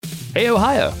Hey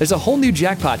Ohio, there's a whole new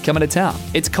jackpot coming to town.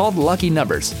 It's called Lucky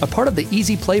Numbers, a part of the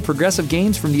Easy Play Progressive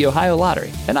games from the Ohio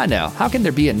Lottery. And I know, how can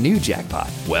there be a new jackpot?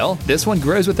 Well, this one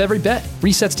grows with every bet.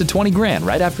 Resets to 20 grand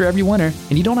right after every winner,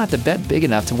 and you don't have to bet big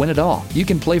enough to win it all. You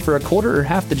can play for a quarter or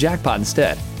half the jackpot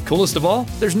instead. Coolest of all,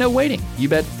 there's no waiting. You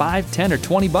bet 5, 10, or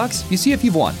 20 bucks, you see if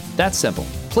you've won. That's simple.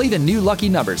 Play the new Lucky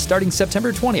Numbers starting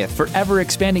September 20th for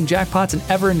ever-expanding jackpots and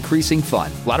ever-increasing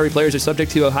fun. Lottery players are subject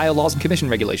to Ohio laws and commission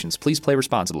regulations. Please play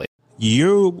responsibly.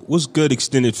 Yo, what's good,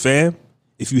 extended fam?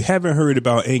 If you haven't heard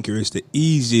about Anchor, it's the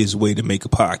easiest way to make a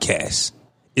podcast.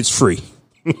 It's free.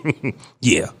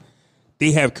 Yeah.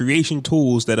 They have creation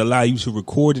tools that allow you to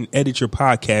record and edit your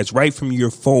podcast right from your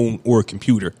phone or a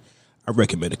computer. I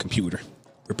recommend a computer.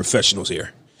 We're professionals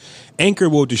here. Anchor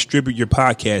will distribute your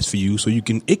podcast for you so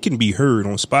it can be heard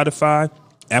on Spotify,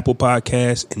 Apple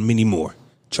Podcasts, and many more.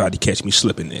 Tried to catch me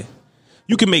slipping there.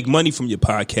 You can make money from your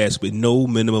podcast with no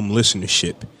minimum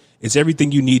listenership. It's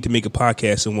everything you need to make a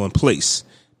podcast in one place.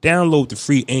 Download the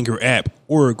free Anchor app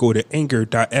or go to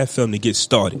anchor.fm to get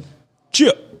started.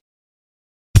 Chip.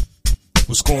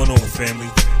 What's going on, family?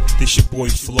 This your boy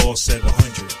Flaw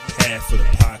 700, half of the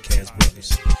Podcast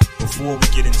Brothers. Before we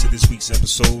get into this week's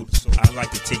episode, I'd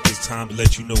like to take this time to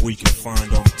let you know where you can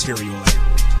find our material at.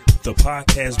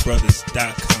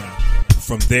 thepodcastbrothers.com.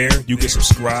 From there, you can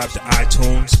subscribe to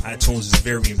iTunes. iTunes is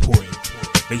very important.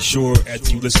 Make sure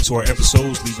after you listen to our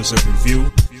episodes, leave us a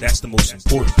review. That's the most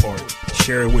important part.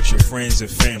 Share it with your friends and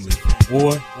family.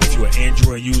 Or if you're an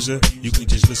Android user, you can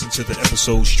just listen to the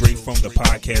episodes straight from the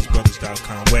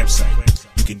podcastbrothers.com website.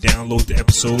 You can download the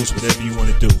episodes, whatever you want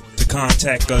to do. To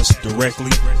contact us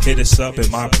directly, hit us up at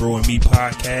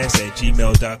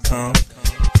mybroandmepodcast@gmail.com.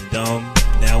 And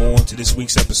now on to this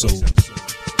week's episode.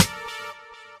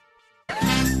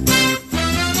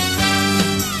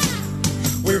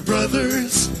 We're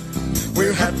brothers,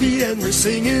 we're happy and we're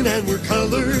singing and we're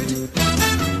colored.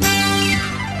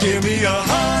 Give me a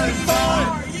high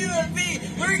five. You and me,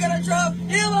 we're gonna drop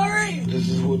Hillary. This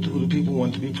is who the people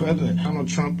want to be president. Donald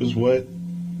Trump is what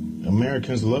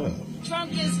Americans love.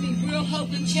 Trump gives me real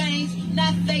hope and change,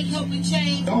 not fake hope and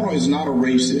change. Donald is not a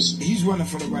racist. He's running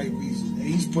for the right reason.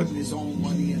 He's putting his own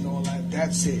money and all that.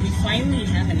 That's it. We finally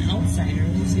have an outsider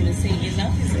who's going to say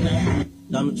enough is enough.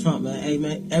 Donald Trump, man. Hey,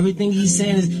 man, everything he's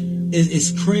saying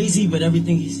is crazy, but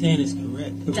everything he's saying is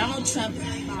correct. Donald Trump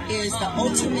is the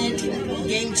ultimate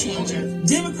game changer.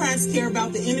 Democrats care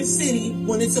about the inner city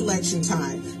when it's election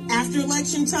time. After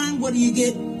election time, what do you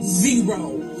get?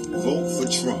 Zero. Vote for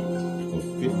Trump. For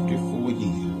 54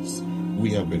 years,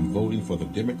 we have been voting for the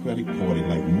Democratic Party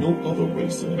like no other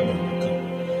race in America.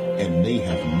 And they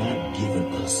have not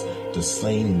given us the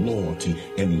same loyalty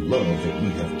and love that we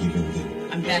have given them.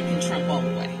 I'm backing Trump all the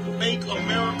way. Make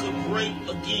America great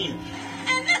again.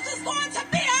 And this is going to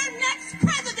be our next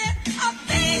president of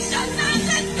these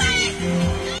United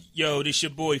States. Yo, this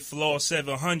your boy Flaw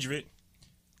 700.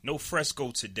 No Fresco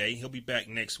today. He'll be back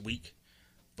next week.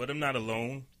 But I'm not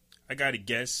alone. I got a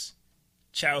guest.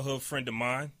 Childhood friend of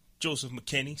mine, Joseph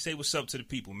Mckinney. Say what's up to the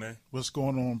people, man. What's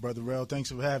going on, Brother Rel? Thanks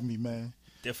for having me, man.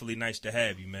 Definitely nice to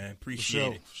have you, man.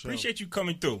 Appreciate it. Sure. Appreciate you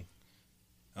coming through.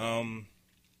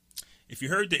 If you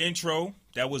heard the intro,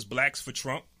 that was Blacks for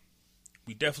Trump.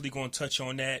 We definitely going to touch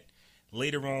on that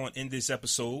later on in this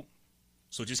episode.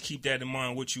 So just keep that in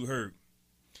mind, what you heard.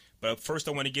 But first,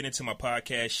 I want to get into my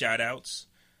podcast shout-outs.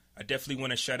 I definitely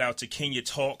want to shout out to Kenya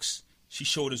Talks. She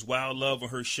showed us wild love on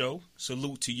her show.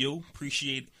 Salute to you.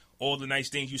 Appreciate all the nice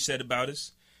things you said about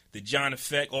us. The John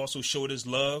Effect also showed us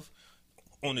love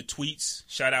on the tweets.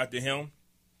 Shout out to him.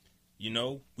 You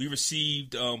know, we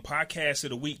received Podcast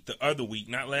of the Week the other week,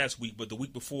 not last week, but the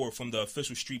week before from the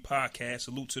Official Street Podcast.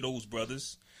 Salute to those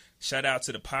brothers. Shout out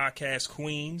to the Podcast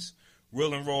Queens,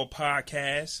 Real and Raw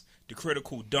Podcast, The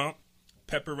Critical Dump,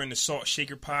 Pepper and the Salt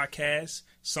Shaker Podcast,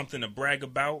 Something to Brag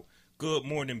About, Good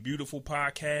More Than Beautiful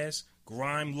Podcast,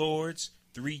 Grime Lords,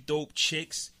 Three Dope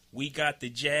Chicks, We Got the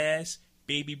Jazz,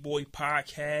 Baby Boy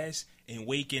Podcast, and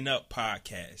Waking Up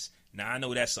Podcast. Now, I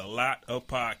know that's a lot of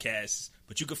podcasts,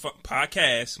 but you can find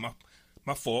podcasts, my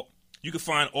fault. You can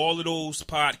find all of those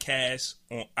podcasts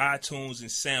on iTunes and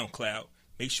SoundCloud.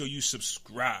 Make sure you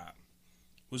subscribe.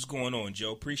 What's going on,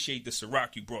 Joe? Appreciate the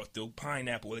Ciroc you brought through.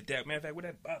 Pineapple with that. Matter of fact, with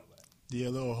that bottle. Yeah, a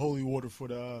little holy water for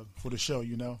the show,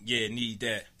 you know. Yeah, need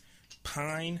that.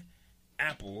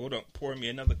 Pineapple. Hold up, pour me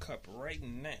another cup right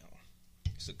now.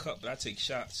 It's a cup, but I take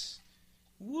shots.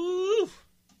 Woo!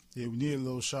 Yeah, we need a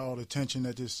little shout out attention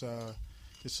that this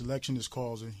election is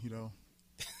causing, you know.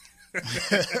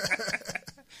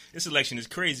 This election is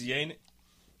crazy, ain't it?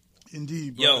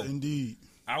 Indeed, brother. Yo, indeed.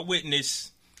 I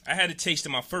had a taste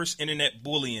of my first internet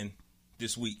bullying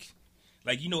this week.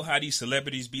 Like, you know how these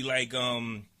celebrities be like,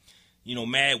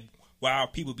 mad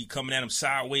wild people be coming at them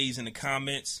sideways in the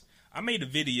comments. I made a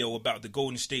video about the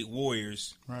Golden State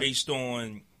Warriors based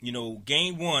on,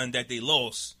 game 1 that they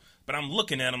lost. But I'm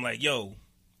looking at them like, yo,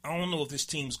 I don't know if this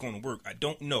team's going to work. I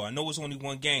don't know. I know it's only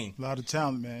one game. A lot of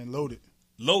talent, man.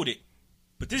 Loaded.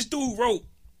 But this dude wrote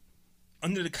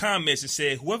under the comments and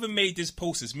said, whoever made this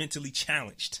post is mentally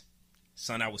challenged.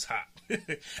 Son, I was hot.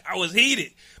 I was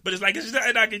heated. But it's like, there's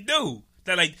nothing I can do.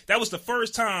 That was the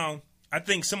first time I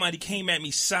think somebody came at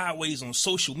me sideways on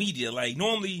social media. Like,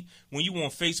 normally when you on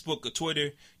Facebook or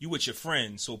Twitter, you with your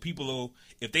friends. So people will,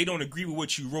 if they don't agree with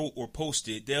what you wrote or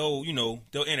posted, they'll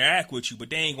interact with you,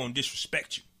 but they ain't going to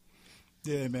disrespect you.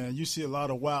 Yeah, man. You see a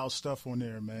lot of wild stuff on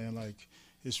there, man. Like,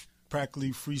 it's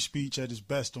practically free speech at its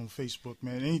best on Facebook,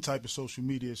 man. Any type of social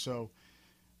media. So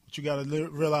what you got to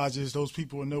realize is those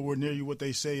people are nowhere near you. What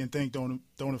they say and think don't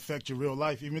affect your real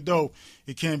life, even though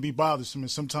it can be bothersome.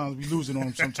 And sometimes we lose it on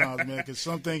them sometimes, man, because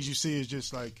some things you see is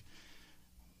just like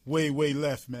way, way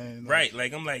left, man. Right.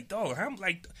 Like, I'm like, dog, I'm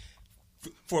like,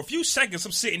 for a few seconds,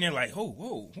 I'm sitting there like,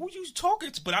 whoa, who you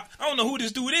talking to? But I don't know who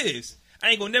this dude is. I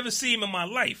ain't going to never see him in my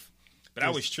life. But I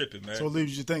was tripping, man. So it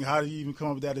leaves you to think, how do you even come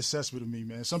up with that assessment of me,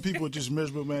 man? Some people are just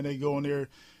miserable, man. They go in there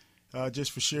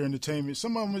just for sheer entertainment.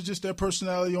 Some of them is just their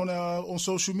personality on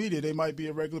social media. They might be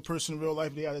a regular person in real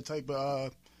life. They got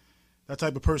that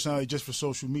type of personality just for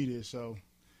social media. So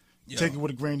take it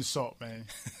with a grain of salt, man.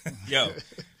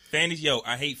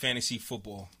 I hate fantasy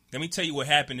football. Let me tell you what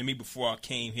happened to me before I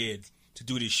came here to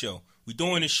do this show. We're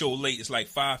doing this show late. It's like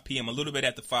 5 p.m., a little bit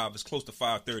after 5. It's close to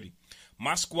 5:30.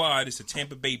 My squad is the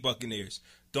Tampa Bay Buccaneers.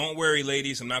 Don't worry,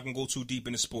 ladies. I'm not going to go too deep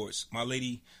into sports. My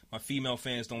female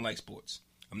fans don't like sports.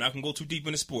 I'm not going to go too deep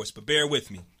into sports, but bear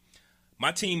with me.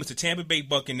 My team is the Tampa Bay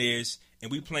Buccaneers, and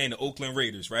we playing the Oakland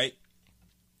Raiders, right?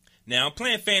 Now, I'm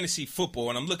playing fantasy football,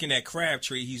 and I'm looking at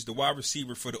Crabtree. He's the wide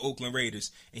receiver for the Oakland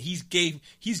Raiders, and he's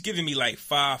giving me like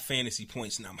 5 fantasy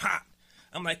points, and I'm hot.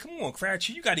 I'm like, come on,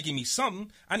 Crabtree, you got to give me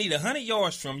something. I need 100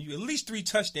 yards from you, at least 3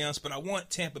 touchdowns, but I want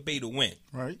Tampa Bay to win.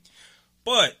 Right.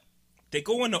 But they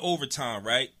go into overtime,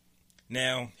 right?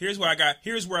 Now, here's where I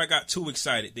got too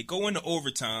excited. They go into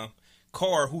overtime.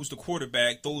 Carr, who's the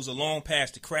quarterback, throws a long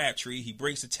pass to Crabtree. He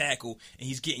breaks the tackle, and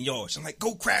he's getting yards. I'm like,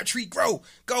 go, Crabtree, go.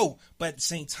 But at the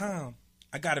same time,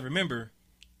 I got to remember,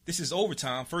 this is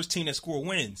overtime. First team that score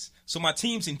wins. So my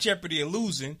team's in jeopardy of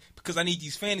losing because I need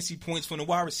these fantasy points from the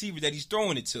wide receiver that he's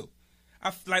throwing it to.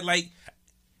 I like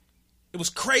it was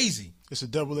crazy. It's a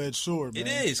double-edged sword, man.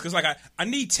 It is, because I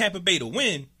need Tampa Bay to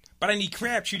win, but I need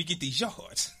Crabtree to get these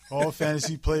yards. All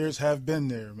fantasy players have been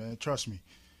there, man. Trust me.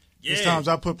 Yeah. There's times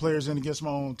I put players in against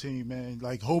my own team, man,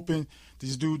 like hoping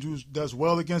this dude does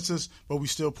well against us, but we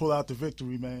still pull out the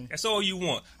victory, man. That's all you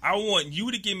want. I want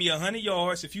you to give me 100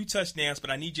 yards, a few touchdowns, but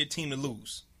I need your team to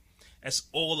lose. That's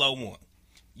all I want.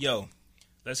 Yo,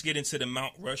 let's get into the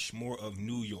Mount Rushmore of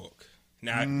New York.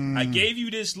 Now, I gave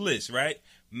you this list, right?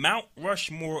 Mount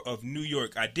Rushmore of New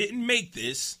York. I didn't make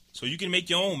this, so you can make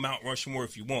your own Mount Rushmore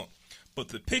if you want. But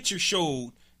the picture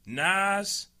showed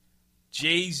Nas,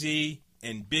 Jay-Z,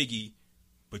 and Biggie,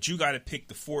 but you got to pick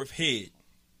the 4th head.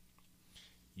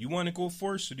 You want to go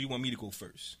first, or do you want me to go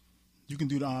first? You can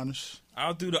do the honors.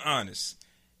 I'll do the honors.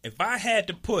 If I had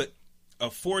to put a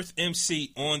 4th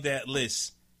MC on that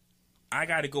list, I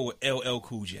got to go with LL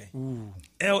Cool J. Ooh.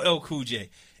 LL Cool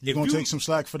J. You're going to take some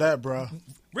slack for that, bro.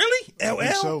 Really? I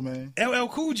think so, man. LL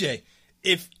Cool J.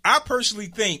 I personally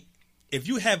think if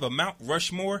you have a Mount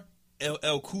Rushmore,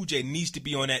 LL Cool J needs to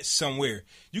be on that somewhere.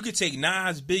 You could take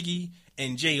Nas, Biggie,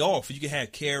 and Jay off. You could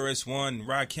have KRS-One,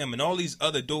 Rakim, and all these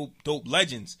other dope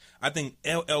legends. I think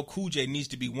LL Cool J needs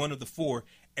to be one of the 4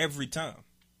 every time.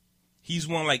 He's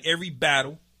won like every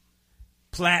battle.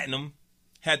 Platinum.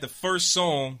 Had the first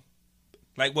song,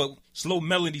 slow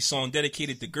melody song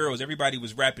dedicated to girls. Everybody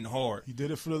was rapping hard. He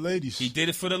did it for the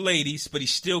ladies. But he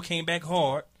still came back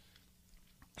hard.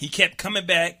 He kept coming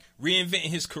back, reinventing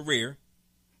his career.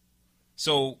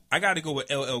 So I got to go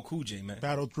with LL Cool J, man.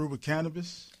 Battled through with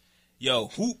Cannabis. Yo,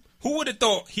 who would have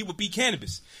thought he would be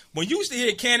Cannabis? When you used to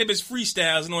hear Cannabis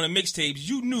freestyles and on the mixtapes,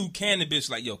 you knew Cannabis,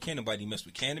 like, yo, can't nobody mess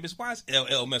with Cannabis. Why is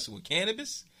LL messing with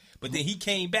Cannabis? But then he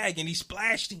came back and he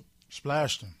splashed him.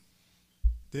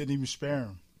 Didn't even spare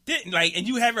him. And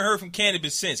you haven't heard from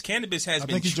Cannabis since. Cannabis has been.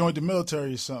 I think he joined the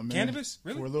military or something, man. Cannabis?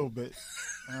 Really? For a little bit.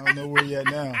 I don't know where he at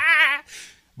now.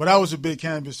 But I was a big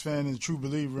Cannabis fan and a true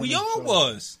believer. We all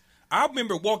was. I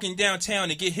remember walking downtown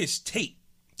to get his tape.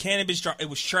 Cannabis, it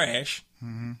was trash.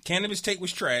 Mm-hmm. Cannabis tape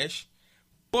was trash.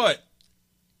 But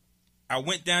I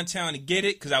went downtown to get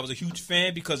it because I was a huge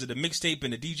fan because of the mixtape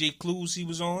and the DJ Clues he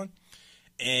was on.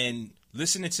 And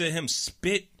listening to him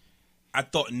spit I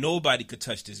thought nobody could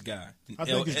touch this guy. I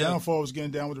think his downfall was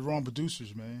getting down with the wrong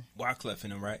producers, man. Wyclef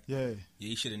in him, right? Yeah. Yeah,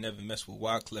 he should have never messed with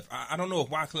Wyclef. I don't know if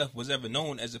Wyclef was ever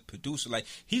known as a producer. Like,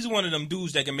 he's one of them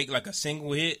dudes that can make like a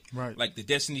single hit. Right. Like the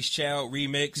Destiny's Child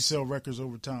remix. He sell records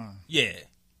over time. Yeah.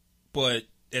 But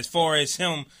as far as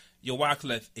him,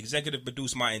 Wyclef executive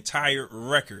produced my entire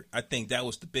record. I think that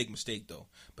was the big mistake, though.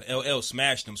 But LL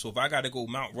smashed him. So if I got to go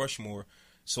Mount Rushmore,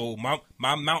 so my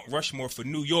Mount Rushmore for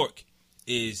New York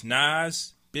is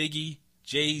Nas, Biggie,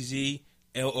 Jay-Z,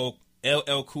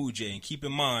 LL Cool J. And keep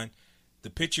in mind, the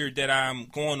picture that I'm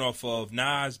going off of,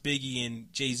 Nas, Biggie,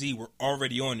 and Jay-Z were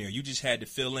already on there. You just had to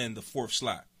fill in the fourth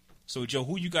slot. So, Joe,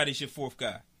 who you got as your fourth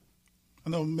guy? I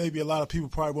know maybe a lot of people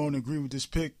probably won't agree with this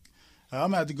pick. I'm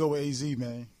going to have to go with AZ,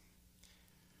 man.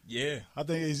 Yeah. I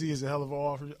think AZ is a hell of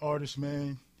an artist,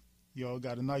 man.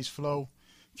 Got a nice flow,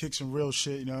 kick some real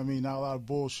shit, you know what I mean? Not a lot of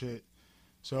bullshit.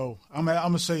 So I'm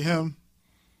going to say him.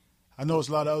 I know it's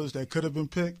a lot of others that could have been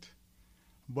picked,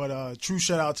 but true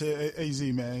shout out to AZ,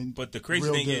 man. But the crazy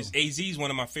real thing deal. is, AZ is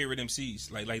one of my favorite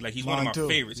MCs. Like he's Mine one of my too,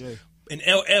 favorites. yeah. And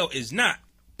LL is not.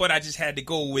 But I just had to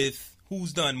go with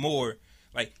who's done more.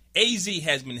 Like, AZ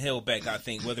has been held back, I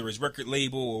think, whether it's record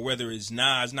label or whether it's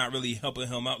Nas not really helping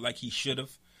him out like he should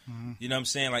have. Mm-hmm. You know what I'm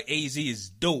saying? Like, AZ is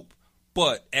dope.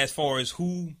 But as far as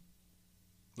who,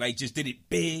 like, just did it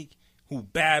big, who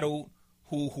battled,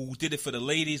 who did it for the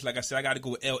ladies, like I said, I got to go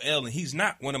with LL, and he's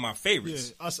not one of my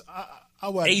favorites. Yeah, I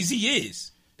would. AZ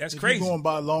is. That's if crazy. You're going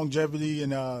by longevity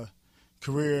and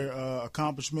career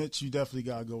accomplishments, you definitely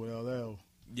got to go with LL.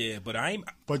 Yeah, but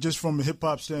But just from a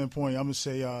hip-hop standpoint, I'm going to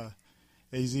say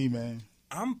AZ, man.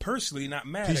 I'm personally not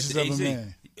mad Pieces at the of AZ. a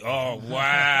Man. Oh,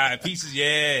 wow. Pieces,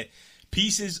 yeah.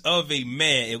 Pieces of a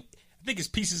Man. I think it's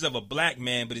Pieces of a Black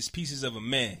Man, but it's Pieces of a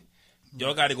Man.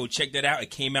 Y'all got to go check that out.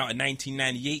 It came out in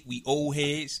 1998. We old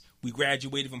heads. We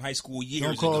graduated from high school years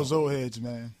Don't call ago. us old heads,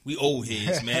 man. We old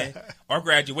heads, man. Our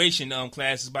graduation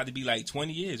class is about to be like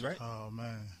 20 years, right? Oh,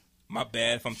 man. My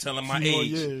bad if I'm telling my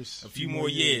age. A few more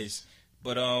years.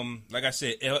 But like I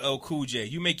said, LL Cool J.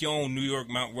 You make your own New York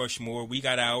Mount Rushmore. We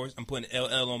got ours. I'm putting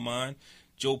LL on mine.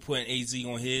 Joe putting AZ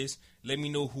on his. Let me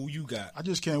know who you got. I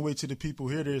just can't wait till the people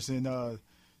hear this and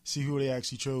see who they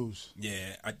actually chose.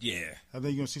 Yeah, I think you're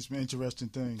going to see some interesting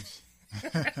things.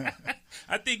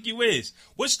 I think you is.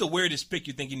 What's the weirdest pick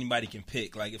you think anybody can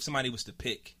pick? Like, if somebody was to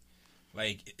pick.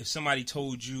 Like, if somebody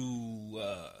told you,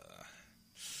 I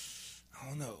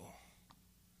don't know.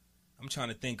 I'm trying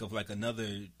to think of, like,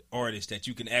 another artist that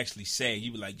you can actually say.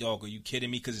 You be like, dog, are you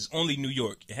kidding me? Because it's only New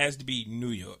York. It has to be New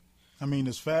York. I mean,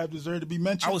 does Fab deserve to be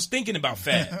mentioned? I was thinking about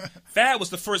Fab. Fab was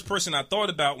the first person I thought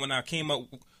about when I came up,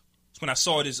 when I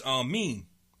saw this meme.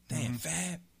 Damn,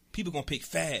 Fab. People going to pick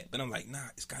Fab. But I'm like, nah,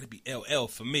 it's got to be LL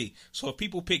for me. So if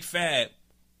people pick Fab,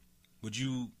 would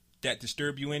that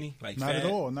disturb you any? Like, not Fab?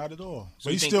 at all, not at all. So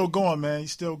but he's still going, man.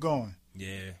 He's still going.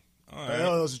 Yeah. All right.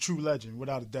 LL is a true legend,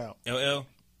 without a doubt. LL?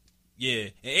 Yeah.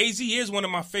 And AZ is one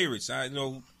of my favorites. I ain't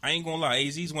going to lie.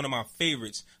 AZ is one of my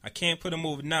favorites. I can't put him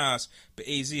over Nas, but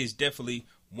AZ is definitely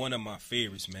one of my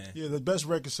favorites, man. Yeah, the best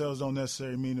record sales don't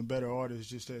necessarily mean a better artist,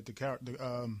 just that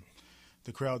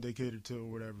the crowd they cater to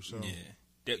or whatever. So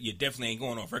yeah. You definitely ain't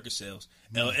going off record sales.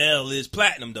 LL is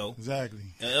platinum, though. Exactly.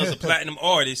 LL's a platinum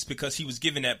artist because he was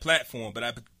given that platform.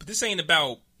 But this ain't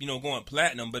about, going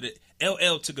platinum, but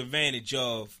LL took advantage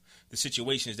of the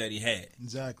situations that he had.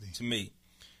 Exactly. To me.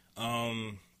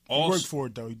 He worked for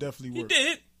it, though. He definitely worked. He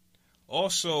did.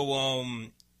 Also,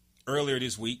 earlier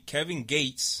this week, Kevin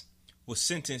Gates was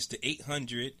sentenced to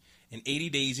 880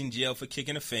 days in jail for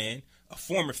kicking a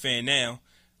former fan now,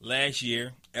 last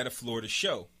year at a Florida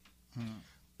show.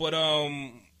 But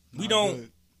we don't.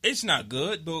 Good. It's not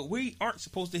good. But we aren't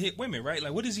supposed to hit women, right?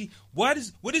 Like, what is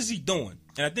he doing?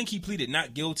 And I think he pleaded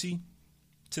not guilty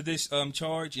to this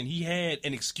charge, and he had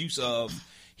an excuse of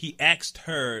he asked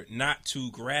her not to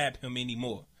grab him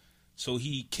anymore, so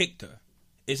he kicked her.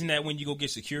 Isn't that when you go get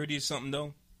security or something,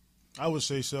 though? I would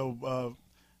say so.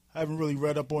 I haven't really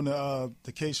read up on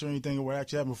the case or anything or what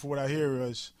actually happened. Before what I hear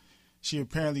is she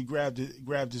apparently grabbed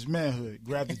his manhood,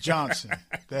 grabbed the Johnson,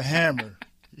 the hammer,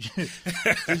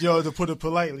 to put it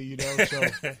politely,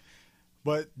 So,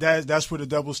 but that's where the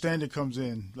double standard comes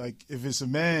in. Like, if it's a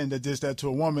man that does that to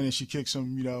a woman and she kicks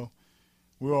him,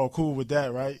 we're all cool with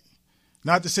that, right?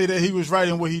 Not to say that he was right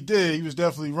in what he did. He was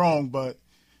definitely wrong, but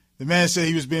the man said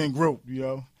he was being groped,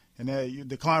 And that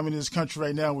the climate in this country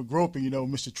right now with groping,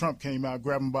 Mr. Trump came out,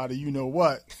 grabbed him by the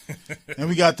you-know-what. And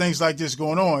we got things like this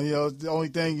going on. The only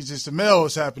thing is just the male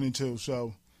is happening to.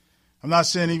 So I'm not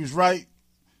saying he was right.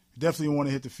 Definitely want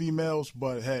to hit the females,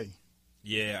 but hey.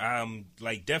 Yeah, I'm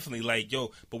definitely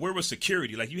yo, but where was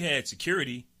security? Like, you had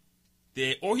security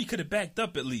there, or he could have backed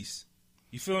up at least.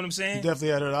 You feel what I'm saying? He definitely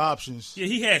had other options. Yeah,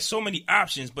 he had so many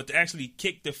options, but to actually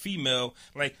kick the female,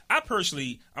 like,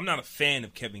 I'm not a fan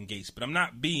of Kevin Gates, but I'm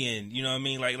not being, you know what I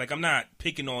mean? Like I'm not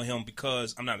picking on him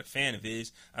because I'm not a fan of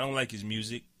his. I don't like his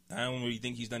music. I don't really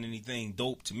think he's done anything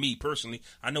dope to me personally.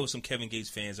 I know some Kevin Gates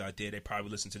fans out there that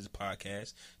probably listen to this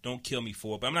podcast. Don't kill me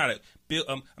for it, but I'm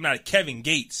not a Kevin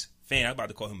Gates fan. I'm about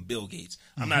to call him Bill Gates.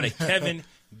 I'm not a Kevin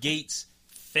Gates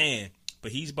fan.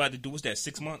 But he's about to do, what's that,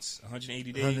 6 months?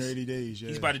 180 days? 180 days, yeah.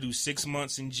 He's about to do 6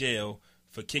 months in jail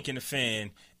for kicking the fan.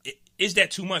 Is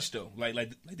that too much, though?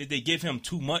 Like, did they give him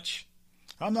too much?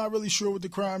 I'm not really sure what the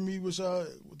crime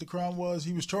was.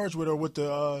 He was charged with, or what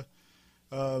the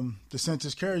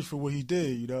sentence carries for what he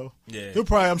did, you know? Yeah.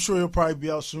 I'm sure he'll probably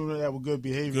be out sooner that with good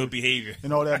behavior. Good behavior.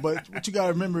 And all that. But what you got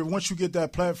to remember, once you get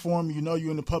that platform, you know you're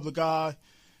in the public eye,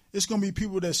 it's going to be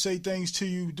people that say things to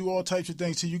you, do all types of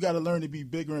things to you. You got to learn to be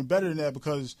bigger and better than that,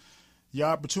 because your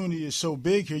opportunity is so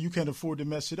big here, you can't afford to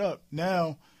mess it up.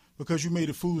 Now, because you made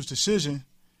a foolish decision,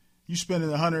 you spending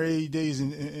 180 days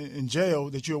in jail,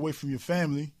 that you're away from your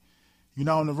family, you're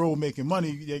not on the road making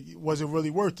money, was it really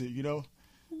worth it, you know?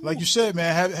 Like you said,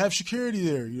 man, have security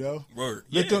there, you know? Word.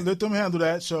 Let them handle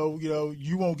that, so, you know,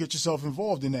 you won't get yourself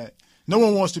involved in that. No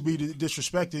one wants to be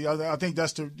disrespected. I think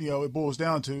that's it boils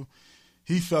down to.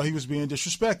 He felt he was being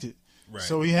disrespected. Right.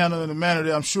 So he handled it in a manner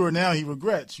that I'm sure now he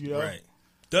regrets, you know? Right.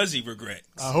 Does he regret?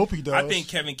 I hope he does. I think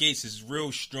Kevin Gates is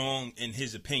real strong in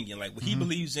his opinion. Like, what he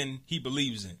believes in, he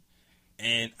believes in.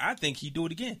 And I think he'd do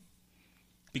it again.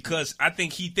 Because I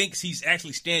think he thinks he's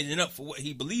actually standing up for what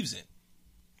he believes in.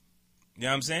 You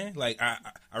know what I'm saying? Like, I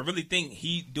really think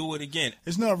he'd do it again.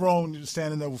 It's not wrong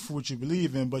standing up for what you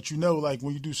believe in, but you know, like,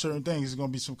 when you do certain things, there's going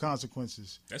to be some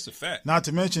consequences. That's a fact. Not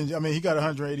to mention, I mean, he got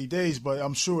 180 days, but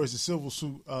I'm sure it's a civil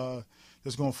suit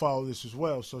that's going to follow this as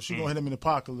well. So she's going to hit him in the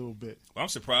pocket a little bit. Well, I'm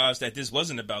surprised that this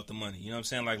wasn't about the money. You know what I'm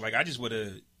saying? Like I just would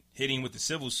have hit him with the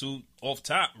civil suit off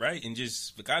top, right? And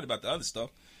just forgot about the other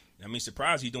stuff. I mean,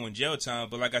 surprised he's doing jail time,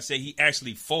 but like I said, he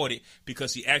actually fought it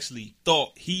because he actually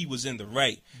thought he was in the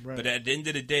right. But at the end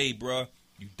of the day, bro,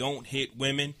 you don't hit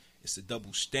women. It's a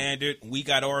double standard. We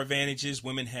got our advantages.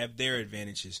 Women have their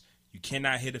advantages. You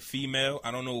cannot hit a female. I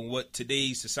don't know what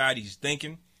today's society is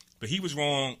thinking, but he was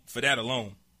wrong for that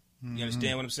alone. You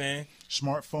understand what I'm saying?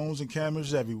 Smartphones and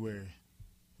cameras everywhere.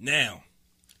 Now,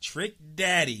 Trick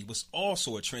Daddy was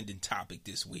also a trending topic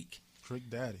this week. Trick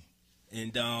Daddy.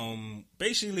 And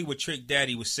basically what Trick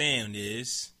Daddy was saying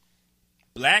is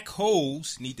black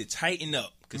hoes need to tighten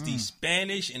up because these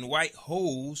Spanish and white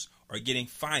hoes are getting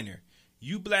finer.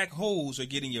 You black hoes are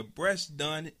getting your breasts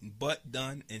done, butt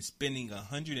done, and spending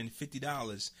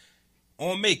 $150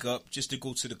 on makeup just to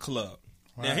go to the club.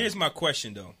 Wow. Now, here's my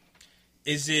question, though.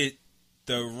 Is it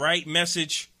the right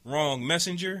message, wrong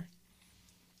messenger?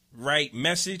 Right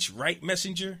message, right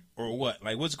messenger? Or what?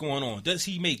 Like, what's going on? Does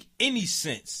he make any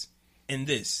sense in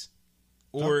this?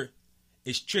 Or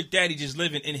is Trick Daddy just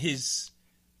living in his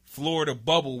Florida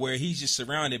bubble where he's just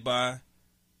surrounded by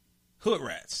hood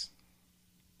rats?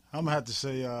 I'm going to have to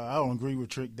say I don't agree with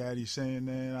Trick Daddy saying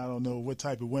that. I don't know what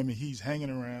type of women he's hanging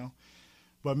around.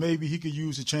 But maybe he could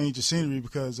use a change of scenery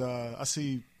because I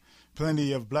see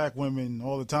plenty of black women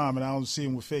all the time, and I don't see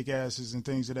them with fake asses and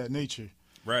things of that nature.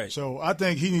 Right. So I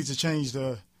think he needs to change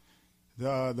the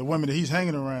women that he's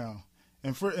hanging around.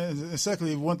 And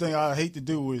secondly, one thing I hate to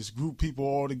do is group people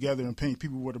all together and paint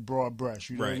people with a broad brush.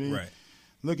 You know what I mean? Right.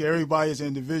 Look at everybody as an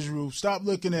individual. Stop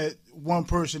looking at one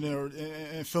person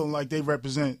and feeling like they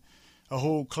represent a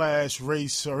whole class,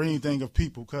 race, or anything of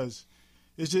people, because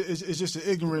it's just an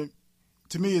ignorant.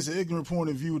 To me, it's an ignorant point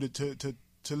of view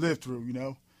to live through. You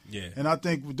know. Yeah. And I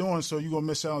think with doing so, you're gonna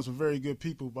miss out on some very good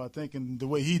people by thinking the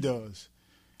way he does.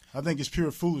 I think it's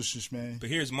pure foolishness, man. But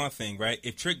here's my thing, right?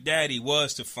 If Trick Daddy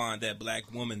was to find that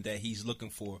black woman that he's looking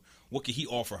for, what could he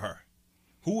offer her?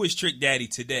 Who is Trick Daddy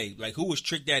today? Like, who was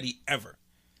Trick Daddy ever?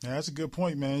 Yeah, that's a good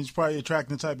point, man. He's probably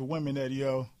attracting the type of women that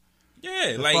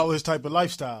like follow his type of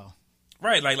lifestyle.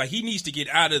 Right, like he needs to get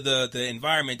out of the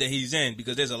environment that he's in,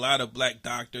 because there's a lot of black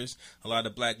doctors, a lot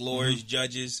of black lawyers,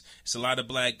 judges. It's a lot of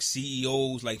black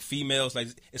CEOs, like females. Like,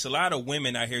 it's a lot of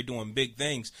women out here doing big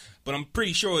things. But I'm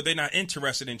pretty sure they're not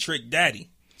interested in Trick Daddy.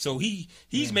 So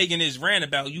he's making his rant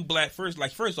about you black first.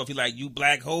 Like, first off, he like, you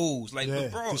black hoes. Like,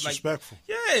 bro, disrespectful.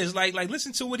 Like, yeah, it's like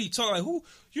listen to what he talk. Like, who,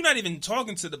 you're not even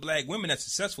talking to the black women that's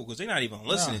successful because they're not even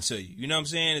listening to you. You know what I'm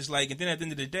saying? It's like, and then at the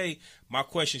end of the day, my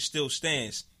question still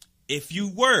stands. If you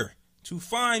were to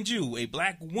find you a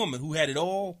black woman who had it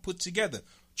all put together,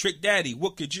 Trick Daddy,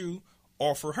 what could you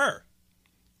offer her?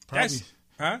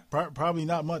 Probably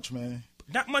not much, man.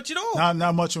 Not much at all.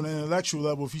 Not much on an intellectual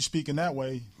level if he's speaking that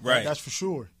way. Right. That's for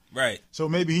sure. Right. So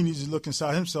maybe he needs to look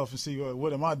inside himself and see,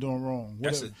 what am I doing wrong?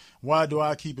 Why do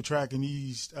I keep attracting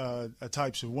these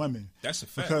types of women? That's a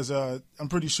fact. Because I'm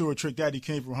pretty sure Trick Daddy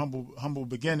came from humble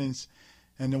beginnings,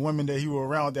 and the women that he were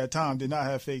around at that time did not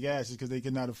have fake asses because they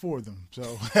could not afford them.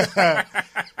 So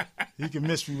he can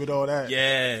miss me with all that.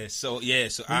 Yeah. So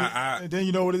and then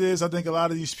you know what it is? I think a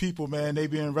lot of these people, man, they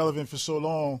been relevant for so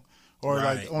long. Or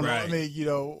on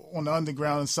the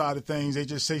underground side of things, they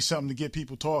just say something to get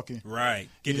people talking. Right.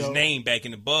 Get his name back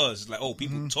in the buzz. It's like, oh,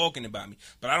 people talking about me.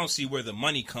 But I don't see where the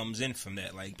money comes in from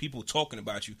that. Like, people talking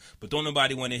about you. But don't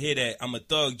nobody want to hear that I'm a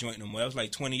thug joint no more. I was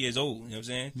like 20 years old. You know what I'm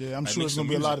saying? Yeah, I'm sure there's going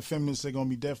to be a lot of feminists that are going to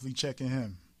be definitely checking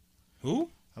him. Who?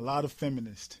 A lot of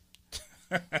feminists.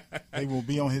 They will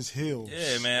be on his heels.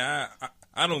 Yeah, man.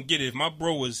 I don't get it. If my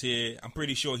bro was here, I'm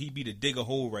pretty sure he'd be to dig a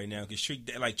hole right now because Trick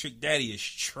Daddy is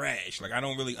trash. Like, I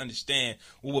don't really understand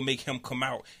what would make him come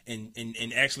out and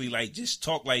actually like just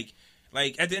talk like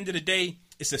at the end of the day,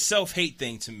 it's a self-hate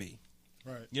thing to me.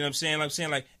 Right. You know what I'm saying? I'm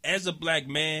saying, like, as a black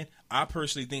man, I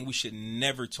personally think we should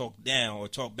never talk down or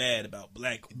talk bad about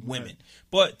black women. Right.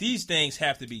 But these things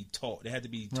have to be taught. They have to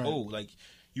be told. Like,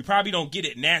 you probably don't get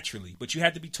it naturally, but you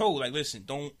have to be told, like, listen,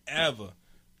 don't ever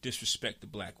disrespect the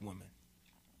black woman.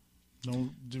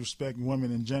 Don't disrespect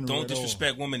women in general. Don't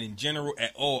disrespect women in general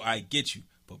at all. I get you.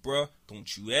 But, bruh,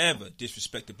 don't you ever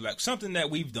disrespect the black. Something that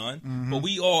we've done, but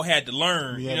we all had to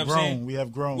learn. We you have know grown. what I'm saying? We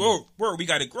have grown. We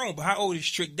got it grown. But how old is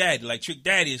Trick Daddy? Like, Trick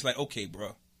Daddy is like, okay,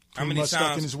 bruh. How many times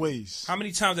stuck in his ways? How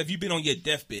many times have you been on your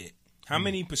deathbed? How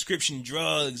many prescription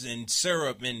drugs and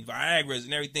syrup and Viagra's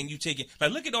and everything you taking?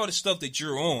 Like, look at all the stuff that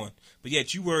you're on, but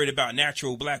yet you worried about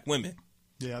natural black women.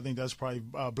 Yeah, I think that's probably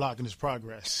blocking his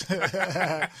progress.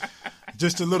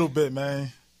 Just a little bit,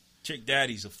 man. Trick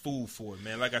Daddy's a fool for it,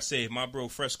 man. Like I said, if my bro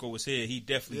Fresco was here, he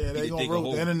definitely they gonna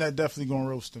roast. The internet definitely gonna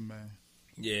roast him, man.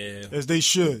 Yeah, as they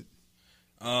should.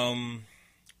 I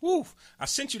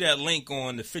sent you that link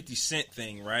on the 50 Cent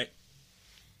thing, right?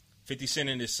 50 Cent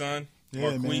and his son.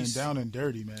 Yeah, Marquise. Man, down and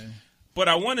dirty, man. But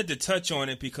I wanted to touch on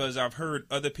it because I've heard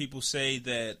other people say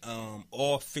that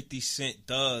all 50 Cent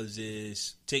does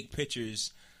is take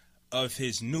pictures of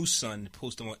his new son,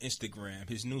 post them on Instagram.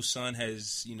 His new son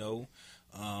has,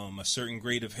 a certain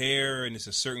grade of hair and it's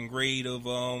a certain grade of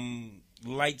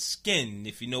light skin,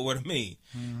 if you know what I mean.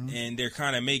 Mm-hmm. And they're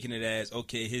kind of making it as,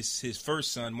 okay, his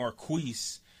first son,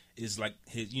 Marquise, is like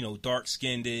his, dark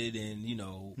skinned and,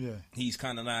 he's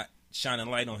kind of not shining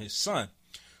light on his son.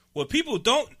 What people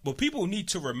need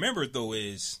to remember though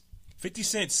is 50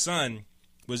 Cent's son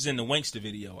was in the Wankster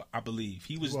video, I believe.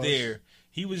 He was there.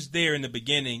 He was there in the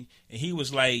beginning, and he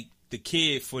was like the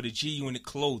kid for the G Unit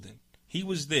clothing. He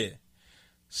was there.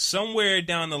 Somewhere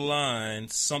down the line,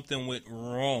 something went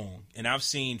wrong, and I've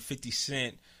seen 50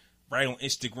 Cent right on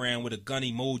Instagram with a gun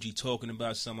emoji talking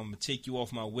about something. I'm gonna take you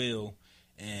off my wheel,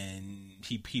 and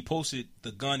he posted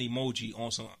the gun emoji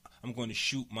on some. I'm going to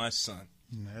shoot my son.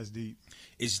 That's deep.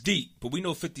 It's deep, but we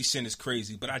know 50 Cent is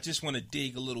crazy. But I just want to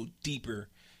dig a little deeper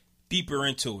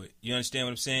into it. You understand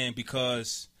what I'm saying?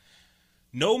 Because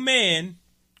no man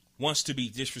wants to be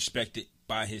disrespected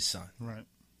by his son. Right.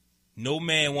 No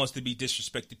man wants to be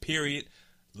disrespected, period,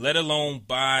 let alone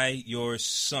by your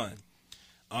son.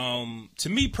 To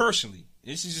me personally,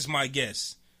 this is just my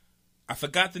guess. I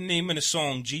forgot the name of the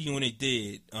song G Unit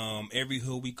did. Every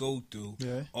hood we go through,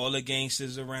 all the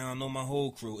gangsters around, know my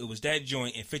whole crew. It was that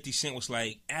joint, and 50 Cent was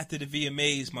like, after the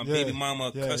VMAs, my baby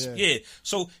mama cussed. Yeah.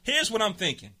 So here's what I'm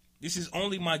thinking. This is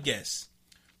only my guess.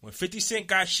 When 50 Cent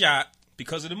got shot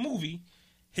because of the movie,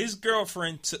 his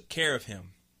girlfriend took care of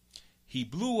him. He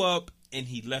blew up and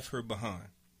he left her behind.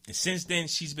 And since then,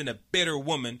 she's been a bitter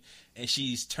woman, and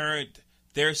she's turned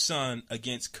their son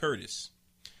against Curtis.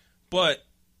 But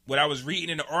what I was reading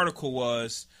in the article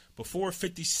was before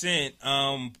 50 Cent,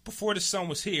 before the son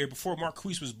was here, before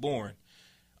Marquise was born,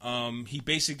 he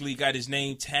basically got his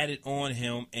name tatted on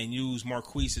him and used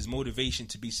Marquise as motivation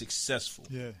to be successful.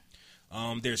 Yeah.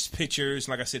 There's pictures,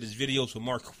 like I said, there's videos with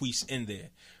Marquise in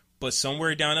there. But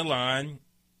somewhere down the line,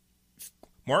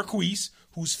 Marquise,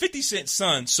 who's 50 Cent's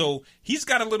son, so he's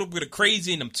got a little bit of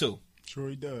crazy in him too. Sure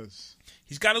he does.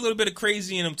 He's got a little bit of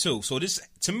crazy in him too. So this,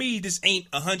 to me, this ain't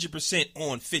 100%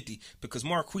 on 50 because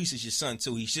Marquise is your son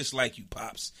too. He's just like you,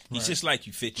 Pops. He's just like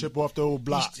you, 50. Chip off the old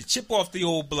block. Chip off the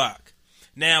old block.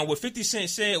 Now, what 50 Cent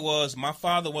said was, my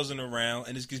father wasn't around,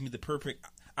 and this gives me the perfect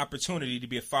opportunity to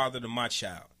be a father to my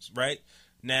child, right?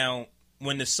 Now,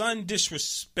 when the son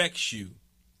disrespects you,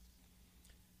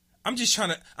 I'm just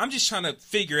trying to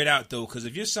figure it out though, because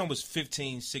if your son was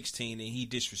 15, 16, and he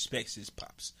disrespects his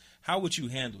pops, how would you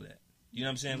handle that? You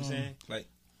know what I'm saying? Like,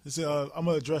 I'm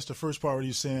gonna address the first part where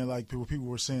you're saying like what people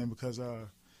were saying because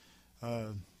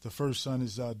the first son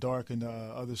is dark and the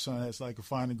other son has like a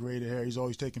finer grade of hair. He's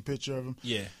always taking picture of him.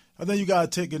 Yeah. I think you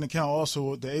got to take into account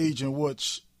also the age in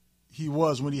which he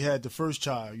was when he had the first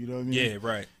child. You know what I mean? Yeah,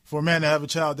 right. For a man to have a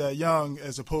child that young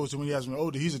as opposed to when he has one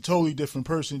older, he's a totally different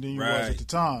person than he was at the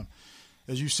time.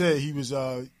 As you said, he was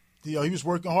he was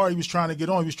working hard. He was trying to get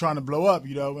on. He was trying to blow up,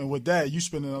 and with that, you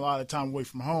spending a lot of time away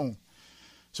from home.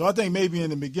 So I think maybe in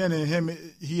the beginning,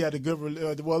 he had a good,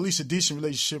 well, at least a decent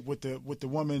relationship with the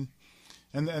woman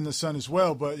and the son as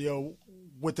well. But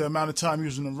with the amount of time he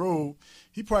was on the road,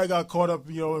 he probably got caught up,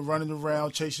 running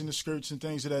around chasing the skirts and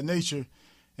things of that nature,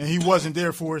 and he wasn't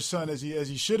there for his son as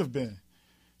he should have been.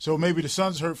 So maybe the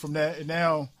son's hurt from that, and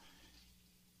now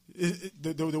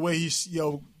the way he's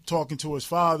talking to his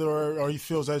father, or he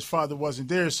feels that his father wasn't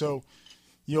there, so.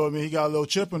 He got a little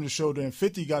chip on his shoulder, and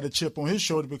 50 got a chip on his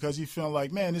shoulder because he feeling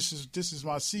like, man, this is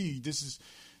my seed. This is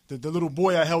the little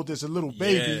boy I held as a little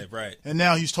baby. Yeah, right. And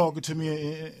now he's talking to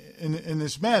me in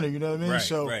this manner, you know what I mean? Right,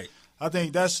 so right. I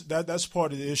think that's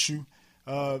part of the issue.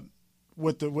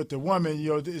 With the woman,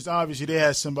 it's obviously they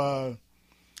had a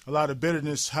lot of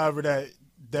bitterness, however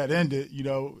that ended,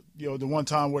 the one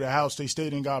time where the house they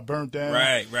stayed in got burnt down.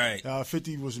 Right.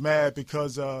 50 was mad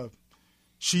because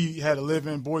she had a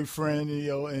living boyfriend,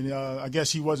 and I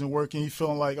guess he wasn't working. He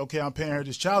feeling like, okay, I'm paying her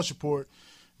this child support,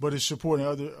 but it's supporting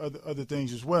other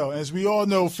things as well. As we all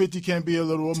know, 50 can be a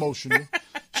little emotional,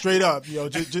 straight up.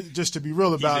 Just to be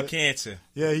real about it. He's a cancer.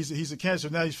 Yeah, he's a cancer.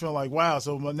 Now he's feeling like, wow.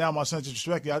 So now my son's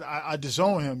disrespecting. I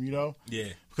disown him. Yeah.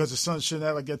 Because the son shouldn't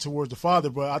ever get towards the father.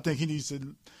 But I think he needs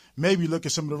to maybe look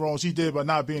at some of the wrongs he did by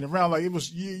not being around. Like it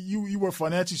was you were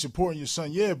financially supporting your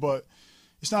son, yeah, but.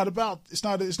 It's not about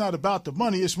the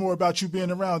money. It's more about you being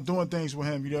around doing things with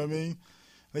him. You know what I mean?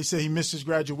 They say he missed his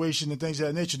graduation and things of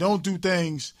that nature. Don't do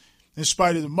things in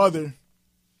spite of the mother,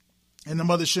 and the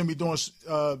mother shouldn't be doing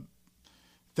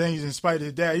things in spite of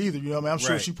the dad either. You know what I mean? I'm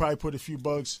sure she probably put a few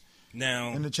bugs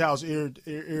in the child's ear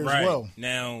as well.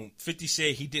 Now, 50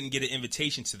 said he didn't get an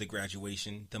invitation to the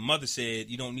graduation. The mother said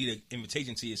you don't need an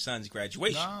invitation to your son's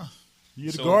graduation. Nah,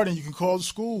 you're the guardian. You can call the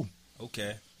school.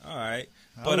 Okay, all right.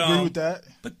 I agree with that.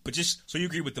 But just so you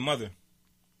agree with the mother.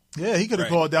 Yeah, he could have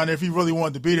called down there if he really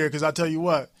wanted to be there. Because I tell you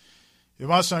what, if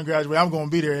my son graduates, I'm going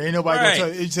to be there. Ain't nobody going to tell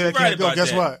you. He said I can't go.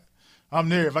 Guess what? I'm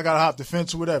there. If I got to hop the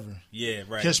fence or whatever. Yeah,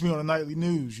 right. Catch me on the nightly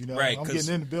news. Right, I'm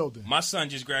getting in the building. My son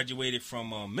just graduated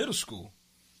from middle school.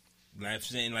 I'm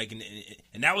saying,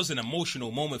 and that was an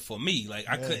emotional moment for me. Like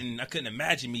I couldn't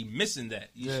imagine me missing that.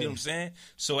 You see what I'm saying?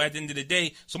 So at the end of the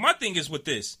day, so my thing is with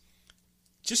this.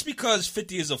 Just because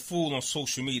 50 is a fool on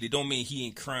social media, don't mean he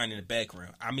ain't crying in the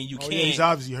background. I mean, you can't. Yeah, he's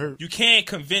obviously hurt. You can't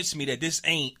convince me that this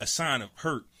ain't a sign of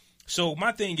hurt. So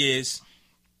my thing is,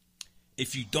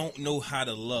 if you don't know how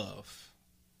to love,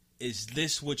 is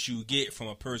this what you get from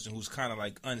a person who's kind of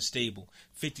like unstable?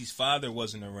 50's father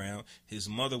wasn't around. His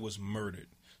mother was murdered.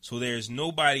 So there's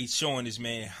nobody showing this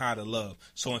man how to love.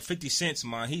 So in 50 Cent's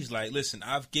mind, he's like, listen,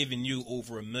 I've given you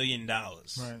over $1 million.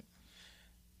 Right.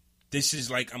 This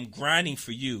is like I'm grinding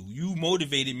for you. You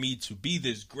motivated me to be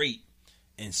this great.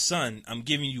 And son, I'm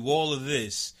giving you all of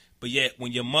this. But yet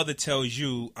when your mother tells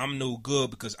you I'm no good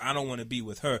because I don't want to be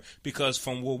with her. Because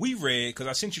from what we read, because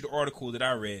I sent you the article that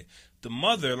I read, the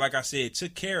mother, like I said,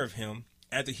 took care of him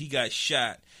after he got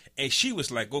shot. And she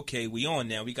was like, okay, we on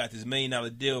now. We got this $1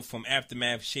 million deal from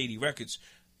Aftermath Shady Records.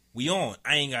 We on.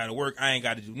 I ain't got to work. I ain't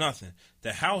got to do nothing.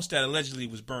 The house that allegedly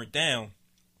was burnt down.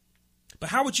 But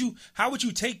how would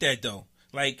you take that though?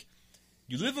 Like,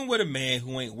 you living with a man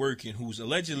who ain't working, who's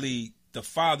allegedly the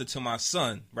father to my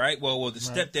son, right? Well, the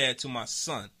stepdad to my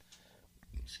son.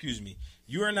 Excuse me.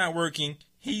 You are not working.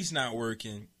 He's not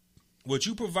working. Would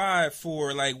you provide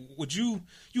for, like, would you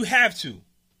have to?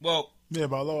 Well, yeah,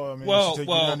 by law, I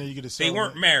mean, you get a they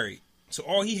weren't married. So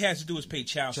all he has to do is pay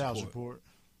child support.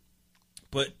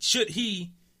 But should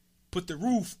he put the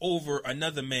roof over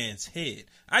another man's head?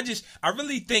 I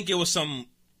really think it was I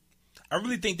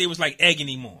really think they was like egging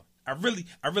him on. I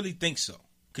really think so.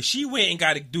 Because she went and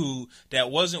got a dude that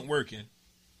wasn't working.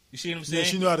 You see what I'm saying? Yeah,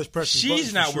 she knew how to press his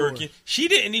She's not sure. working. She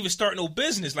didn't even start no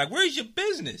business. Like, where's your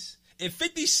business? If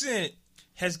 50 Cent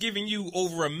has given you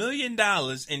over $1 million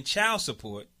in child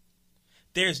support,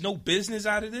 there's no business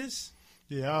out of this?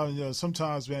 Yeah,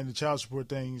 sometimes, man, the child support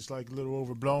thing is like a little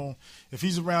overblown. If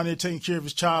he's around there taking care of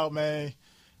his child, man,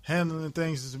 handling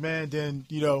things as a man, then,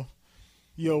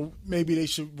 maybe they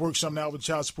should work something out with the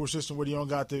child support system where you don't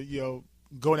got to,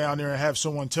 go down there and have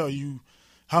someone tell you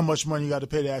how much money you got to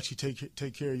pay to actually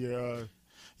take care of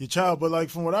your child. But like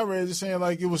from what I read, it's saying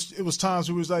like it was times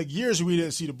where it was like years we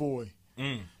didn't see the boy.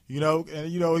 And he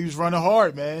was running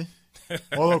hard, man,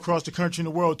 all across the country and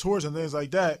the world tours and things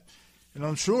like that. And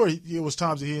I'm sure it was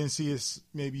times that he didn't see his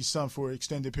maybe son for an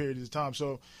extended period of time.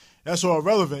 So that's all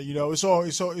relevant, you know. It's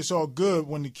all good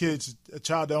when a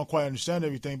child don't quite understand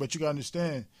everything, but you gotta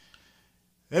understand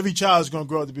every child is gonna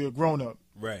grow up to be a grown up.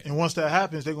 Right. And once that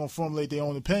happens, they're gonna formulate their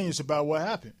own opinions about what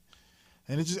happened.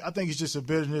 And I think it's just a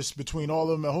bitterness between all of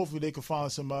them, and hopefully they can find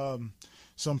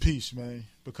some peace, man.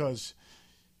 Because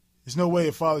there's no way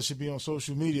a father should be on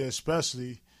social media,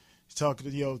 especially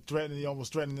talking to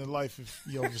almost threatening the life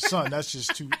of his son. That's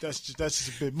just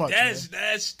a bit much.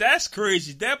 That's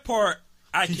crazy. That part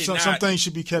some things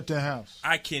should be kept in house.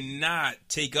 I cannot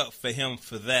take up for him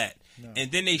for that. No.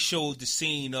 And then they showed the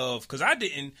scene of, because I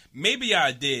didn't, maybe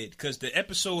I did, because the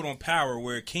episode on Power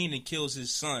where Kanan kills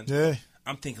his son. Yeah.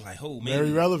 I'm thinking like, oh man,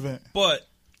 very relevant. But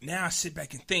now I sit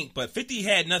back and think, but 50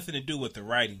 had nothing to do with the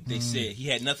writing. They said he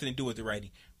had nothing to do with the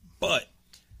writing, but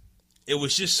it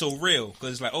was just so real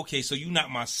because it's like, okay, so you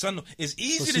not my son. It's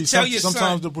easy to tell your son.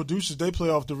 Sometimes the producers, they play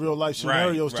off the real life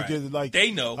scenarios to get like they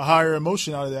know a higher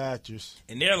emotion out of the actors,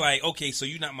 and they're like, okay, so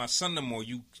you not my son no more.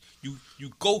 You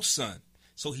ghost son.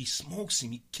 So he smokes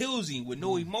him, he kills him with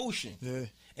no emotion. Yeah.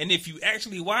 And if you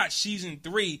actually watch season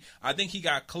 3, I think he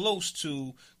got close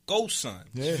to Ghost Son.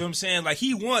 Yeah. You feel what I'm saying? Like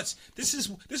he wants. This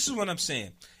is what I'm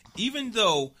saying. Even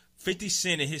though 50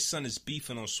 Cent and his son is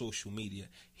beefing on social media,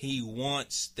 he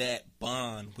wants that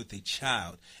bond with a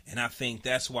child, and I think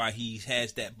that's why he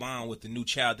has that bond with the new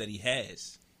child that he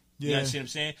has. Yeah. You understand what I'm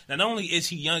saying? Not only is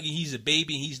he young and he's a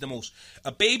baby,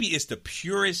 a baby is the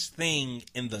purest thing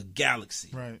in the galaxy.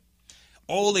 Right.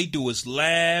 All they do is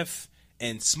laugh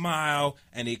and smile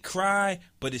and they cry,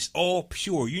 but it's all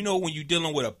pure. You know, when you're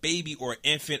dealing with a baby or an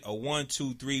infant, a 1,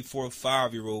 2, 3, 4,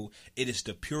 5-year-old, it is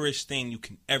the purest thing you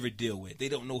can ever deal with. They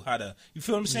don't know how to, you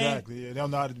feel what I'm saying? Exactly. Yeah, they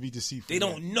don't know how to be deceitful. They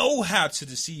don't know how to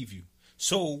deceive you.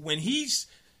 So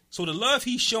the love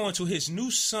he's showing to his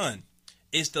new son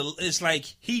it's like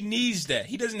he needs that.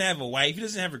 He doesn't have a wife. He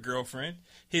doesn't have a girlfriend.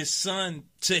 His son,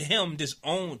 to him,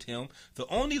 disowned him. The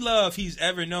only love he's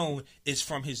ever known is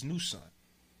from his new son.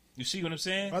 You see what I'm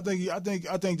saying? I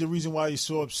think the reason why he's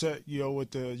so upset,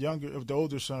 with the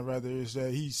older son rather, is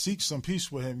that he seeks some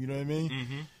peace with him. You know what I mean?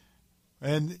 Mm-hmm.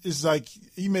 And it's like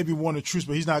he may be wanting truth,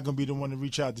 but he's not going to be the one to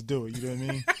reach out to do it. You know what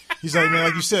I mean? He's like, man,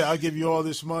 like you said, I'll give you all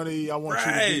this money. I want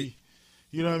you to be,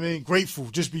 you know what I mean, grateful.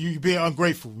 Just you being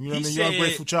ungrateful. You know what I mean? You're an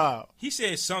ungrateful child. He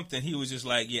said something. He was just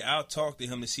like, yeah, I'll talk to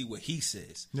him to see what he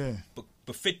says. Yeah.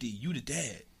 But 50, you the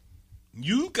dad.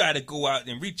 You got to go out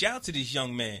and reach out to this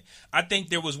young man. I think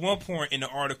there was one point in the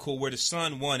article where the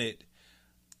son wanted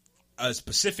a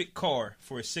specific car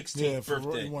for his 16th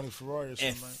birthday. He wanted Ferrari or something.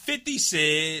 And 50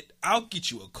 said, I'll get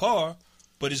you a car,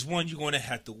 but it's one you're going to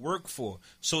have to work for.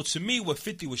 So to me, what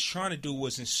 50 was trying to do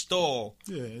was install.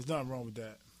 Yeah, there's nothing wrong with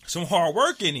that. Some hard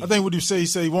work in him. I think what he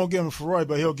said he won't give him a Ferrari,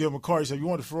 but he'll give him a car. He said, if you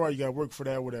want a Ferrari, you got to work for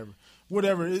that,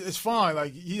 whatever. It's fine.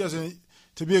 Like, he doesn't.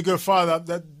 To be a good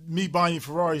father, me buying you a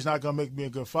Ferrari is not going to make me a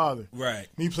good father. Right.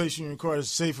 Me placing you in a car that's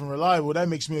safe and reliable, that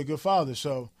makes me a good father.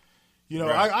 So,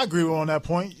 right. I agree with on that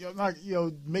point.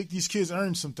 Make these kids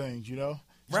earn some things, There's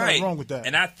nothing wrong with that.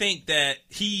 And I think that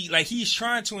he's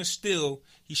trying to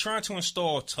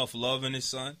install tough love in his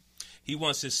son. He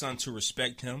wants his son to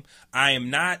respect him. I am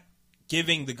not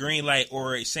giving the green light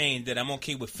or saying that I'm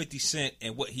okay with 50 Cent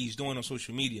and what he's doing on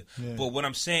social media. Yeah. But what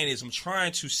I'm saying is I'm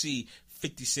trying to see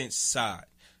 50 Cent's side.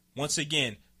 Once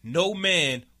again, no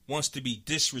man wants to be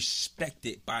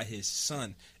disrespected by his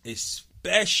son,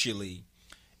 especially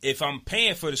if I'm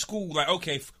paying for the school. Like,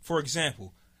 okay, for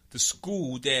example, the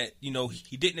school that,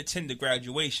 he didn't attend the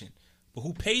graduation, but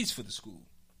who pays for the school?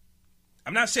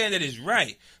 I'm not saying that it's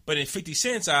right, but in 50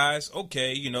 Cent's eyes,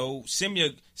 okay, send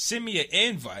me an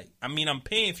invite. I mean, I'm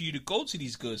paying for you to go to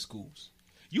these good schools.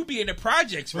 You be in the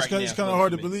projects right now. It's kind of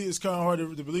hard to believe. It's kind of hard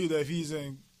to believe that if he's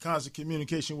in constant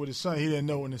communication with his son, he didn't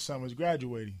know when his son was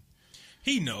graduating.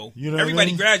 He know. Everybody what I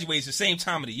mean? Graduates the same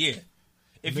time of the year.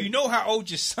 If you know how old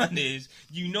your son is,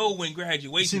 you know when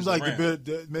graduation. It seems like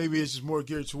maybe it's just more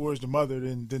geared towards the mother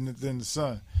than the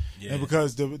son. Yeah. And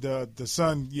because the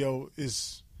son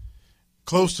is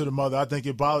close to the mother, I think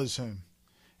it bothers him,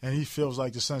 and he feels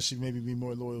like the son should maybe be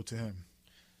more loyal to him.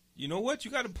 You know what?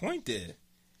 You got a point there.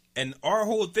 And our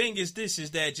whole thing is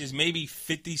that just maybe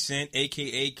 50 Cent,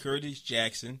 a.k.a. Curtis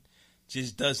Jackson,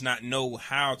 just does not know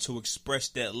how to express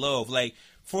that love. Like,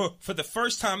 for the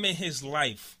first time in his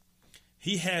life,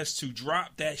 he has to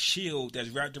drop that shield that's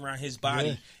wrapped around his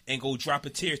body and go drop a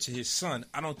tear to his son.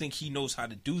 I don't think he knows how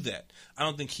to do that. I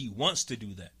don't think he wants to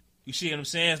do that. You see what I'm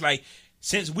saying? It's like,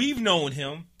 since we've known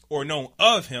him or known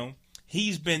of him,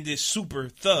 he's been this super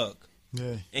thug.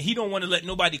 Yeah. And he don't want to let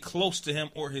nobody close to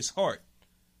him or his heart.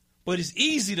 But it's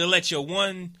easy to let your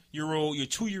 1-year-old, your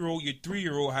 2-year-old, your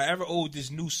 3-year-old, however old this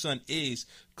new son is,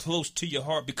 close to your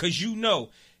heart because you know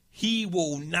he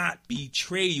will not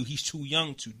betray you. He's too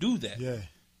young to do that. Yeah.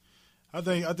 I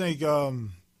think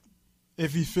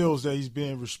if he feels that he's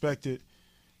being respected,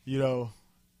 you know,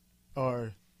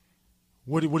 or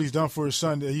what he's done for his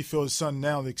son, that he feels his son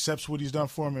now accepts what he's done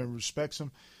for him and respects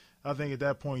him, I think at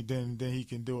that point then he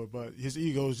can do it. But his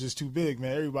ego is just too big,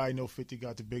 man. Everybody know 50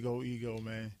 got the big old ego,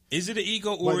 man. Is it an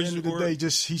ego or at the is end it of the day,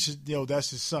 just he should, you know, that's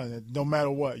his son. No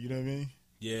matter what, you know what I mean?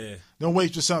 Yeah. Don't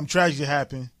wait for something tragic to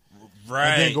happen. Right.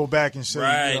 And then go back and say,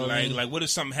 right, you know like what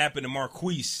if something happened to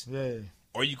Marquise? Yeah.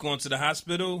 Are you going to the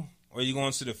hospital? Or are you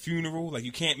going to the funeral? Like,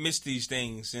 you can't miss these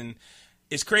things. And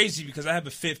it's crazy because I have a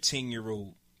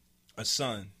 15-year-old, a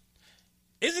son.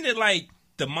 Isn't it like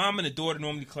the mom and the daughter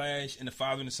normally clash and the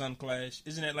father and the son clash?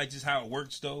 Isn't that like just how it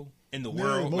works, though, in the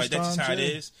world? Like, that's just how it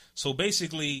is. So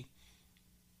basically,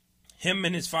 him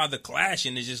and his father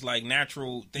clashing is just like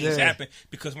natural things happen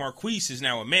because Marquise is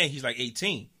now a man. He's like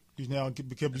 18. He's now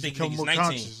become more 19.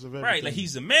 conscious of everything. Right, like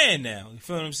he's a man now. You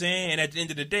feel what I'm saying? And at the end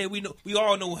of the day, we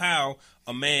all know how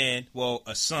a man, well,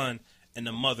 a son and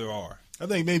a mother are. I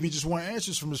think maybe he just want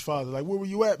answers from his father. Like, where were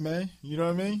you at, man? You know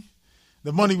what I mean?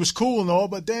 The money was cool and all,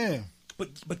 but damn. But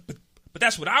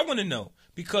that's what I want to know.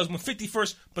 Because when 50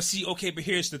 first, but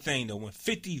here's the thing though. When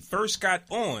 50 first got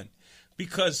on,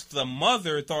 because the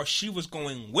mother thought she was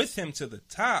going with him to the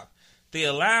top,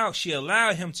 she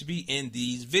allowed him to be in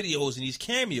these videos and these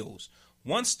cameos.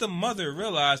 Once the mother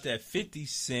realized that 50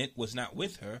 Cent was not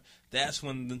with her, that's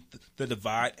when the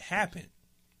divide happened.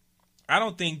 I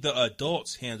don't think the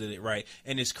adults handled it right.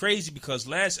 And it's crazy because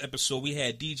last episode we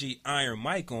had DJ Iron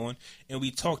Mike on and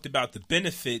we talked about the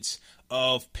benefits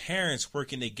of parents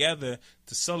working together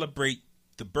to celebrate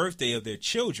the birthday of their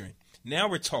children. Now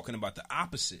we're talking about the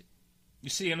opposite. You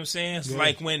see what I'm saying? It's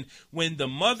like when the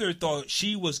mother thought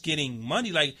she was getting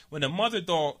money, like when the mother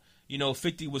thought,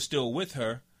 50 was still with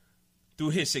her, through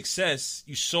his success,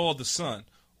 you saw the son.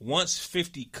 Once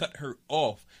 50 cut her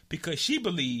off because she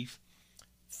believed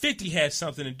 50 had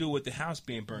something to do with the house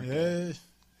being burned down. Yeah,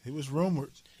 it was rumored.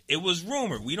 It was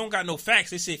rumored. We don't got no facts.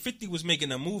 They said 50 was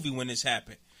making a movie when this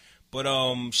happened. But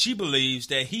she believes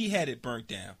that he had it burnt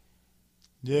down.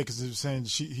 Yeah, because it was saying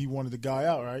he wanted the guy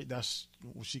out, right? That's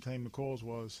what she claimed the cause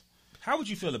was. How would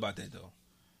you feel about that, though?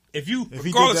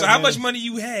 Regardless of how much money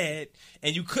you had,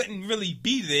 and you couldn't really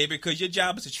be there because your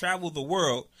job is to travel the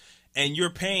world, and you're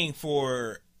paying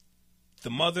for the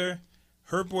mother,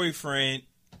 her boyfriend,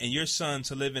 and your son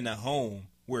to live in a home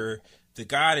where the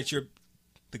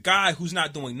guy who's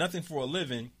not doing nothing for a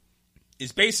living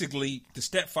is basically the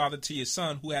stepfather to your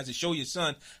son who has to show your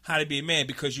son how to be a man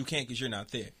because you can't because you're not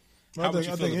there. I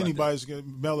think anybody's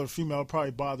male or female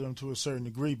probably bother them to a certain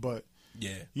degree, but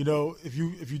yeah, if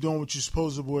you're doing what you're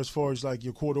supposed to do as far as like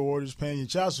your court orders, paying your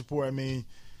child support, I mean,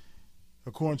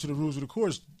 according to the rules of the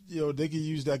courts, they could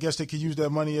use that. I guess they could use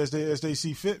that money as they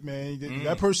see fit, man.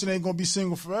 That person ain't gonna be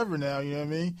single forever now. You know what I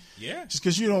mean? Yeah. Just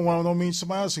because you don't want, don't mean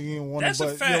somebody else ain't want it. That's a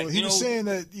fact. He was saying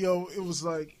that it was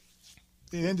like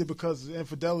it ended because of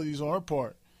infidelities on her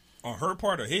part. On her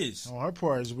part or his? On her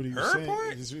part is what he was saying. Her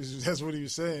part? That's what he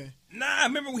was saying. Nah, I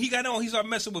remember when he got on, he started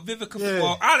messing with Vivica. Yeah.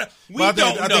 Well, I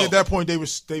think at that point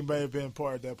they may have been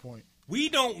part at that point. We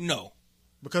don't know.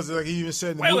 Because like he even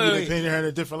said in the movie, they painted her in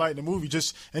a different light in the movie.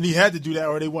 And he had to do that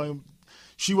or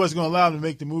she wasn't going to allow him to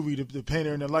make the movie to paint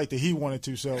her in the light that he wanted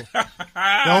to. So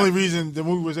the only reason the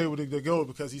movie was able to go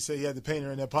because he said he had to paint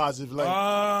her in that positive light.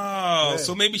 Oh,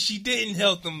 so maybe she didn't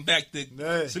help him back to.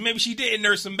 Yeah. So maybe she didn't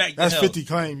nurse him back to health. 50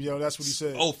 claims, That's what he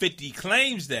said. Oh, 50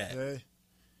 claims that. Yeah.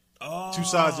 Oh, two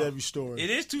sides to every story.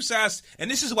 It is two sides. And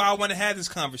this is why I want to have this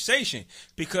conversation.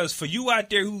 Because for you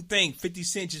out there who think 50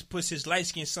 Cent just puts his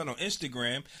light-skinned son on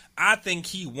Instagram, I think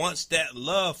he wants that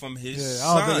love from his sons.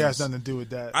 I don't think it has nothing to do with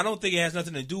that. I don't think it has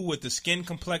nothing to do with the skin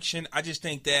complexion. I just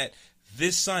think that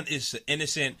this son is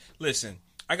innocent. Listen,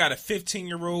 I got a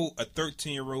 15-year-old, a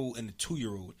 13-year-old, and a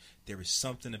 2-year-old. There is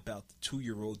something about the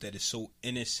 2-year-old that is so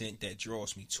innocent that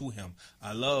draws me to him.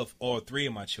 I love all 3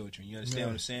 of my children. You understand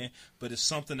what I'm saying? But it's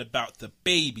something about the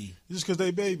baby. Just because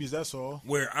they babies, that's all.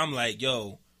 Where I'm like,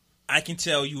 yo, I can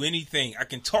tell you anything. I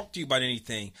can talk to you about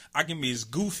anything. I can be as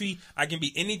goofy. I can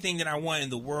be anything that I want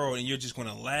in the world, and you're just going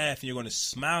to laugh and you're going to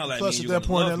smile at me. Plus, at that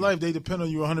point in their life, they depend on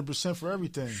you 100% for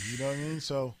everything. You know what I mean?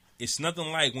 So it's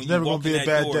nothing like when you walk in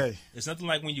that door. Day. It's nothing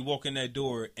like when you walk in that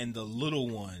door and the little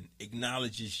one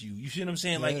acknowledges you. You see what I'm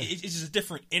saying? Yeah. Like it's just a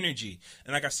different energy.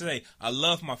 And like I say, I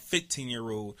love my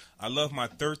 15-year-old. I love my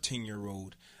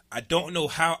 13-year-old. I don't know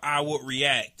how I would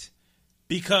react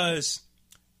because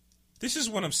this is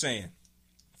what I'm saying.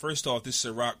 First off, this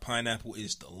Ciroc pineapple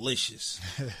is delicious.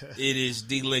 It is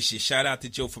delicious. Shout out to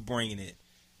Joe for bringing it.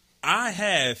 At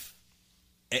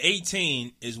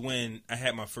 18 is when I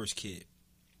had my first kid.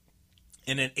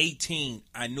 And at 18,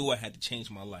 I knew I had to change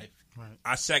my life. Right.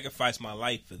 I sacrificed my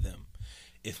life for them.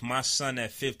 If my son at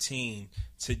 15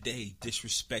 today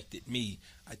disrespected me,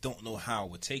 I don't know how I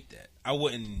would take that. I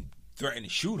wouldn't threaten to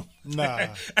shoot him. Nah.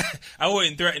 I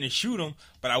wouldn't threaten to shoot him,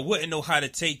 but I wouldn't know how to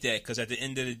take that because at the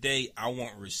end of the day, I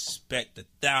want respect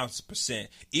 1,000%.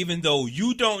 Even though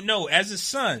you don't know, as a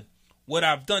son, what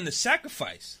I've done to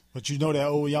sacrifice. But you know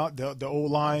that the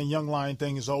old lion, young lion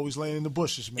thing is always laying in the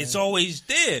bushes, man. It's always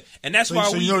there. And that's so why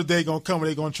you know the day going to come and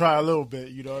they're going to try a little bit,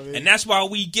 you know what I mean? And that's why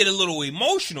we get a little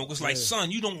emotional. Because like, son,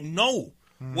 you don't know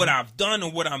what I've done or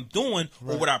what I'm doing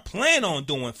or what I plan on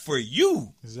doing for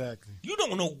you. Exactly. You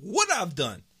don't know what I've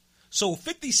done. So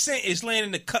 50 Cent is laying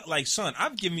in the cut like, son,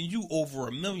 I've given you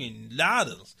over $1 million.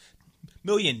 $1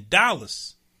 million.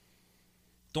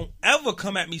 Don't ever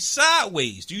come at me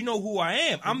sideways. Do you know who I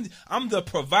am? I'm the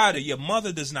provider. Your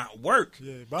mother does not work.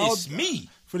 Yeah, but it's me.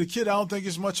 For the kid, I don't think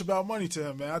it's much about money to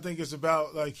him, man. I think it's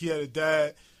about, like, he had a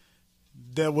dad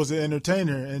that was an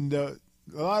entertainer. And a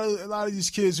lot of these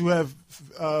kids who have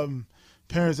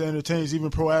parents that entertainers, even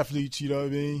pro athletes, you know what I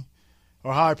mean,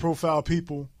 or high-profile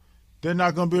people, they're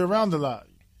not going to be around a lot.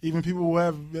 Even people who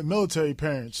have military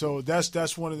parents. So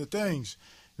that's one of the things.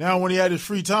 Now, when he had his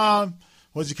free time,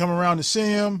 was he coming around to see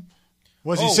him?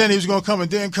 Was he saying he was going to come and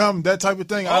didn't come? That type of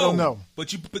thing? I don't know.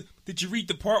 But did you read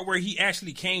the part where he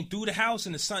actually came through the house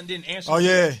and the son didn't answer? Oh,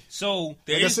 yeah. So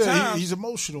there like is I said, times he's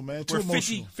emotional, man. Too where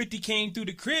emotional. 50 came through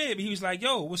the crib. He was like,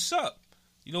 yo, what's up?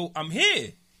 You know, I'm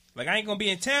here. Like, I ain't going to be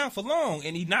in town for long.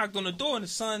 And he knocked on the door and the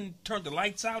son turned the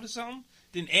lights out or something.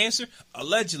 Didn't answer.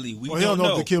 Allegedly, we don't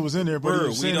know. If the kid was in there, but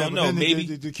we don't know.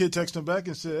 Maybe the kid texted him back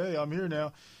and said, "Hey, I'm here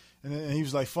now," and he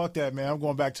was like, "Fuck that, man! I'm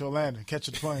going back to Atlanta, catch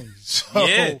a plane." So,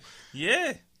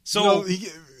 yeah. So you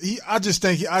know, I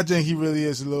think he really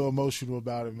is a little emotional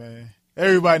about it, man.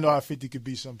 Everybody know how 50 could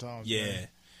be sometimes. Yeah. Man.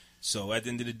 So at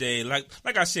the end of the day, like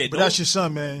I said, but that's your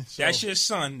son, man. So. That's your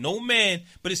son. No man,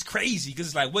 but it's crazy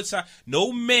because it's like,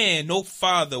 no man, no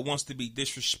father wants to be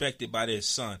disrespected by their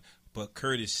son. But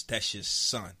Curtis, that's your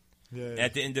son. Yeah.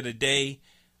 At the end of the day,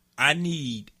 I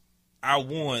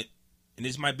want, and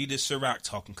this might be the Ciroc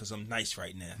talking because I'm nice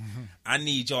right now. Mm-hmm. I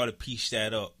need y'all to piece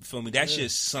that up. You feel me? That's your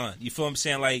son. You feel what I'm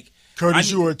saying? Like,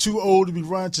 Curtis, you are too old to be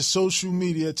running to social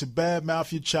media to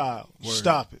badmouth your child. Word.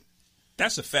 Stop it.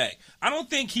 That's a fact. I don't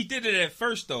think he did it at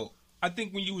first, though. I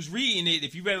think when you was reading it,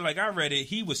 if you read it like I read it,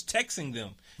 he was texting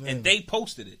them, and they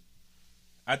posted it.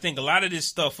 I think a lot of this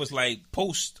stuff was like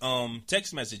post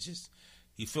text messages.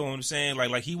 You feel what I'm saying?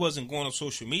 Like he wasn't going on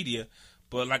social media.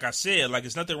 But like I said, like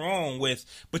there's nothing wrong with.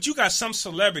 But you got some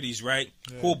celebrities, right,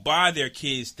 who'll buy their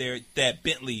kids that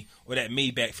Bentley or that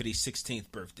Maybach for their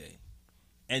 16th birthday.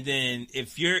 And then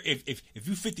if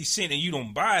you 50 Cent and you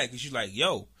don't buy it because you're like,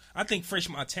 yo, I think Fresh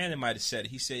Montana might have said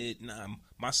it. He said, nah,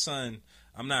 my son,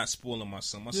 I'm not spoiling my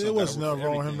son. My son there was nothing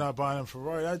wrong with him not buying a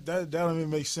Ferrari. That don't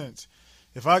even make sense.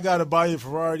 If I got to buy you a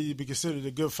Ferrari to be considered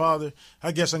a good father,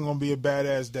 I guess I'm going to be a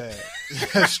badass dad.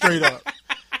 Straight up.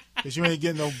 Because you ain't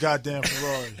getting no goddamn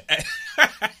Ferrari.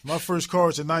 My first car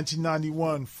was a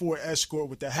 1991 Ford Escort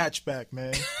with the hatchback,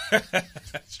 man.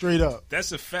 Straight up.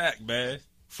 That's a fact, man.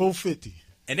 $450.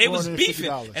 And they was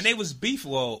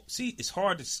beefing. Well, see, it's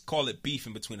hard to call it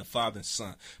beefing between a father and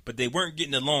son. But they weren't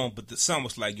getting along. But the son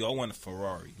was like, yo, I want a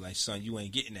Ferrari. Like, son, you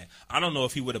ain't getting that. I don't know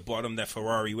if he would have bought him that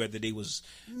Ferrari, whether they was...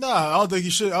 Nah, I don't think he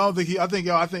should. I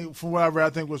think from what I read, I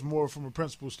think it was more from a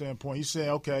principle standpoint. He's saying,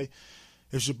 okay,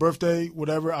 it's your birthday,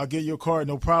 whatever, I'll get you a car,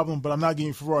 no problem, but I'm not getting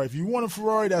you a Ferrari. If you want a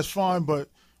Ferrari, that's fine, but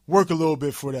work a little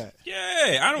bit for that.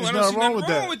 Yeah, I don't see nothing wrong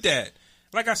with that.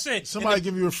 Like I said, somebody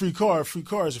give you a free car. A free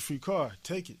car is a free car.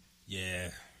 Take it. Yeah,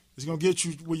 it's gonna get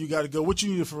you where you got to go. What you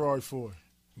need a Ferrari for?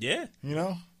 Yeah, you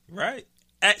know, right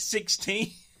at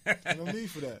 16. No need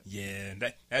for that. Yeah,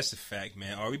 that's a fact,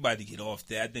 man. Are we about to get off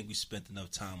that? I think we spent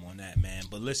enough time on that, man.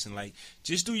 But listen, like,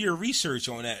 just do your research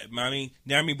on that. I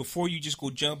mean, before you just go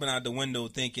jumping out the window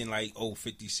thinking like, oh,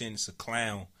 50 Cent is a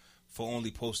clown for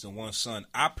only posting one son.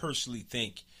 I personally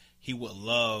think he would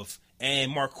love.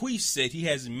 And Marquise said he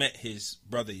hasn't met his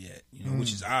brother yet, you know,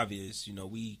 which is obvious. You know,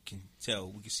 we can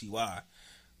tell, we can see why.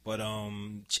 But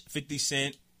 50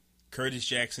 Cent, Curtis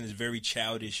Jackson is very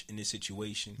childish in this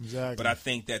situation. Exactly. But I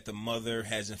think that the mother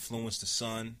has influenced the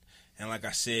son. And like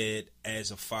I said,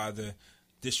 as a father,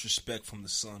 disrespect from the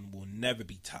son will never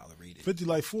be tolerated. 50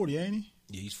 like 40, ain't he?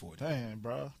 Yeah, he's 40. Damn,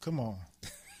 bro. Come on.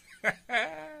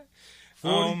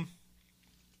 40?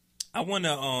 I want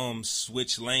to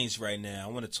switch lanes right now.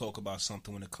 I want to talk about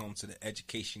something when it comes to the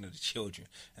education of the children.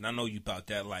 And I know you about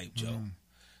that life, Joe.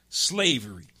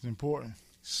 Slavery. It's important.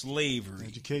 Slavery.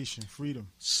 Education, freedom.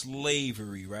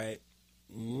 Slavery, right?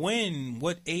 When,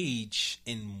 what age,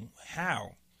 and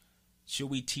how should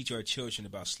we teach our children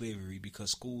about slavery?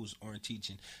 Because schools aren't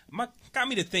teaching. Got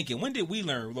me to thinking, when did we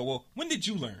learn? Well, when did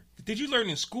you learn? Did you learn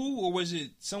in school, or was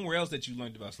it somewhere else that you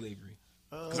learned about slavery?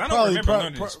 Because I don't remember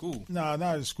learning in school. Nah,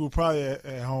 not in school. Probably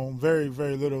at home. Very,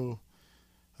 very little.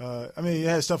 I mean, it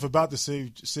had stuff about the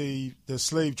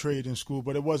slave trade in school,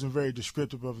 but it wasn't very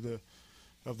descriptive of the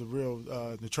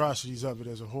real atrocities of it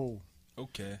as a whole.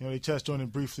 Okay. They touched on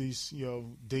it briefly,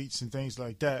 dates and things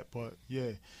like that. But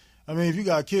yeah, I mean, if you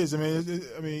got kids, I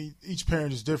mean, each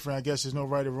parent is different. I guess there's no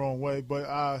right or wrong way, but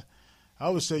I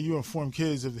would say you inform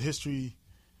kids of the history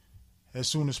as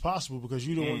soon as possible, because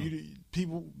you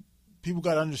don't people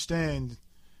got to understand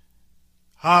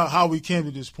how we came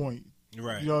to this point.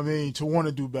 Right. You know what I mean? To want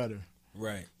to do better.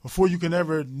 Right. Before you can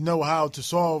ever know how to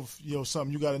solve,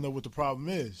 something, you got to know what the problem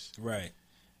is. Right.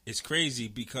 It's crazy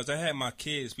because I had my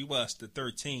kids. We watched the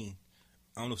 13.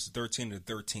 I don't know if it's the 13th or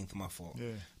the 13th. My fault. Yeah.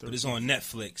 13th. But it's on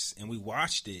Netflix, and we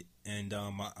watched it, and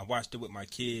I watched it with my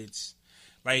kids.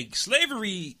 Like,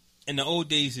 slavery in the old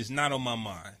days is not on my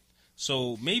mind.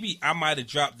 So maybe I might have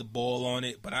dropped the ball on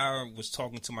it, but I was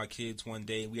talking to my kids one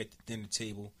day. We at the dinner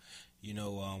table. We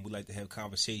like to have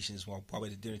conversations while we're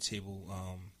at the dinner table.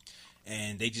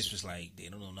 And they just was like, they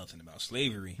don't know nothing about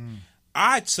slavery.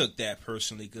 I took that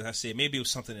personally because I said maybe it was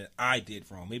something that I did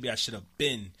wrong. Maybe I should have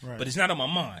been, but it's not on my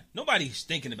mind. Nobody's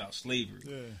thinking about slavery.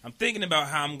 Yeah. I'm thinking about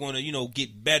how I'm going to,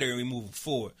 get better and we move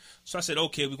forward. So I said,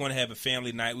 okay, we're going to have a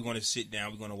family night. We're going to sit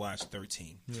down. We're going to watch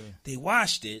 13. Yeah. They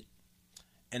watched it,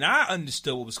 and I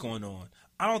understood what was going on.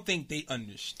 I don't think they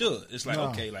understood. It's like,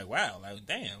 okay, like, wow, like,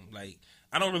 damn. Like,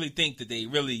 I don't really think that they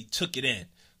really took it in.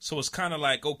 So it's kind of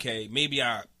like, okay, maybe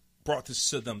I brought this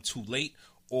to them too late,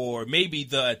 or maybe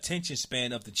the attention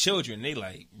span of the children, they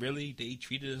like, really? They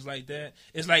treated us like that?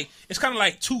 It's like, it's kind of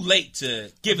like too late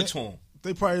to give it to them.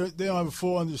 They don't have a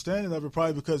full understanding of it,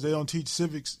 probably because they don't teach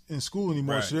civics in school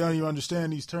anymore. Right. So they don't even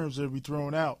understand these terms that be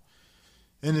thrown out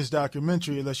in this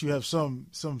documentary unless you have some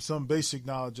basic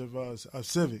knowledge of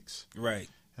civics. Right.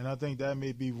 And I think that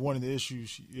may be one of the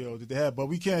issues, that they have. But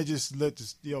we can't just let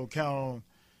this, count on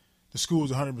the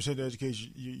schools 100% to educate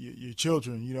your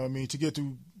children. You know what I mean? To get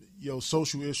through,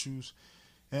 social issues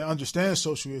and understand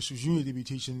social issues, you need to be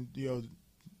teaching,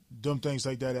 dumb things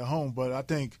like that at home. But I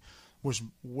think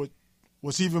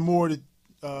what's even more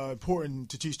important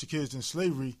to teach the kids than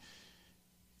slavery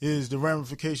is the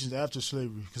ramifications after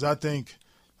slavery. Because I think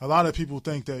a lot of people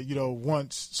think that,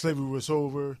 once slavery was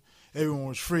over, everyone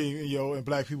was free, and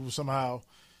black people somehow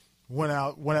went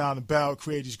out and about,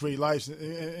 created these great lives,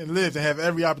 and lived and have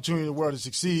every opportunity in the world to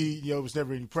succeed. It was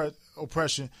never any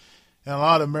oppression. And a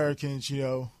lot of Americans,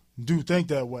 do think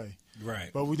that way. Right.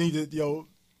 But we need to,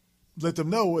 let them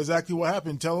know exactly what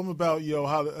happened. Tell them about,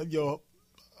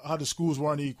 how the schools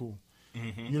weren't equal.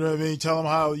 Mm-hmm. You know what I mean? Tell them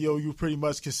how, you pretty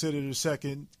much considered a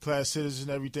second-class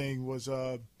citizen. Everything was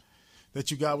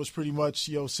that you got was pretty much,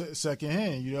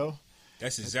 secondhand,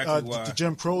 That's exactly why. The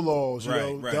Jim Crow laws,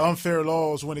 right. the unfair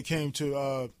laws when it came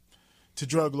to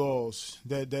drug laws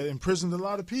that imprisoned a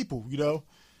lot of people,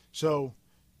 So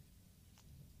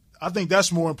I think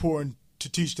that's more important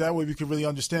to teach. That way we can really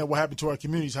understand what happened to our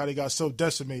communities, how they got so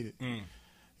decimated.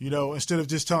 Instead of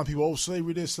just telling people, oh,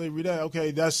 slavery this, slavery that. Okay,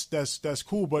 that's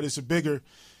cool, but it's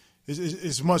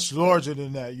it's much larger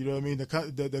than that. You know what I mean?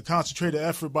 The concentrated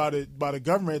effort by the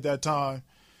government at that time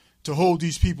to hold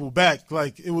these people back,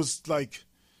 like it was like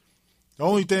the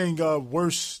only thing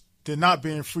worse than not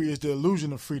being free is the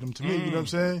illusion of freedom to me. You know what I'm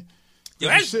saying? Yo,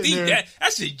 that's deep.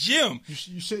 That's a gem.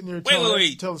 You sitting there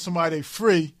telling somebody they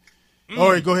free. All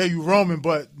right, go ahead, you roaming,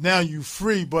 but now you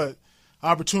free, but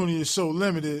opportunity is so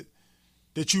limited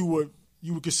that you would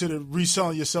consider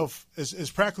reselling yourself as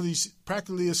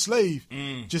practically a slave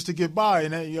just to get by,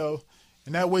 and that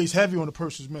and that weighs heavy on a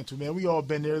person's mental, man. We all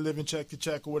been there, living check to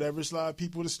check or whatever. It's a lot of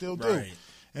people that still do,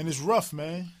 and it's rough,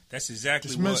 man. That's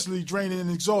exactly it's mentally draining and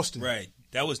exhausting. Right.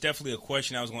 That was definitely a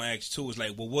question I was going to ask too. Was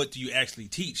like, well, what do you actually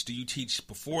teach? Do you teach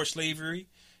before slavery,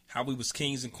 how we was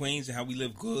kings and queens and how we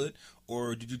lived good,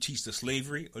 or did you teach the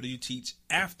slavery, or do you teach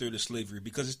after the slavery?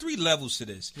 Because there's 3 levels to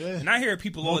this, and I hear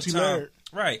people all the time.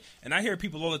 Right, and I hear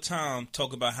people all the time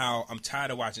talk about how I'm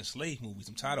tired of watching slave movies.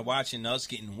 I'm tired of watching us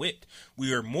getting whipped.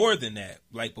 We are more than that.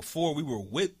 Like before, we were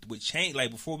whipped with chain.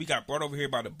 Like before, we got brought over here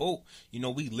by the boat.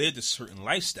 We lived a certain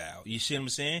lifestyle. You see what I'm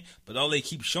saying? But all they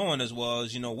keep showing us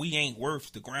was, we ain't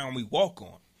worth the ground we walk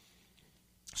on.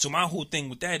 So my whole thing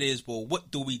with that is, well, what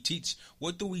do we teach?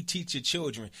 What do we teach your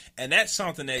children? And that's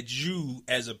something that you,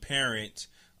 as a parent,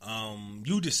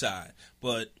 you decide.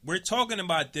 But we're talking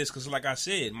about this because, like I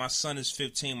said, my son is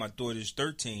 15, my daughter is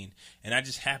 13, and I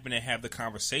just happened to have the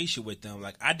conversation with them.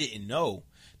 Like, I didn't know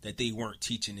that they weren't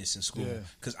teaching this in school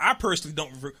because I personally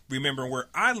don't remember where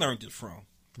I learned it from.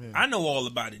 Yeah. I know all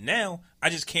about it now. I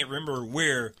just can't remember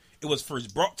where it was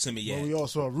first brought to me yet. Well, we all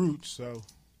saw Roots, so.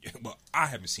 Well, I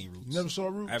haven't seen Roots. You never saw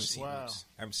Roots? I haven't seen Roots.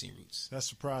 I haven't seen Roots. That's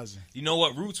surprising. You know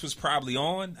what? Roots was probably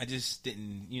on. I just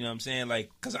didn't, you know what I'm saying? Like,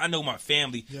 because I know my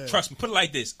family. Yeah. Trust me, put it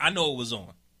like this. I know it was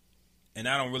on. And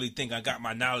I don't really think I got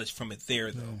my knowledge from it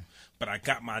there, though. Yeah. But I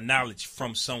got my knowledge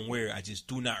from somewhere. I just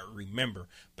do not remember.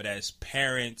 But as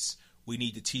parents, we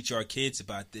need to teach our kids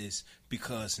about this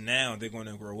because now they're going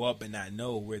to grow up and not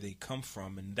know where they come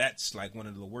from, and that's like one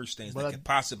of the worst things that could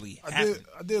possibly happen.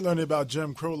 I did learn about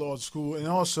Jim Crow laws in school, and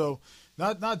also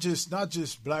not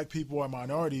just black people or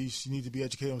minorities. You need to be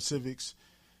educated on civics,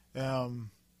 and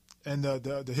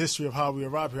the history of how we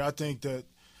arrived here. I think that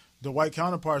the white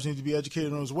counterparts need to be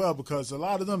educated on as well because a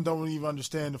lot of them don't even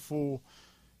understand the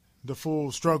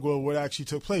full struggle of what actually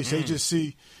took place. They just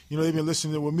see, they've been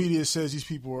listening to what media says these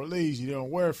people are lazy, they're on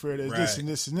welfare, there's this and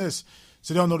this and this.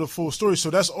 So they don't know the full story.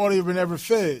 So that's all they've been ever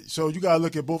fed. So you got to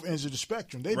look at both ends of the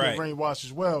spectrum. They've been brainwashed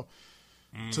as well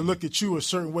to look at you a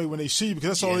certain way when they see you because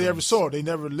that's all they ever saw. They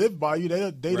never lived by you.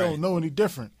 They don't know any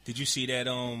different. Did you see that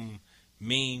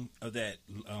meme of that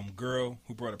girl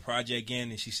who brought a project in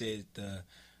and she said the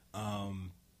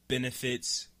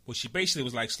benefits, well, she basically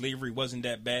was like slavery wasn't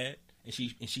that bad. And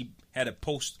she had a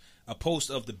post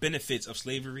of the benefits of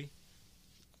slavery.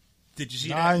 Did you see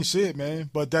that? I didn't see it,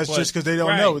 man. But that's just because they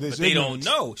don't know. But they don't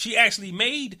know. She actually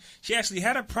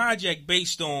had a project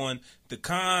based on the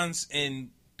cons and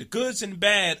the goods and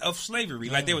bad of slavery.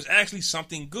 Like there was actually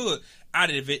something good out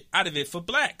of it for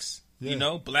blacks.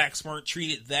 Yeah. Blacks weren't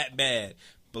treated that bad.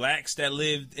 Blacks that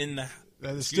lived in the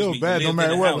that is still bad no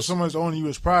matter what. When someone's owning you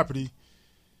as property.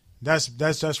 That's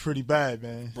pretty bad,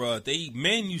 man. Bruh,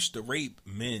 men used to rape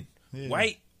men. Yeah.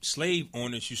 White slave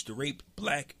owners used to rape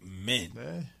black men.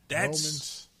 Yeah. That's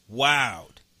Romans.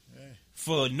 Wild. Yeah.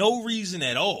 For no reason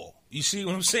at all. You see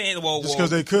what I'm saying? Just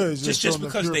because they could. Just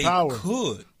because they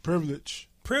could.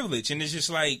 Privilege. And it's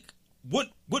just like,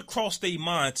 what crossed their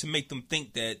mind to make them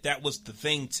think that was the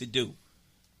thing to do?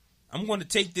 I'm going to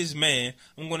take this man,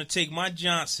 I'm going to take my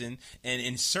Johnson and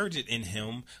insert it in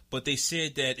him, but they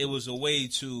said that it was a way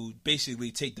to basically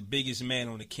take the biggest man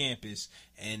on the campus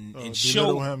and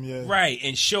show him,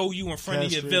 and show you in front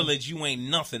of your village you ain't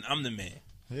nothing, I'm the man.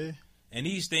 Yeah. And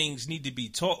these things need to be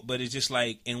taught, but it's just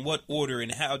like, in what order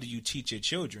and how do you teach your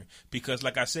children? Because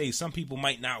like I say, some people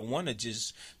might not want to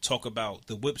just talk about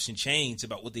the whips and chains,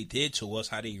 about what they did to us,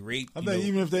 how they raped. I think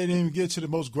even if they didn't even get to the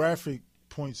most graphic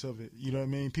points of it, you know what I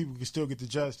mean? People can still get the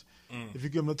gist if you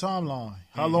give them a timeline.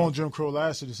 How long Jim Crow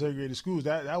lasted in segregated schools,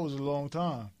 that was a long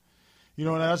time. And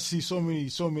I see so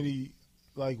many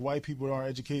like white people that aren't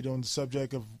educated on the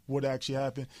subject of what actually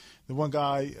happened. The one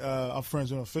guy I'm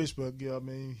friends with on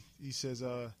Facebook, he says,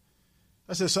 I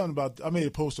said something about, I made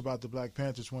a post about the Black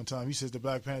Panthers one time. He says the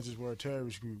Black Panthers were a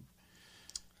terrorist group.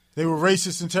 They were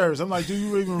racist and terrorists. I'm like, do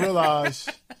you even realize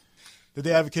that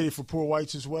they advocated for poor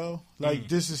whites as well? Like,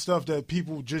 this is stuff that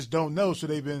people just don't know, so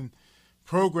they've been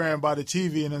programmed by the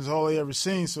TV, and that's all they ever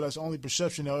seen, so that's the only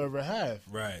perception they'll ever have.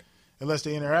 Right. Unless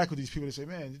they interact with these people, they say,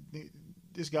 man,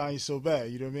 this guy ain't so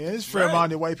bad. You know what I mean? And there's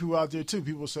fair-minded white people out there, too.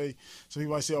 People say, some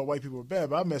people might say, oh, white people are bad,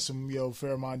 but I met some,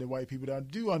 fair-minded white people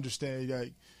that do understand,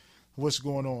 like, what's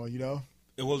going on,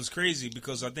 Well, it's crazy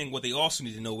because I think what they also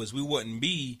need to know is we wouldn't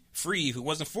be free if it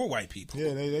wasn't for white people.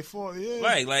 Yeah, they fought. Yeah,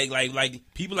 like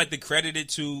people like to credit it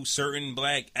to certain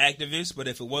black activists, but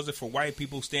if it wasn't for white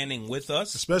people standing with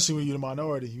us, especially when you're the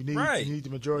minority, you need the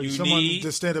majority. Someone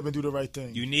to stand up and do the right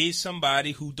thing. You need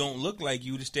somebody who don't look like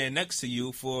you to stand next to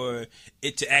you for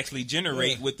it to actually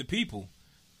generate with the people.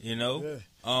 Yeah.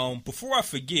 Before I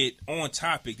forget, on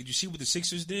topic, did you see what the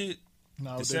Sixers did?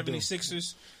 No, the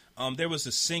 76ers. There was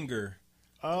a singer.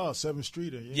 Oh, 7th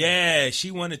Streeter. Yeah,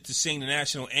 she wanted to sing the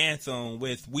national anthem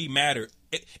with "We Matter."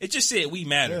 It just said "We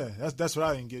Matter." Yeah, that's what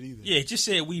I didn't get either. Yeah, it just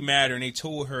said "We Matter," and they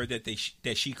told her that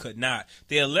that she could not.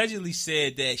 They allegedly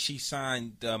said that she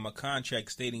signed a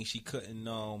contract stating she couldn't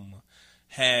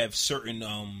have certain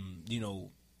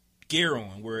gear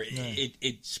on where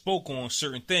it spoke on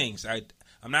certain things.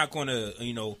 I'm not going to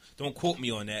don't quote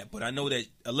me on that, but I know that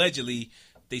allegedly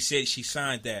they said she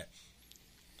signed that.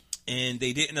 And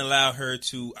they didn't allow her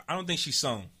to. I don't think she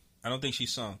sung.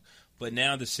 But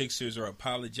now the Sixers are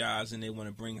apologizing. They want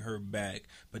to bring her back.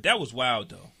 But that was wild,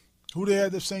 though. Who they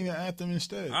had to sing the anthem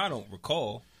instead? I don't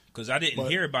recall. because I didn't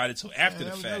hear about it until after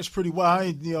the fact. That was pretty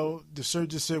wild. The sir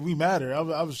just said we matter.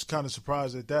 I was kind of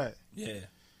surprised at that. Yeah.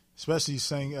 Especially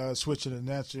switching the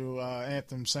national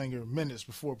anthem singer minutes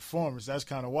before performance. That's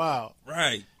kind of wild.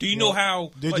 Right. Do you know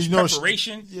how much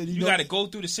preparation you got to go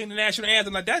through to sing the national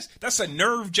anthem? Like that's a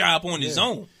nerve job on its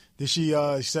own. Did she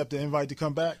accept the invite to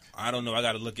come back? I don't know. I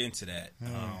got to look into that.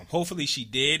 Hopefully she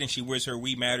did, and she wears her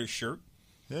We Matter shirt.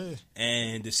 Yeah.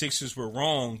 And the Sixers were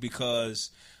wrong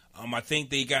because I think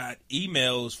they got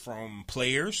emails from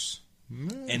players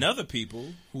and other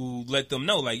people who let them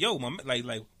know, like, yo,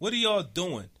 like, what are y'all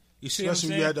doing? You see what I'm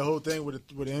saying? You had the whole thing where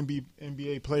the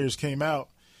NBA players came out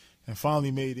and finally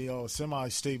made a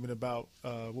semi-statement about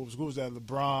what was that?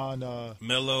 LeBron,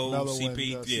 Melo,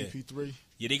 CP, and CP3.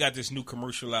 Yeah, they got this new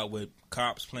commercial out with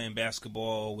cops playing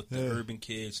basketball with the urban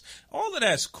kids. All of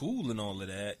that's cool and all of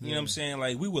that. You know what I'm saying?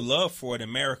 Like, we would love for it in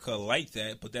America like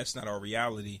that, but that's not our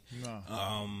reality.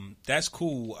 No. That's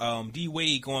cool. D.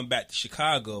 Wade going back to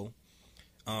Chicago,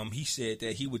 he said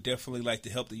that he would definitely like to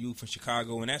help the youth in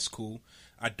Chicago, and that's cool.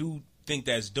 I do think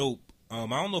that's dope. I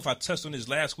don't know if I touched on this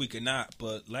last week or not,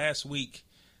 but last week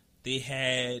they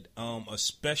had a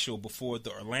special before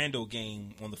the Orlando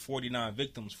game on the 49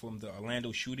 victims from the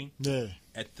Orlando shooting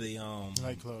at the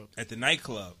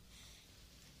nightclub.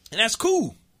 And that's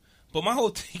cool. But my whole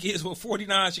thing is, when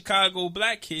 49 Chicago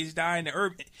black kids die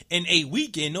in a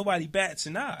weekend, nobody bats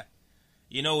an eye.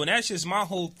 And that's just my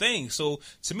whole thing. So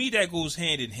to me, that goes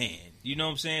hand in hand. You know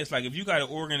what I'm saying? It's like, if you got an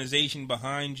organization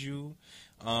behind you,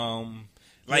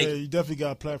 you definitely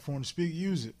got a platform to speak.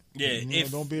 Use it. Yeah,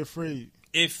 don't be afraid.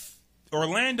 If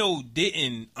Orlando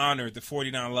didn't honor the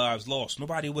 49 lives lost,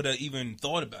 nobody would have even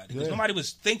thought about it. Because nobody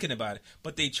was thinking about it,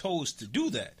 but they chose to do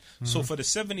that. Mm-hmm. So for the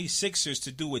 76ers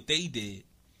to do what they did,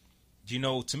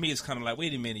 to me, it's kind of like,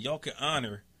 wait a minute, y'all can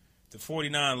honor the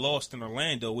 49 lost in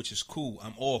Orlando, which is cool.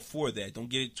 I'm all for that. Don't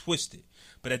get it twisted.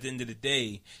 But at the end of the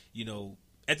day,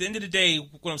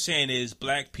 what I'm saying is,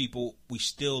 black people, we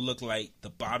still look like the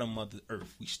bottom of the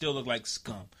earth. We still look like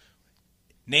scum.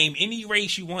 Name any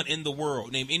race you want in the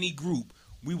world. Name any group.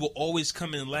 We will always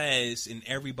come in last in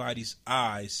everybody's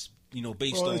eyes.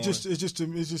 Based on it's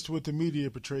just what the media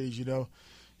portrays.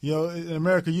 In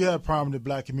America, you have prominent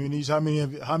black communities. How many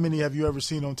have you ever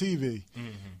seen on TV? Mm-hmm.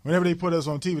 Whenever they put us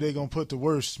on TV, they're gonna put the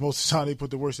worst. Most of the time, they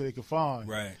put the worst that they can find.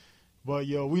 Right. But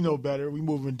we know better. We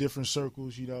move in different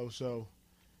circles. So.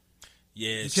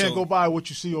 Yeah, you can't go by what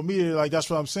you see on media. Like, that's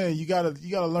what I'm saying. You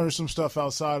gotta learn some stuff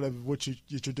outside of what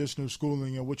your traditional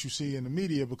schooling and what you see in the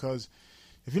media, because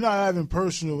if you're not having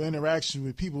personal interaction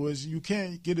with people, you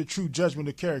can't get a true judgment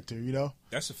of character.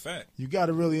 That's a fact. You got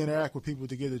to really interact with people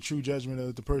to get a true judgment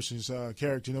of the person's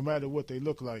character, no matter what they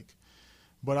look like.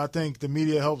 But I think the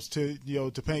media helps to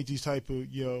to paint these type of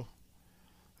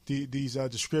these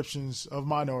descriptions of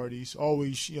minorities,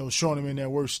 always showing them in their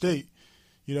worst state.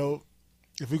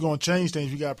 If we're going to change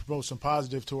things, we got to promote some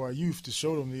positive to our youth to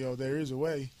show them, there is a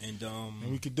way, and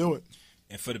we could do it.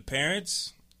 And for the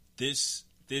parents, this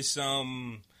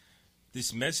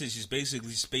message is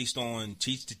basically based on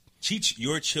teach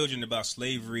your children about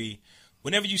slavery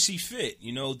whenever you see fit.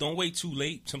 Don't wait too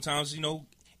late. Sometimes,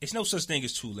 it's no such thing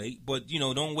as too late, but,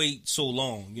 don't wait so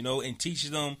long, and teach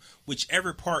them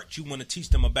whichever part you want to teach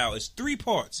them about. It's 3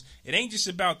 parts. It ain't just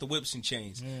about the whips and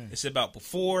chains. Yeah. It's about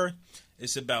before,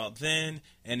 it's about then,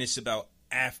 and it's about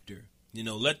after.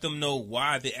 Let them know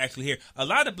why they're actually here. A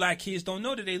lot of black kids don't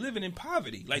know that they're living in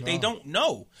poverty. Like, they don't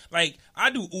know. Like,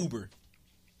 I do Uber,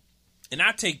 and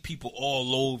I take people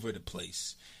all over the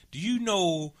place. Do you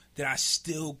know that I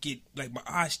still get, like, my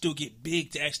eyes still get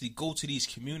big to actually go to these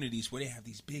communities where they have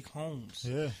these big homes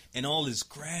and all this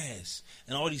grass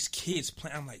and all these kids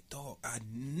playing? I'm like, dog, I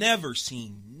never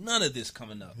seen none of this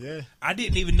coming up. Yeah. I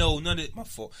didn't even know my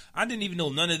fault. I didn't even know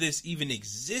none of this even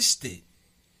existed.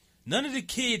 None of the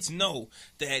kids know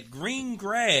that green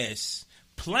grass,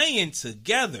 playing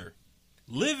together,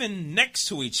 living next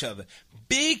to each other,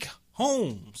 big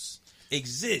homes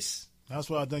exist. That's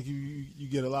why I think you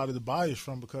get a lot of the bias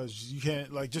from, because you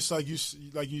can't, like, just like you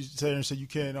said and said, you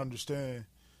can't understand,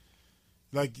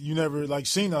 like, you never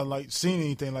seen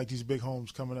anything like these big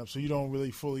homes coming up, so you don't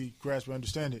really fully grasp or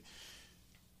understand it.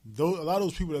 A lot of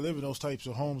those people that live in those types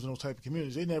of homes and those type of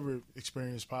communities, they never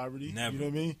experience poverty. Never. You know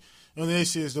what I mean? And they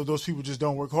say is those people just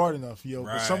don't work hard enough. Right.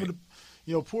 But some of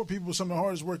the poor people, some of the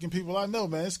hardest working people I know,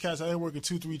 man, this cat's out here working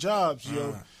 2-3 jobs,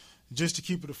 just to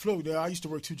keep it afloat. I used to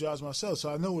work 2 jobs myself,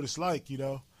 so I know what it's like,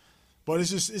 But it's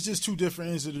just 2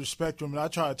 different ends of the spectrum, and I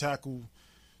try to tackle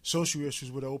social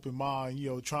issues with an open mind,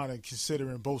 trying to consider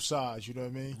in both sides. You know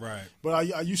what I mean? Right. But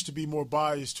I used to be more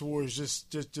biased towards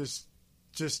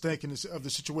just thinking of the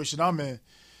situation I'm in.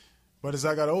 But as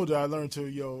I got older, I learned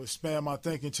to expand my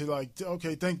thinking to like,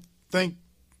 okay, think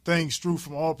things through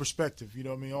from all perspective. You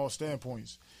know what I mean? All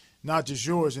standpoints, not just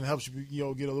yours, and helps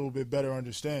you get a little bit better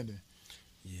understanding.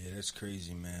 Yeah, that's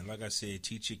crazy, man. Like I said,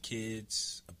 teach your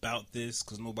kids about this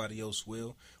because nobody else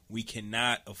will. We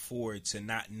cannot afford to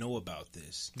not know about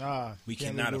this. We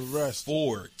cannot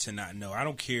afford to not know. I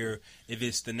don't care if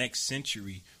it's the next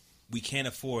century. We can't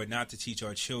afford not to teach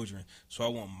our children. So I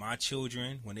want my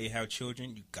children, when they have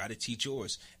children, you got to teach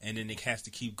yours. And then it has to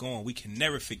keep going. We can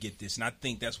never forget this. And I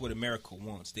think that's what America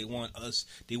wants. They want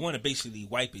to basically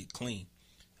wipe it clean.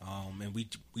 And we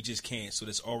just can't. So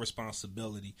that's our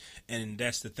responsibility. And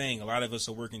that's the thing. A lot of us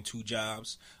are working 2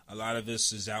 jobs. A lot of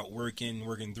us is out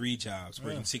working 3 jobs,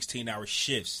 working 16-hour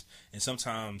shifts. And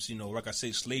sometimes, like I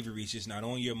say, slavery is just not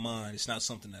on your mind. It's not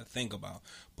something to think about,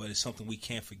 but it's something we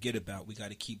can't forget about. We got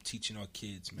to keep teaching our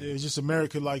kids, man. Yeah, it's just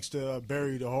America likes to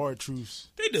bury the hard truths.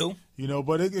 They do.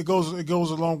 But it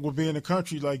goes along with being a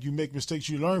country. Like, you make mistakes,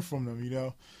 you learn from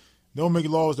them, Don't make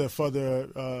laws that further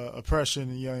oppression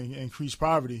and increase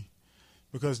poverty,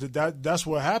 because that's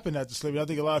what happened after slavery. I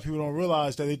think a lot of people don't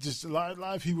realize that a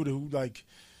lot of people who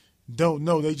don't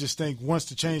know. They just think once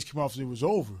the change came off, it was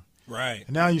over. Right.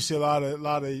 And now you see a lot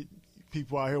of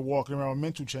people out here walking around with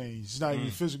mental change. It's not even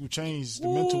physical change; it's the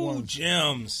mental ones.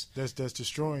 Gems. That's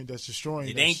destroying.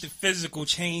 It ain't the physical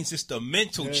change; it's the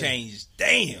mental change.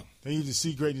 Damn. They need to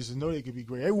see greatness and know they could be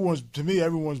great.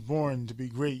 Everyone's born to be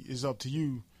great. It's up to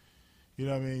you. You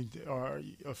know what I mean?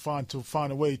 Or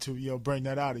find a way to bring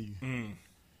that out of you.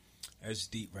 That's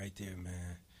deep right there,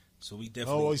 man. So we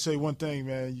definitely. I always say one thing,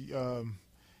 man.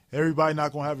 Everybody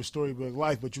not gonna have a storybook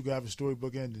life, but you can have a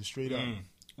storybook ending straight up.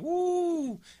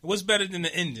 Woo! What's better than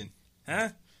the ending, huh?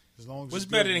 What's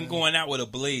better than going out with a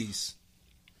blaze?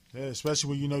 Yeah,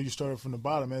 especially when you started from the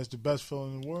bottom, man. It's the best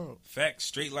feeling in the world. Facts,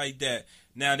 straight like that.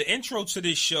 Now, the intro to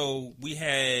this show, we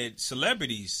had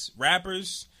celebrities,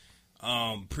 rappers.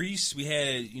 Priests, we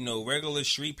had, regular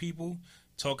street people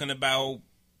talking about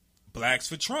blacks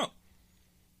for Trump.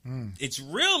 It's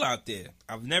real out there.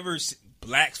 I've never seen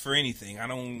blacks for anything. I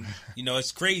don't,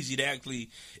 it's crazy to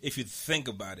actually, if you think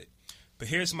about it. But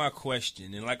here's my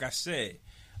question. And like I said,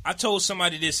 I told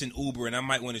somebody this in Uber, and I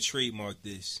might want to trademark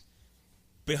this.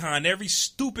 Behind every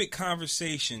stupid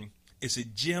conversation is a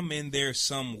gem in there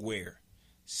somewhere.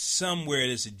 Somewhere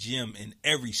there's a gem in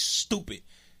every stupid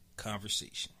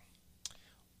conversation.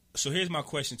 So here's my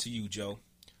question to you, Joe.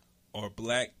 Are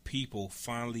black people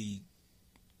finally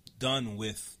done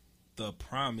with the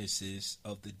promises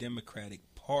of the Democratic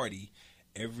Party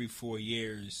every 4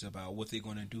 years about what they're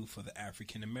going to do for the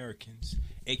African Americans,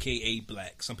 a.k.a.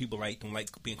 black? Some people don't like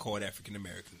being called African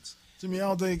Americans. To me, I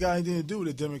don't think it got anything to do with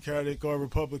the Democratic or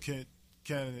Republican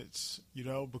candidates,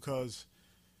 because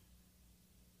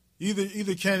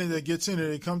either candidate that gets in there,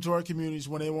 they come to our communities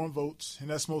when they want votes, and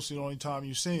that's mostly the only time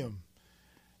you see them.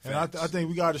 And I think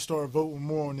we got to start voting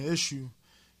more on the issue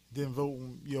than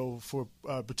voting, for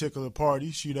particular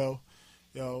parties.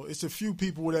 It's a few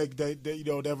people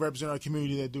that represent our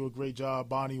community that do a great job.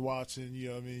 Bonnie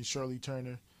Watson, Shirley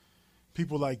Turner,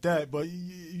 people like that. But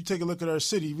you take a look at our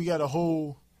city, we got a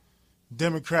whole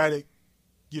Democratic,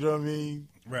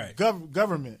 right,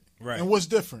 government. Right. And what's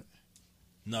different?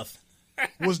 Nothing.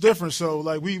 What's different?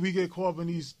 So we get caught up in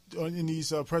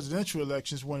these presidential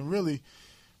elections when really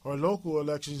our local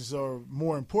elections are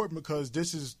more important, because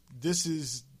this is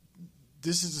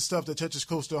the stuff that touches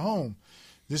close to home.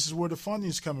 This is where the funding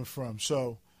is coming from.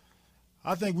 So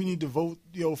I think we need to vote,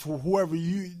 for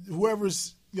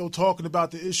whoever's talking about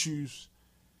the issues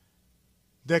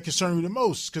that concern you the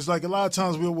most. Because a lot of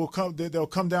times they'll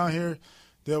come down here,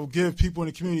 they'll give people in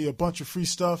the community a bunch of free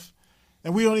stuff,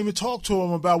 and we don't even talk to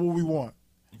them about what we want.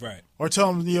 Right. Or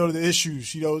tell them, the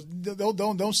issues.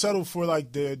 Don't settle for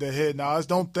their head nods.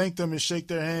 Don't thank them and shake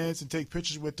their hands and take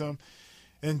pictures with them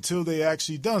until they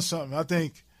actually done something. I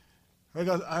think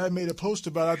I had made a post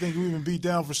about it. I think we've been beat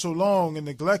down for so long and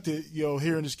neglected,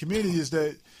 here in this community, is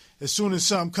that as soon as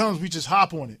something comes, we just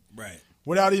hop on it. Right.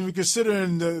 Without even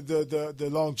considering the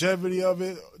longevity of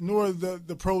it, nor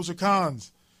the pros or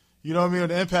cons. You know what I mean? Or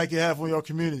the impact it have on your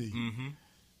community. Mm-hmm.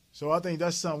 So I think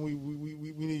that's something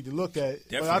we need to look at.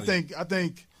 Definitely. But I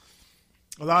think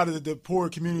a lot of the poor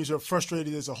communities are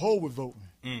frustrated as a whole with voting.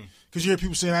 Because you hear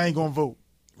people saying, I ain't going to vote.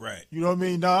 Right. You know what I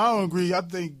mean? No, I don't agree. I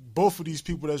think both of these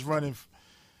people that's running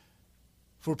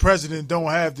for president don't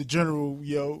have the general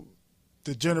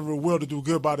will to do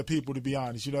good by the people, to be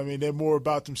honest. You know what I mean? They're more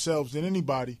about themselves than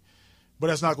anybody. But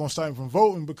that's not going to stop them from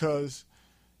voting because,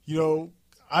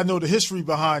 I know the history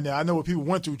behind that. I know what people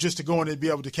went through just to go in and be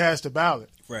able to cast a ballot.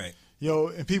 Right.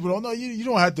 And people don't know you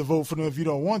don't have to vote for them if you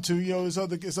don't want to. There's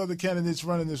other candidates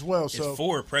running as well. So it's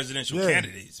 4 presidential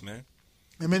candidates, man.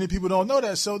 And many people don't know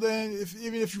that. So then,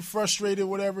 even if you're frustrated,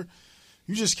 whatever,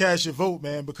 you just cast your vote,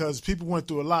 man, because people went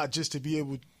through a lot just to be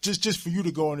able, just for you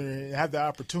to go in there and have the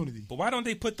opportunity. But why don't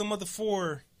they put them other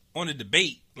 4 on a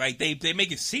debate? Like they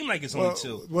make it seem like it's only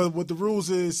 2. Well, what the rules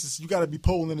is you got to be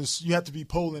polling. You have to be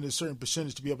polling a certain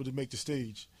percentage to be able to make the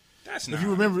stage. That's not. If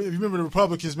you remember the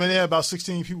Republicans, man, they had about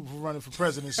 16 people running for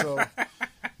president. So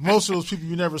most of those people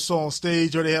you never saw on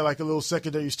stage, or they had like a little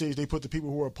secondary stage. They put the people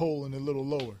who are polling a little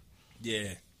lower.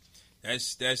 Yeah,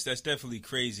 that's definitely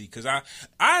crazy. Because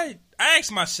I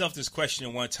asked myself this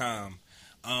question one time.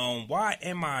 Why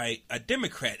am I a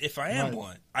Democrat if I am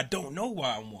one? I don't know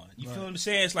why I'm one. You feel what I'm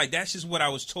saying? It's like that's just what I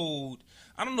was told.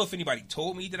 I don't know if anybody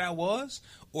told me that I was,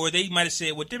 or they might have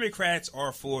said, well, Democrats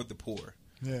are for the poor.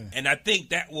 Yeah. And I think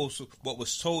that was what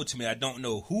was told to me. I don't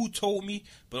know who told me,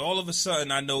 but all of a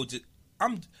sudden I know that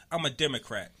I'm a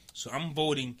Democrat. So I'm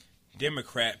voting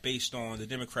Democrat based on the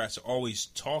Democrats are always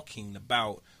talking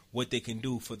about what they can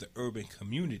do for the urban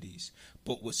communities.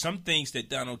 But with some things that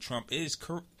Donald Trump says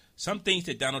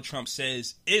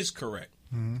is correct.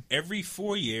 Mm-hmm. Every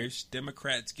 4 years,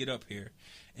 Democrats get up here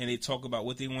and they talk about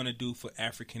what they want to do for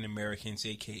African Americans,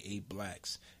 a.k.a.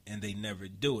 blacks, and they never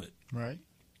do it. Right.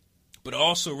 But I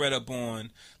also read up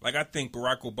on, like, I think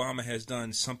Barack Obama has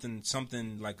done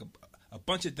something like a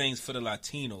bunch of things for the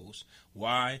Latinos.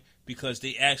 Why? Because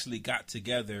they actually got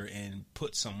together and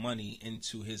put some money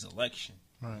into his election.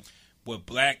 Right. What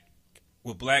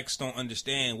blacks don't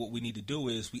understand, what we need to do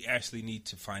is we actually need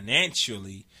to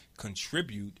financially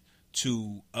contribute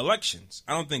to elections.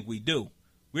 I don't think we do.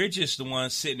 We're just the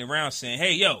ones sitting around saying,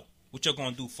 hey, yo, what y'all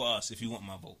going to do for us if you want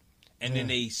my vote? And then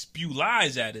they spew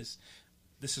lies at us.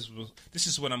 This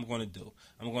is what I'm going to do.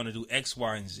 I'm going to do X,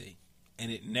 Y, and Z.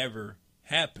 And it never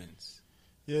happens.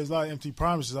 Yeah, there's a lot of empty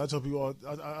promises. I tell people,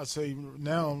 I say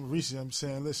now, recently, I'm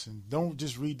saying, listen, don't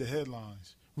just read the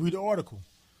headlines. Read the article.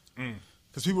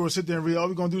 Because people will sit there and read,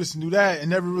 we're going to do this and do that,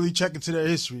 and never really check into their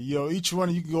history. Each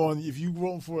one, you can go on, if you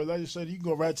vote for a legislator, you can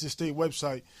go right to the state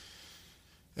website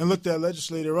and look that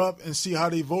legislator up and see how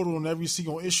they voted on every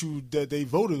single issue that they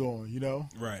voted on,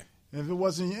 Right. And if it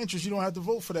wasn't in your interest, you don't have to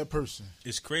vote for that person.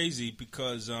 It's crazy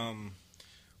because, I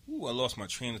lost my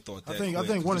train of thought. I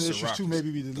think one of the issues too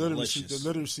maybe be the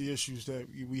literacy issues that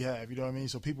we have. You know what I mean?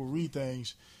 So people read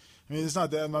things. I mean, it's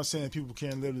not that I'm not saying that people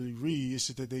can't literally read. It's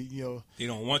just that they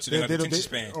don't want to. They have attention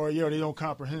span, or they don't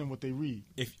comprehend what they read.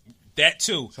 If that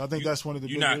too, so I think that's one of the.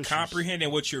 You're not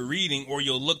comprehending what you're reading, or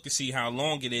you'll look to see how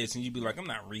long it is, and you'll be like, "I'm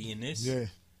not reading this." Yeah,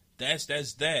 that's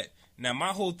that. Now, my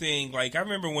whole thing, like, I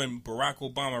remember when Barack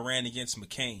Obama ran against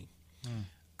McCain.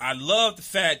 I love the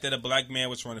fact that a black man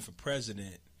was running for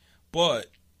president, but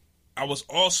I was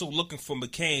also looking for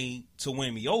McCain to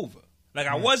win me over. Like,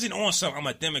 I wasn't on something, I'm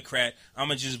a Democrat, I'm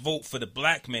going to just vote for the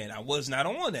black man. I was not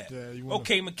on that. Yeah,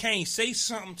 okay, McCain, say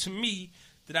something to me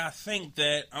that I think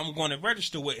that I'm going to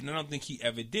register with, and I don't think he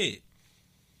ever did.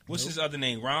 What's his other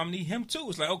name? Romney? Him too.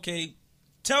 It's like, okay,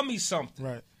 tell me something.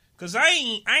 Right. Because I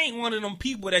ain't one of them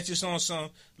people that's just on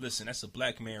some, listen, that's a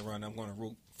black man run, I'm going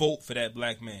to vote for that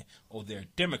black man. Oh, they're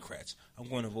Democrats. I'm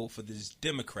going to vote for this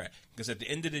Democrat. Because at the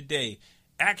end of the day,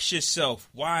 ask yourself,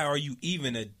 why are you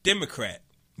even a Democrat?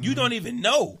 You don't even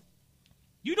know.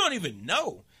 You don't even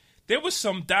know. There was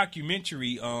some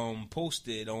documentary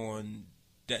posted on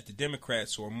that the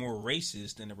Democrats are more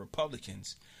racist than the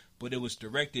Republicans, but it was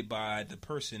directed by the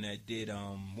person that did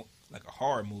like a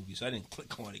horror movie, so I didn't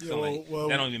click on it. That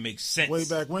don't even make sense. Way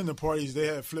back when the parties, they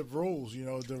had flipped roles. The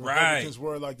Republicans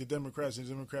were like the Democrats, and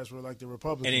the Democrats were like the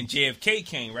Republicans. And then JFK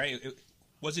came, right?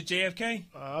 Was it JFK?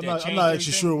 I'm not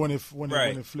actually sure when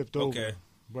it flipped over. Okay.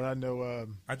 But I know.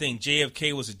 I think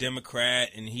JFK was a Democrat,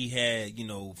 and he had,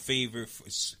 favor for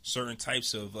certain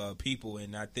types of people,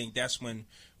 and I think that's when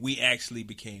we actually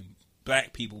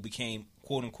black people became,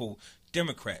 quote unquote,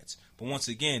 Democrats. But once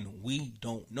again, we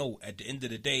don't know. At the end of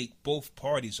the day, both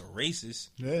parties are racist.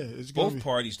 Yeah, both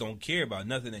parties don't care about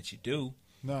nothing that you do.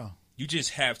 No, you just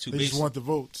have to. They just want the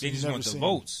votes. They just want the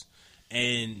votes.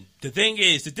 And the thing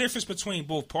is, the difference between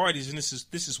both parties, and this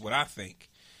is what I think.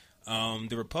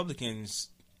 The Republicans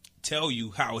tell you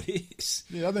how it is.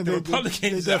 Yeah, I think the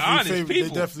Republicans are honest people. They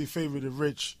definitely favor the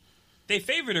rich. They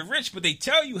favor the rich, but they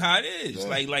tell you how it is.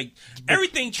 Yeah. Like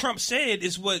everything Trump said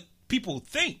is what people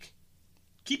think.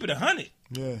 Keep it 100.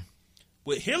 Yeah.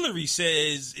 What Hillary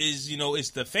says is,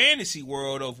 it's the fantasy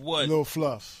world of what. A little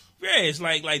fluff. Yeah, it's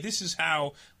like this is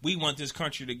how we want this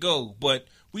country to go. But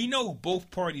we know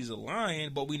both parties are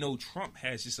lying, but we know Trump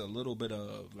has just a little bit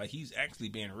of, like, he's actually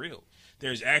being real.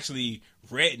 There's actually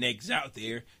rednecks out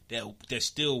there that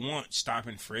still want stop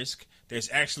and frisk. There's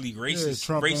actually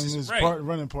Trump and his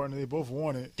running partner, they both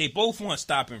want it. They both want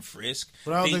stop and frisk.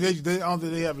 But I don't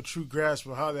think they have a true grasp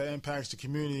of how that impacts the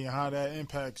community and how that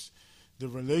impacts the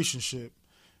relationship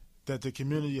that the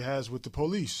community has with the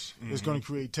police. Mm-hmm. It's going to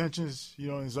create tensions.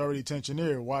 There's already tension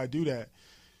there. Why do that?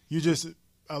 You're just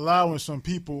allowing some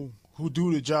people who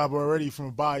do the job already from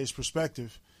a biased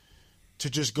perspective to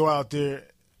just go out there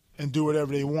and do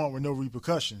whatever they want with no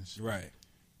repercussions. Right.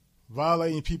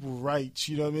 Violating people's rights,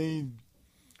 you know what I mean?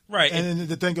 Right. And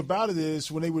the thing about it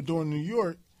is, when they were doing New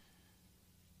York,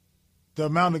 the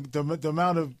amount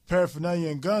of paraphernalia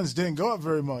and guns didn't go up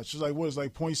very much. It was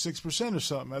like 0.6% or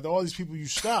something. After all these people you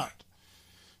stopped.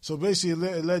 So basically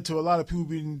it led to a lot of people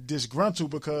being disgruntled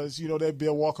because, they'd be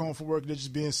walk home from work and they're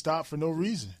just being stopped for no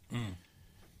reason.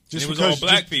 Just it was all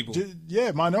black people.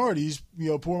 Minorities,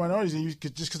 poor minorities, and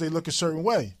just because they look a certain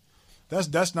way.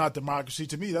 That's not democracy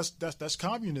to me. That's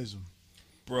communism.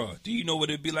 Bruh, do you know what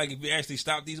it'd be like if we actually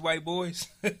stopped these white boys?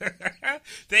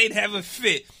 They'd have a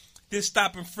fit. This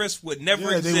stop and frisk would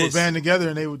never exist. They would band together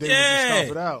and they would just stomp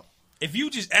it out. If you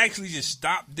just actually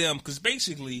stop them, because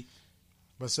basically...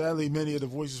 But sadly, many of the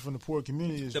voices from the poor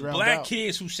community is drowned out. The black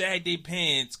kids who sag their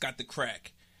pants got the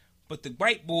crack. But the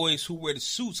white boys who wear the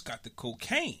suits got the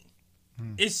cocaine.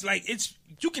 It's like,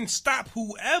 you can stop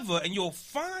whoever and you'll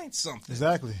find something.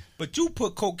 Exactly. But you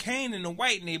put cocaine in the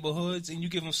white neighborhoods and you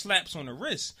give them slaps on the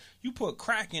wrist. You put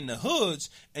crack in the hoods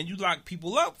and you lock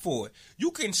people up for it. You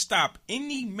can stop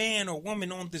any man or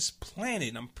woman on this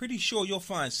planet. I'm pretty sure you'll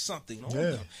find something on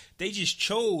them. They just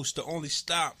chose to only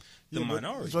stop the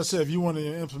minorities. That's what I said. If you want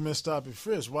to implement stop and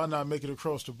frisk, why not make it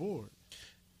across the board?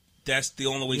 That's the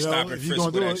only way stop and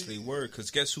frisk would actually work. Because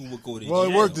guess who would go to jail? Well,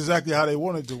 it worked exactly how they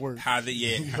wanted it to work.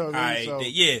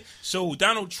 So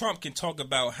Donald Trump can talk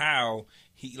about how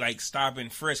he stop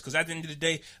and frisk. Because at the end of the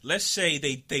day, let's say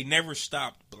they never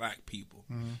stopped black people,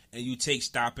 and you take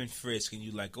stop and frisk, and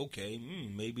you're like, okay,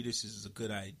 maybe this is a good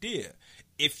idea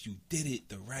if you did it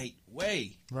the right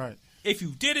way. Right. If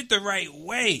you did it the right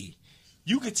way,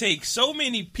 you could take so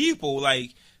many people,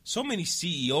 so many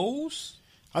CEOs.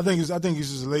 I think it's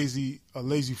just a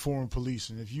lazy form of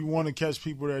policing. If you want to catch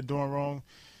people that are doing wrong,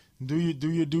 do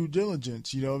your due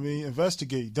diligence. You know what I mean?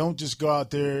 Investigate. Don't just go out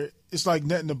there. It's like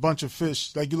netting a bunch of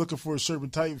fish. Like you're looking for a certain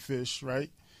type of fish,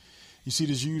 right? You see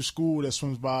this used school that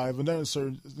swims by, another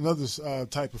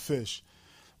type of fish,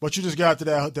 but you just got to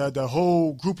that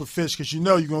whole group of fish because you're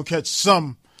gonna catch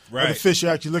some of the fish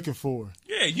you're actually looking for.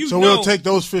 Yeah, so we'll take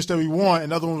those fish that we want,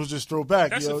 and other ones we'll just throw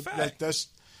back. That's a fact.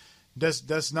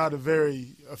 That's not a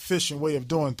very efficient way of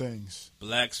doing things.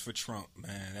 Blacks for Trump,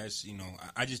 man. That's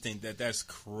I just think that's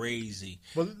crazy.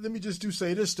 But let me just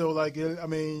say this though.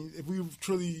 If we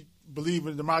truly believe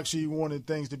in democracy, wanted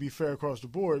things to be fair across the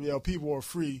board, people are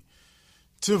free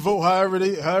to vote however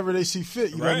they see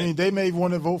fit. You know what I mean? They may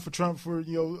want to vote for Trump for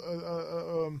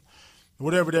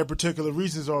whatever their particular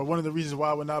reasons are. One of the reasons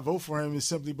why I would not vote for him is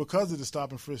simply because of the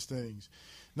stop and frisk things.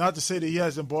 Not to say that he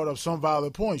hasn't brought up some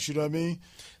valid points, you know what I mean?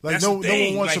 No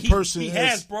one wants a person. He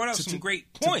has brought up some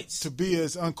great points to be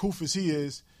as uncouth as he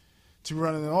is to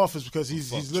run in an office because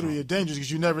he's literally a danger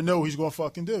because you never know what he's going to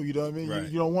fucking do. You know what I mean? Right.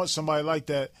 You don't want somebody like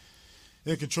that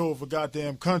in control of a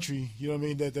goddamn country. You know what I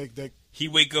mean? That he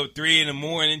wake up 3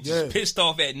 a.m. just pissed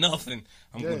off at nothing.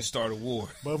 I'm going to start a war.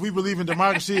 But if we believe in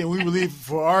democracy and we believe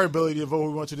for our ability to vote,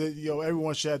 we want to.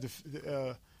 Everyone should have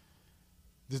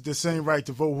the same right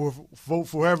to vote for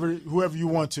whoever you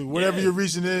want to. Whatever your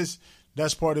reason is,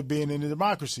 that's part of being in a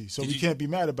democracy. So we can't be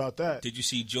mad about that. Did you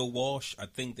see Joe Walsh? I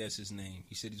think that's his name.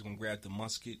 He said he's going to grab the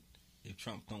musket if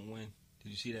Trump don't win. Did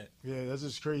you see that? Yeah, that's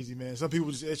just crazy, man. Some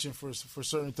people just itching for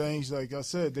certain things. Like I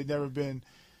said, they've never been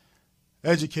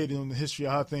educated on the history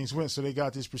of how things went, so they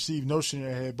got this perceived notion in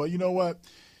their head. But you know what?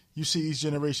 You see each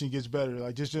generation gets better.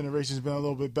 Like this generation's been a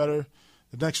little bit better.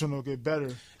 The next one will get better.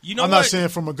 I'm not saying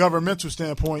from a governmental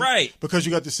standpoint, right? Because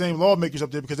you got the same lawmakers up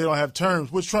there because they don't have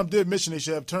terms, which Trump did mention they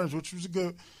should have terms, which was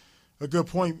a good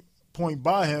point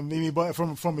by him. I mean, but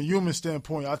from a human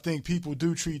standpoint, I think people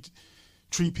do treat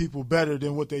people better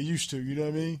than what they used to. You know what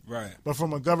I mean? Right. But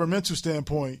from a governmental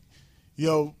standpoint,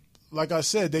 like I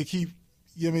said, they keep.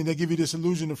 They give you this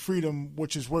illusion of freedom,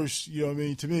 which is worse. You know what I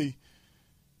mean? To me,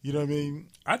 you know what I mean?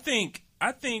 I think.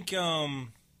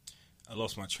 I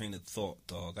lost my train of thought,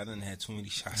 dog. I didn't have too many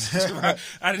shots.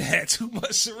 I didn't have too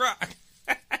much Ciroc.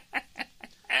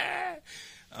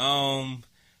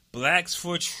 Blacks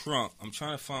for Trump. I'm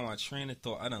trying to find my train of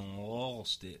thought. I done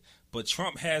lost it. But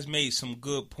Trump has made some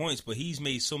good points, but he's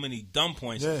made so many dumb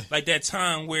points. Yeah. Like that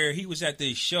time where he was at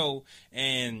this show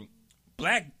and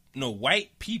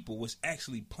white people was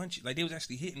actually punching, like they was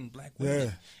actually hitting black women.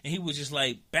 Yeah. And he was just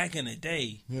like, back in the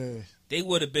day, Yeah. they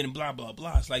would have been blah, blah,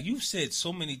 blah. It's like, you've said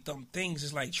so many dumb things.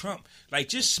 It's like Trump, like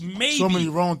just maybe. So many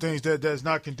wrong things that's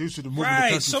not conducive to moving the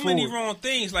country so forward. many wrong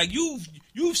things. Like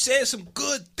you've said some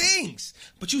good things,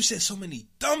 but you said so many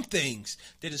dumb things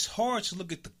that it's hard to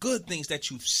look at the good things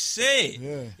that you've said.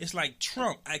 Yeah. It's like,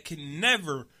 Trump, I can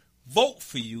never vote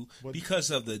for you because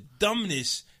of the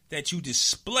dumbness that you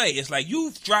display. It's like,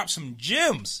 you've dropped some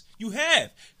gems. You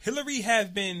have. Hillary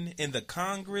have been in the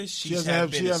Congress. She hasn't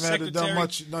had to done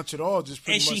much at all. Just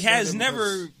pretty and much she has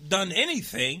never done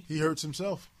anything. He hurts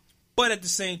himself. But at the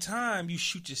same time, you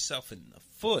shoot yourself in the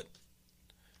foot.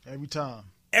 Every time.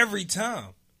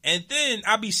 And then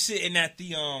I'll be sitting at the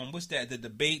the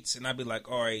debates, and I'll be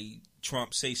like, all right,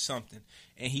 Trump, say something.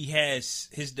 And he has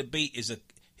his debate is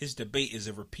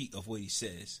a repeat of what he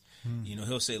says. You know,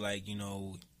 he'll say like,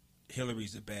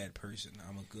 Hillary's a bad person.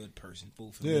 I'm a good person.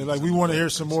 Vote for me. Like we want to hear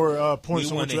some more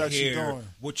points on what you're actually doing.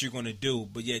 What you're going to do,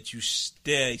 but yet you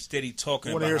steady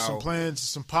talking about. Want to hear some plans,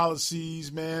 some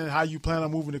policies, man. How you plan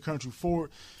on moving the country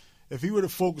forward? If he were to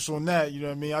focus on that, you know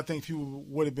what I mean. I think people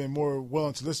would have been more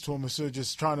willing to listen to him instead of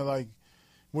just trying to like,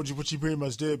 what he pretty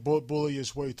much did, bully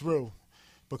his way through.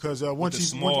 Because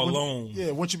once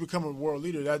you become a world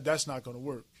leader, that's not going to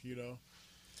work. You know.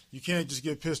 You can't just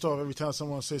get pissed off every time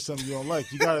someone says something you don't like.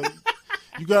 You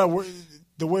gotta work.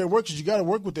 The way it works is you gotta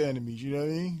work with the enemies. You know what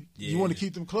I mean? Yeah. You want to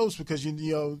keep them close because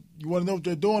you want to know what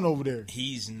they're doing over there.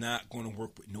 He's not going to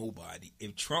work with nobody.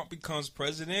 If Trump becomes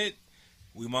president,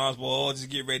 we might as well all just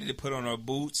get ready to put on our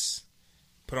boots,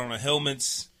 put on our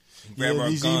helmets, and grab our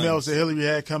these guns. Emails that Hillary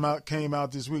had came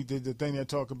out this week. The thing they're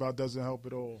talking about doesn't help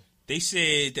at all. They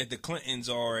said that the Clintons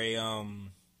are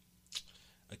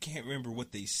I can't remember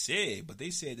what they said, but they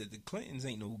said that the Clintons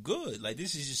ain't no good. Like,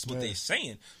 this is just what they're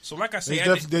saying. So, like I say,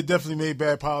 they definitely made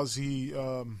bad policy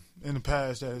in the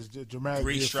past that has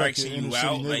dramatically 3 strikes affected and you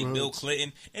out, like Bill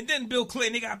Clinton. And then Bill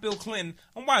Clinton, they got Bill Clinton.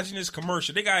 I'm watching this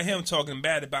commercial. They got him talking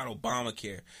bad about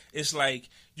Obamacare. It's like,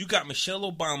 you got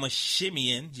Michelle Obama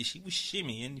shimmying. She was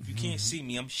shimmying. If you can't see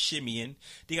me, I'm shimmying.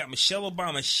 They got Michelle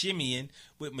Obama shimmying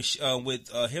with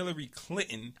Hillary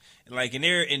Clinton. Like, and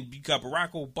you got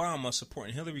Barack Obama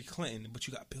supporting Hillary Clinton, but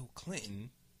you got Bill Clinton.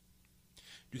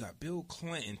 You got Bill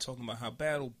Clinton talking about how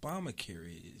bad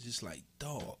Obamacare is. It's like,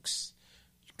 dogs,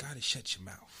 you got to shut your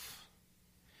mouth.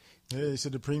 Yeah, they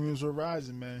said the premiums were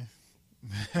rising, man.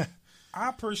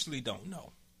 I personally don't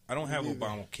know. I don't have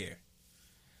Obamacare.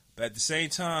 But at the same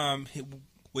time,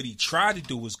 what he tried to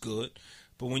do was good.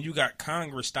 But when you got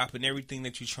Congress stopping everything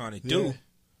that you're trying to do,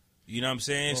 you know what I'm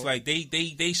saying? It's like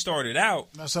they started out.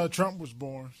 That's how Trump was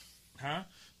born. Huh?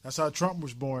 That's how Trump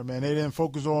was born, man. They didn't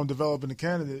focus on developing a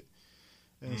candidate.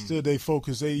 And instead they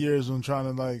focused 8 years on trying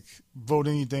to, like, vote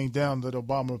anything down that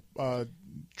Obama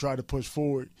tried to push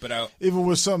forward. But even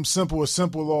with something simple, a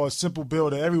simple law, a simple bill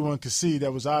that everyone could see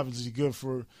that was obviously good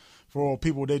for all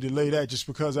people, they delayed that just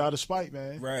because out of spite,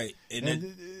 man. Right.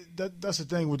 And that's the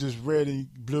thing with this red and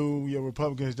blue,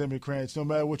 Republicans, Democrats. No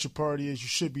matter what your party is, you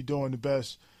should be doing the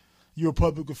best. You're a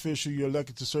public official. You're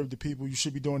elected to serve the people. You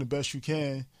should be doing the best you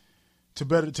can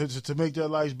to make their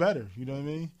lives better. You know what I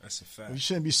mean? That's a fact. You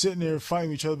shouldn't be sitting there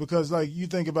fighting each other because, like, you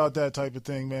think about that type of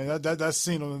thing, man. That's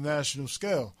seen on a national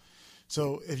scale.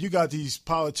 So if you got these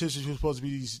politicians who are supposed to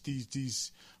be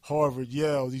these Harvard,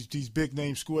 Yale, these big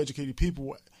name school educated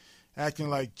people acting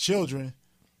like children,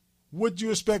 what do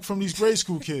you expect from these grade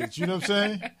school kids? You know what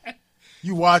I'm saying?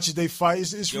 You watch it, they fight.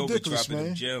 It's ridiculous,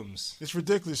 man. Gems. It's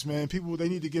ridiculous, man. People, they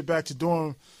need to get back to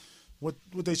doing what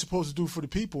they supposed to do for the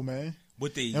people, man.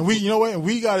 And we, you know what? And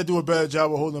we got to do a better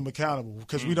job of holding them accountable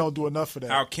because we don't do enough of that.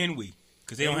 How can we?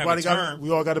 Because they don't have a term. We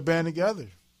all got to band together.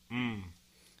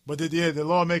 But the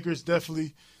lawmakers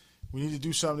definitely, we need to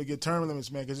do something to get term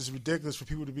limits, man, because it's ridiculous for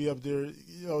people to be up there.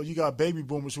 You got baby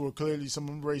boomers who are clearly some of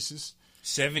them racist.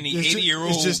 70,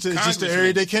 80-year-old. It's just the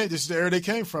area they came. This is the area they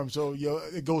came from. So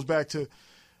it goes back to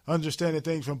understanding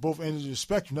things from both ends of the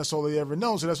spectrum. That's all they ever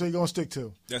know. So that's what they're gonna stick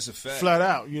to. That's a fact. Flat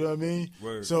out. You know what I mean?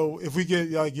 Word. So if we get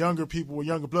like younger people with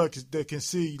younger blood that can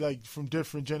see like from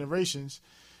different generations,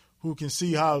 who can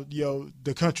see how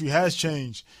the country has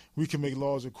changed, we can make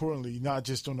laws accordingly, not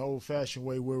just on the old-fashioned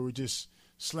way where we're just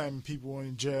slamming people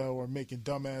in jail or making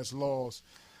dumbass laws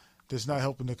that's not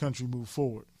helping the country move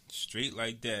forward. Straight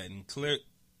like that. And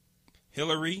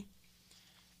Hillary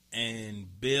and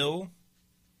Bill,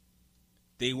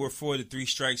 they were for the 3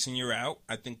 strikes and you're out.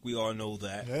 I think we all know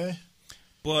that. Yeah.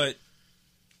 But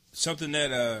Something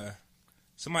that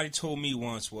somebody told me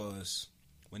once was,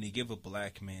 when they give a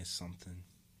black man something,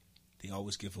 they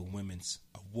always give a woman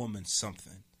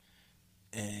something.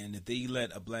 And if they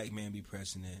let a black man be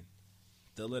president,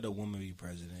 they'll let a woman be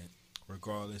president,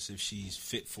 regardless if she's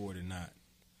fit for it or not.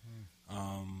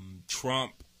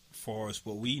 Trump, for us,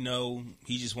 what we know,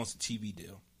 he just wants a TV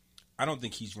deal. I don't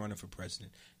think he's running for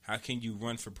president. How can you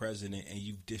run for president and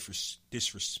you've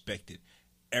disrespected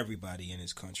everybody in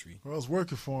this country? Well, it's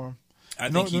working for him.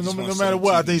 No matter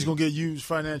what, I think he's going to get huge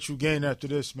financial gain after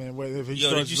this, man. Whether if he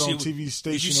starts his own TV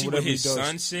station or whatever he does. His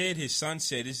son said? His son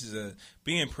said this is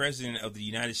being president of the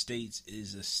United States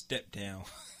is a step down.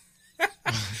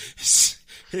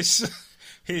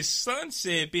 His son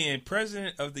said being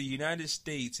president of the United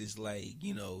States is like,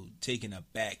 taking a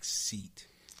back seat.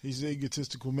 He's an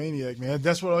egotistical maniac, man.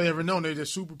 That's what I ever known. They're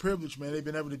super privileged, man. They've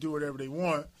been able to do whatever they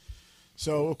want.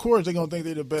 So, of course, they're going to think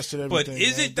they're the best at everything. But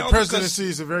is man. it, though? The presidency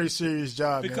is a very serious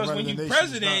job, because man. When you're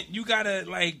president, you got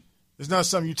to, it's not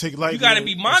something you take lightly. You got to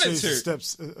be monitored.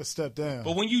 A step down.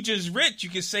 But when you just rich,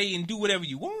 you can say and do whatever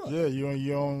you want. Yeah, you're on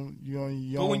your own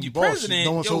but when you're boss. President,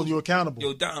 no one's holding you accountable.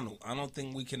 Yo, Donald, I don't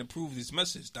think we can approve this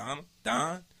message, Donald.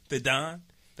 Don.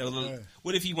 Right.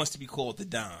 What if he wants to be called the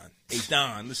Don? Hey,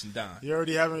 Don, listen, Don. You're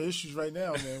already having issues right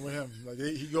now, man, with him. Like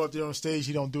he go up there on stage,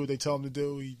 he don't do what they tell him to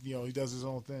do. He does his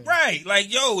own thing. Right.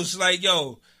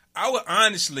 I would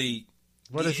honestly.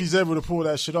 But if he's able to pull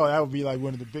that shit off, that would be like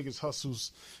one of the biggest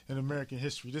hustles in American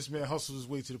history. This man hustles his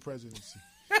way to the presidency.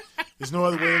 There's no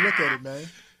other way to look at it, man.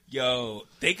 Yo,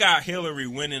 they got Hillary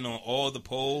winning on all the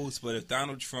polls, but if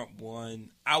Donald Trump won,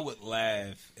 I would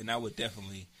laugh, and I would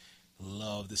definitely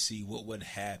love to see what would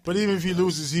happen. But even if he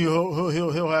loses,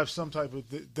 he'll have some type of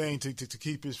thing to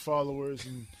keep his followers,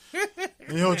 and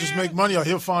he'll just make money. Or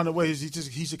he'll find a way.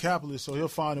 He's a capitalist, so he'll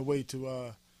find a way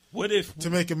to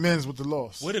make amends with the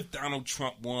loss. What if Donald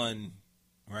Trump won,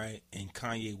 right, and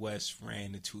Kanye West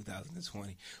ran in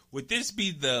 2020? Would this be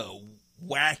the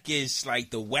wackiest?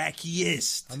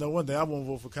 I know one thing. I won't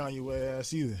vote for Kanye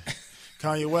West either.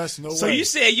 Kanye West, no way. So you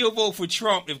said you'll vote for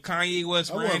Trump if Kanye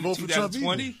West ran in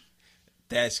 2020?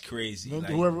 That's crazy. I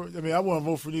wouldn't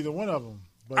vote for neither one of them.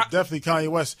 But definitely Kanye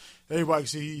West, everybody can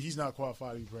see he's not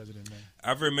qualified to be president, man.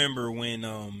 I remember when...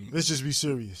 let's just be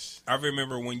serious. I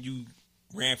remember when you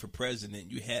ran for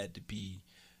president, you had to be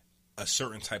a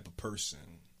certain type of person,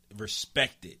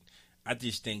 respected. I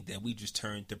just think that we just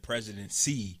turned the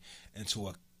presidency into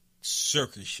a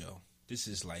circus show. This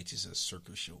is like just a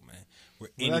circus show, man.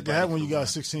 That can happen when you got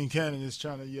 16 candidates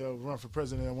trying to run for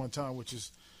president at one time, which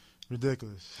is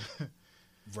ridiculous.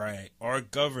 Right. Our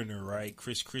governor, right,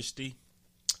 Chris Christie,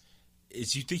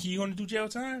 you think he's going to do jail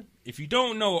time? If you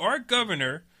don't know, our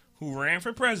governor, who ran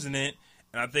for president,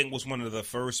 and I think was one of the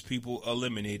first people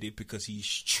eliminated because he's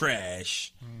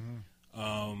trash,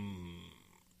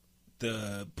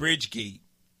 the Bridgegate,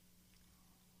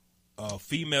 a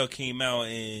female came out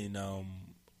and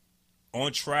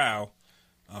on trial,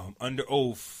 under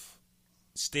oath,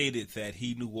 stated that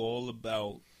he knew all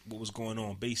about what was going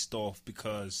on based off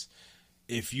because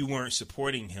if you weren't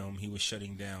supporting him, he was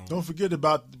shutting down. Don't forget the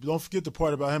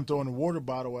part about him throwing a water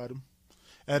bottle at him.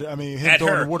 Throwing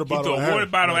her. a water bottle he threw a water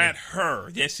bottle at her.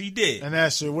 Yes, he did. And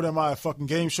asked her, "What am I, a fucking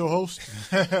game show host?"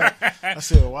 I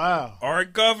said, "Wow." Our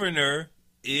governor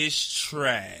is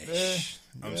trash. Yeah.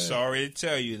 I'm sorry to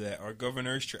tell you that. Our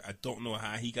governor is trash. I don't know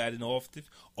how he got in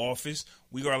office.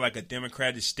 We are like a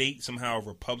Democratic state. Somehow a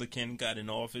Republican got in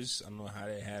office. I don't know how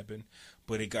that happened,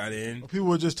 but it got in. People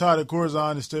were just tired of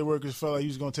Corzine, and state workers felt like he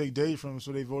was going to take Dave from him,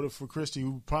 so they voted for Christie,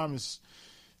 who promised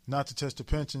not to test the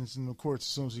pensions in the courts as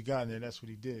soon as he got in there. That's what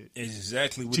he did. It's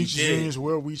exactly what Teachers he did. Unions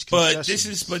will reach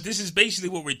concessions. But this is basically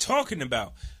what we're talking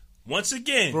about. Once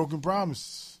again, broken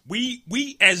promises. We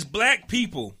as black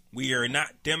people, we are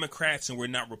not Democrats and we're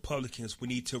not Republicans. We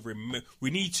need to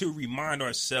remind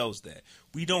ourselves that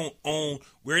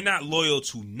we're not loyal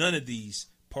to none of these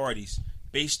parties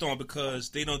because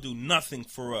they don't do nothing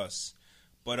for us.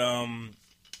 But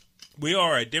we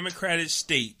are a Democratic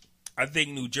state. I think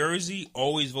New Jersey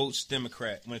always votes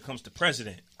Democrat when it comes to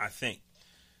president, I think.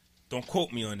 Don't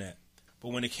quote me on that.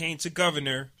 But when it came to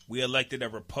governor, we elected a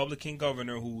Republican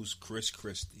governor who's Chris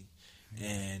Christie.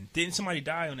 And didn't somebody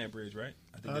die on that bridge, right?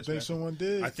 I think someone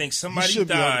did. I think somebody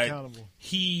died.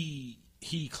 He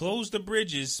closed the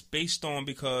bridges based on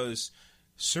because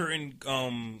certain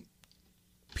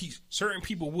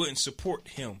people wouldn't support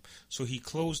him. So he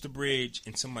closed the bridge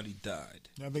and somebody died.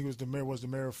 I think it was the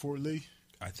mayor of Fort Lee.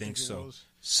 I think so.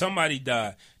 Somebody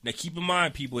died. Now, keep in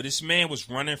mind, people, this man was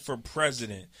running for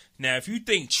president. Now, if you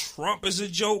think Trump is a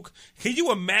joke, can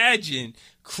you imagine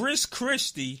Chris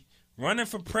Christie running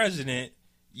for president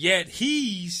Yet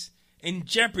he's in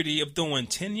jeopardy of doing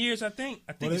 10 years, I think.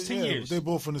 I think it's 10 years. They're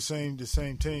both on the same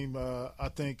team. I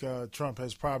think Trump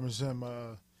has promised him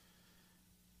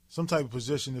some type of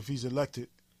position if he's elected.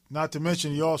 Not to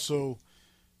mention,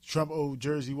 Trump owed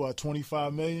Jersey,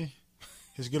 $25 million?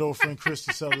 His good old friend Chris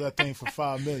to settle that thing for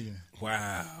 $5 million.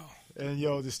 Wow. And,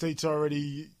 the state's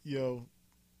already, low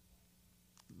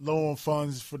on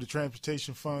funds for the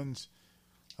transportation funds,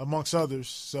 amongst others.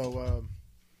 So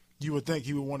you would think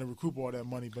he would want to recoup all that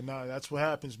money. But nah, that's what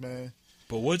happens, man.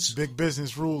 But big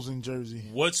business rules in Jersey?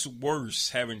 What's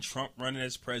worse, having Trump running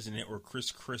as president or Chris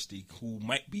Christie, who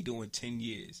might be doing 10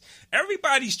 years?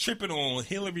 Everybody's tripping on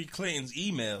Hillary Clinton's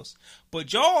emails,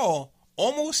 but y'all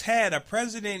almost had a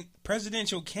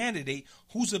presidential candidate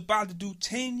who's about to do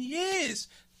 10 years,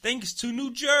 thanks to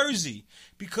New Jersey,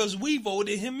 because we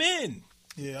voted him in.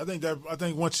 Yeah, I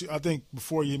think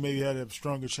before you maybe had a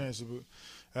stronger chance of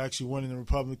actually winning the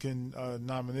Republican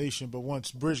nomination, but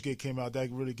once Bridgegate came out,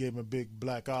 that really gave him a big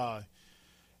black eye,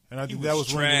 and I think that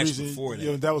was one of the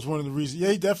reasons. That was one of the reasons.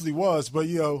 Yeah, he definitely was. But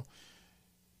you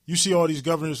see all these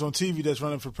governors on TV that's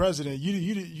running for president.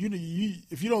 You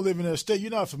if you don't live in their state,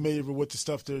 you're not familiar with the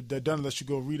stuff they're done unless you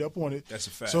go read up on it. That's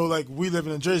a fact. So, like, we live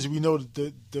in Jersey, we know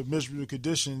the miserable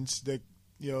conditions that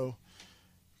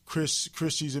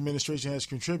Christie's administration has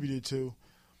contributed to,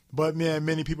 but man,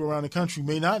 many people around the country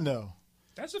may not know.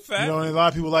 That's a fact. And a lot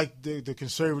of people like the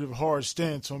conservative hard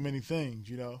stance on many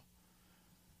things,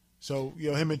 So,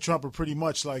 him and Trump are pretty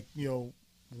much like,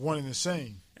 one and the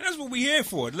same. And that's what we're here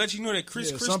for, to let you know that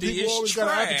Chris Christie some people is always trash.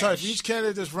 got an appetite. For each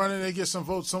candidate that's running, they get some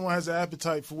votes. Someone has an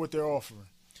appetite for what they're offering.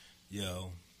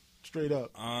 Yo. Straight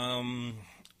up.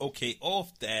 Okay,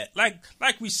 off that,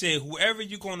 like we said, whoever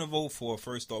you're going to vote for,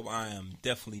 first off, I am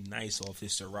definitely nice off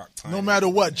his Ciroc time. No matter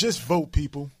what, just vote,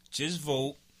 people. Just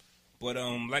vote. But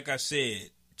like I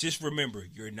said, just remember,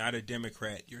 you're not a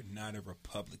Democrat, you're not a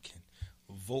Republican.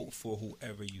 Vote for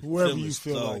whoever you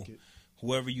feel like it.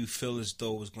 Whoever you feel as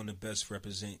though is going to best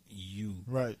represent you.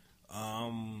 Right. I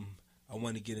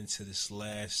want to get into this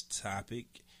last topic,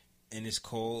 and it's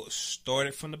called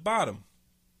Started from the Bottom.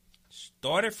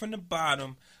 Started from the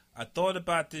bottom. I thought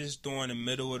about this during the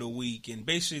middle of the week, and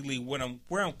basically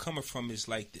where I'm coming from is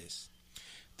like this.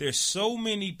 There's so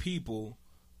many people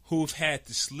who've had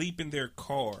to sleep in their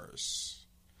cars,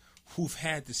 who've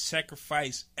had to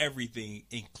sacrifice everything,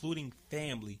 including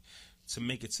family, to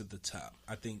make it to the top.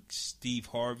 I think Steve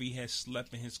Harvey has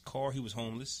slept in his car. He was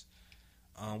homeless.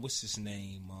 What's his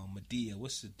name? Medea.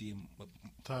 What's the deal?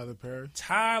 Tyler Perry.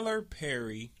 Tyler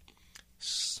Perry,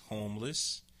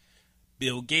 homeless.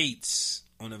 Bill Gates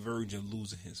on the verge of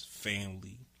losing his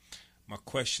family. My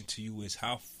question to you is,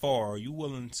 how far are you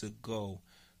willing to go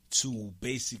to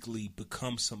basically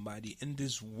become somebody in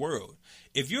this world?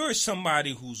 If you're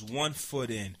somebody who's 1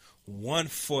 foot in, 1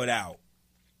 foot out,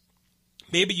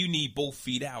 maybe you need both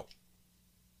feet out.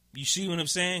 You see what I'm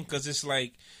saying? Because it's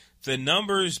like the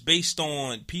numbers based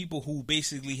on people who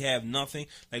basically have nothing.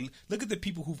 Like, look at the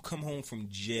people who've come home from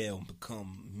jail and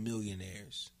become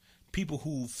millionaires. People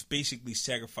who've basically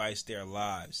sacrificed their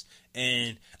lives.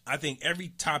 And I think every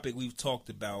topic we've talked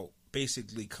about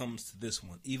basically comes to this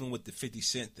one, even with the 50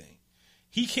 Cent thing.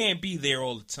 He can't be there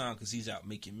all the time because he's out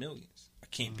making millions. I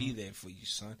can't be there for you,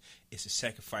 son. It's a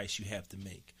sacrifice you have to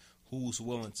make. Who's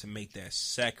willing to make that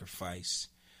sacrifice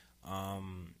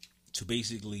to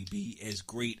basically be as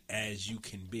great as you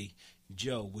can be?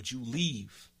 Joe, would you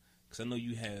leave? Because I know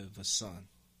you have a son.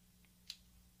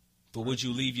 But would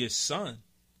you leave your son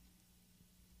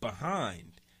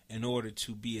behind in order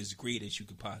to be as great as you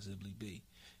could possibly be?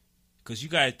 Because you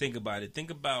got to think about it. Think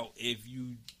about if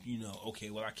okay,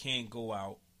 well, I can't go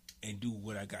out and do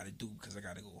what I got to do because I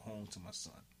got to go home to my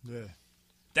son. Yeah.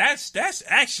 That's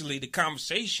actually the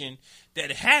conversation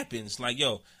that happens. Like,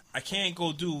 yo, I can't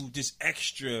go do this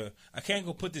extra. I can't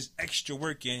go put this extra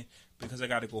work in because I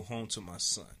got to go home to my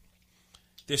son.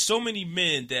 There's so many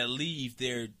men that leave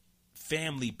their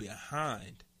family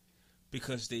behind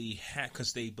because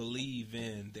they believe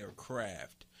in their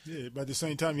craft. Yeah, but at the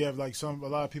same time, you have like a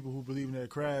lot of people who believe in their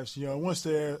crafts. Once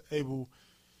they're able,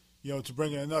 to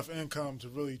bring in enough income to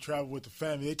really travel with the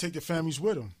family, they take the families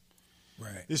with them.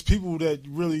 Right. It's people that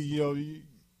really,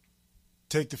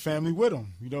 take the family with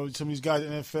them. Some of these guys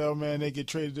in the NFL, man, they get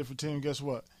traded to different teams. Guess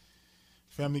what?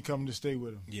 Family coming to stay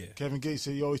with them. Yeah. Kevin Gates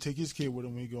said he always take his kid with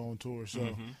him when he go on tour.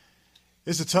 So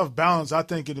it's a tough balance. I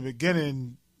think in the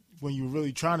beginning, when you're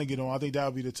really trying to get on, I think that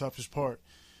would be the toughest part,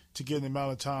 to get the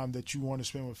amount of time that you want to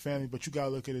spend with family. But you got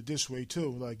to look at it this way too.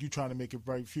 Like, you trying to make a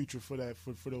bright future for that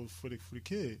for the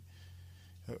kid.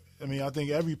 I mean, I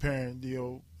think every parent,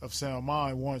 of sound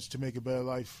mind wants to make a better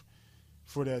life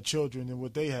for their children than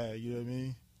what they had. You know what I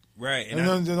mean? Right.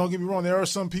 And don't get me wrong. There are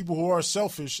some people who are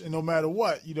selfish, and no matter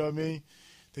what, you know what I mean,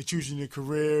 they're choosing their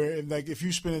career. And like if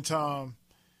you spending time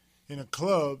in the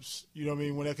clubs, you know what I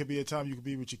mean, when that could be a time you could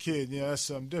be with your kid, you know, that's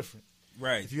something different.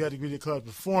 Right. If you had to be in the club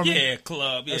performing,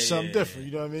 that's something different.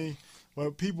 You know what I mean?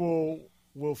 But people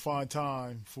will find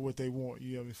time for what they want.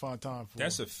 You know what I mean? Find time for.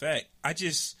 That's a fact. I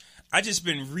just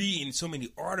been reading so many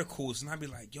articles, and I'd be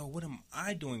like, yo, what am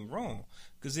I doing wrong?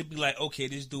 Because it'd be like, okay,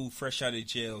 this dude fresh out of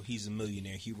jail, he's a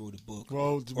millionaire. He wrote a book. Well,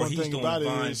 or one he's thing doing about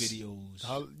Vine it is, videos.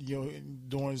 how, you know,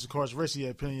 during his incarceration, he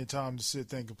had plenty of time to sit,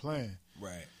 think, and plan.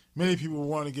 Right. Many people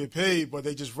want to get paid, but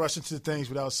they just rush into things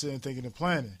without sitting, thinking, and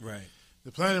planning. Right.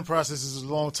 The planning process is a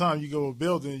long time. You go to a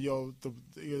building,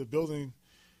 the building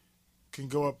can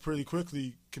go up pretty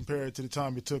quickly compared to the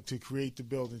time it took to create the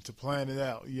building, to plan it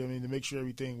out. You know what I mean? To make sure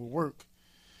everything will work.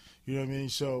 You know what I mean?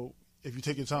 So if you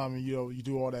take your time and you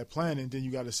do all that planning, then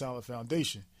you got a solid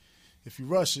foundation. If you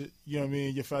rush it, you know what I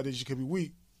mean, your foundation could be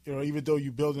weak. You know, even though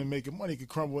you building and making money, it could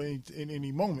crumble in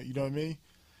any moment. You know what I mean?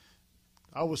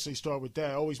 I would say start with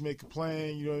that. Always make a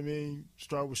plan, you know what I mean?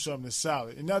 Start with something that's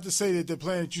solid. And not to say that the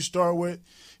plan that you start with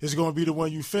is going to be the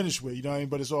one you finish with, you know what I mean?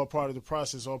 But it's all part of the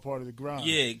process, all part of the grind.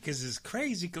 Yeah, because it's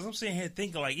crazy. Because I'm sitting here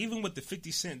thinking, like, even with the 50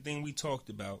 Cent thing we talked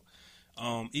about,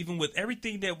 even with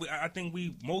everything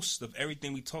that most of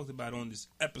everything we talked about on this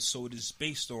episode is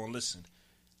based on, listen,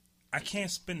 I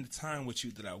can't spend the time with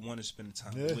you that I want to spend the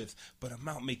time with, but I'm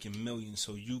out making millions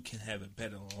so you can have a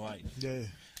better life. Yeah.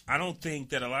 I don't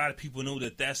think that a lot of people know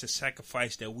that that's a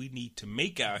sacrifice that we need to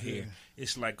make out here.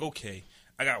 It's like, okay,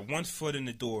 I got 1 foot in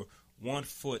the door, 1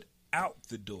 foot out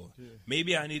the door. Yeah.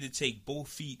 Maybe I need to take both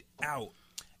feet out,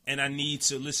 and I need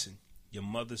to listen. Your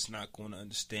mother's not going to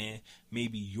understand.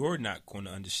 Maybe you're not going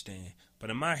to understand. But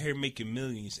I'm out here making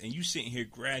millions, and you sitting here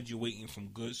graduating from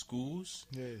good schools,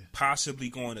 possibly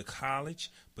going to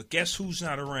college. But guess who's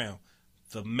not around?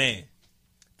 The man,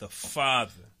 the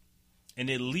father. And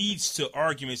it leads to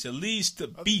arguments. It leads to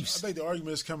beefs. I think the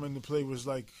arguments come into play was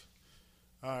like,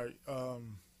 all right,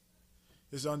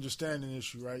 it's an understanding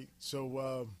issue, right?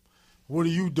 So what are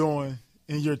you doing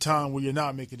in your time where you're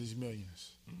not making these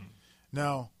millions? Mm-hmm.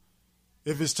 Now,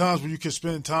 if it's times where you can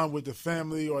spend time with the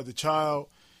family or the child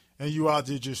and you out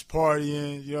there just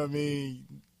partying, you know what I mean,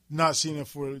 not seeing them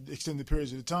for extended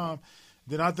periods of time,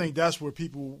 then I think that's where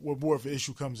more of an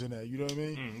issue comes in at. You know what I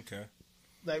mean? Okay.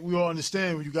 Like, we all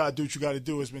understand when you got to do what you got to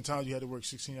do. There's been times you had to work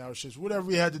 16-hour shifts,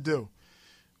 whatever you had to do.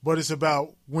 But it's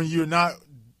about when you're not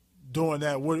doing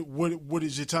that, what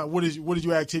is your time? What did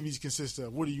your activities consist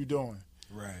of? What are you doing?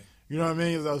 Right. You know what I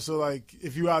mean? So, like,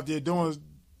 if you out there doing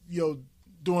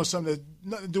something that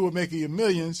nothing to do with making your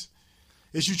millions,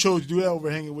 it's you chose to do that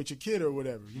over hanging with your kid or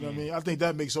whatever. You know what I mean? I think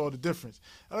that makes all the difference.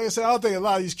 Like I said, I don't think a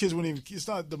lot of these kids wouldn't even – it's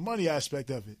not the money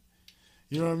aspect of it.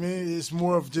 You know what I mean? It's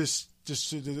more of just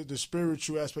the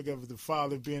spiritual aspect of it, the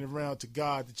father being around to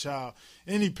guide the child.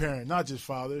 Any parent, not just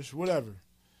fathers, whatever.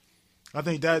 I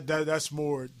think that's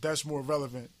more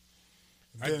relevant.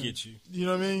 I get you. You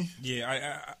know what I mean?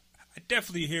 Yeah, I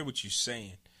definitely hear what you're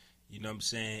saying. You know what I'm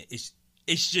saying?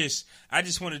 It's just I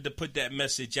just wanted to put that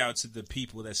message out to the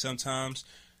people that sometimes,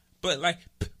 but like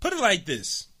put it like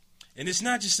this. And it's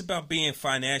not just about being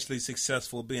financially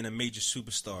successful, being a major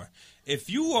superstar. If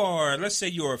you are, let's say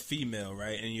you're a female,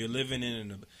 right, and you're living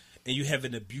and you have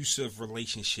an abusive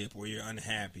relationship where you're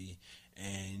unhappy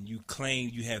and you claim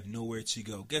you have nowhere to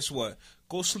go, guess what?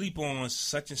 Go sleep on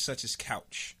such and such's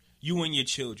couch, you and your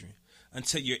children,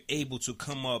 until you're able to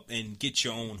come up and get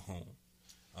your own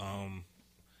home.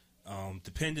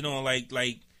 Depending on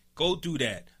like go do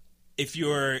that. If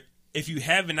you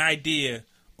have an idea.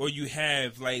 Or you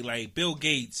have like Bill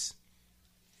Gates,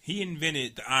 he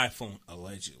invented the iPhone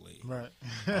allegedly. Right.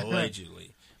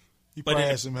 Allegedly. He probably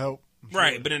had some help.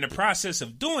 Right, but in the process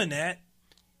of doing that,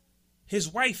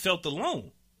 his wife felt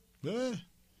alone. Yeah.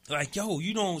 Like, yo,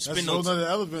 you don't spend no time. That's another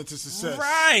element to success.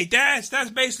 Right. That's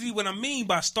basically what I mean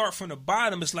by start from the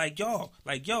bottom. It's like, yo,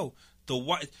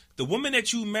 the woman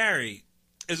that you married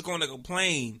is going to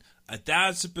complain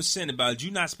 1,000% about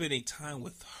you not spending time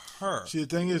with her. See, the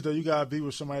thing is, though, you gotta be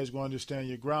with somebody who's gonna understand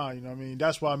your grind. You know what I mean?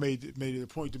 That's why I made it a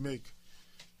point to make.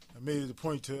 I made it a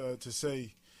point to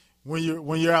say, when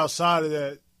you're outside of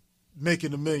that,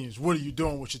 making the millions, what are you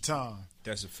doing with your time?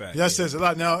 That's a fact. That says a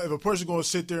lot. Now, if a person gonna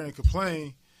sit there and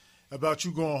complain about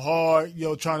you going hard,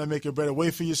 trying to make a better way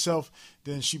for yourself,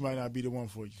 then she might not be the one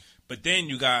for you. But then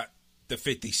you got the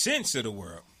 50 Cents of the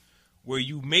world, where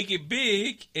you make it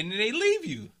big and then they leave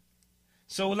you.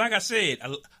 So, like I said,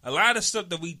 a lot of stuff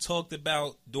that we talked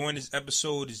about during this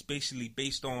episode is basically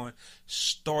based on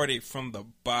started from the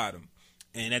bottom.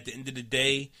 And at the end of the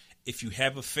day, if you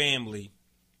have a family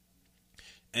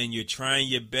and you're trying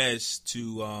your best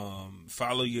to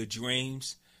follow your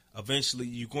dreams, eventually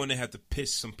you're going to have to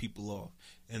piss some people off.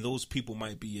 And those people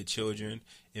might be your children,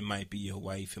 it might be your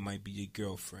wife, it might be your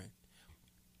girlfriend.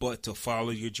 But to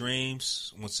follow your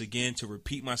dreams, once again, to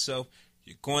repeat myself,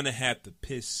 you're going to have to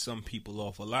piss some people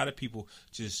off. A lot of people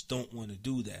just don't want to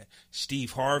do that.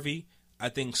 Steve Harvey, I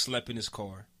think, slept in his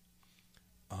car.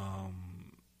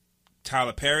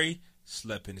 Tyler Perry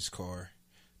slept in his car.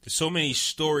 There's so many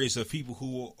stories of people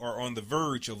who are on the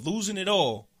verge of losing it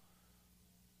all,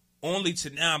 only to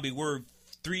now be worth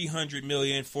 300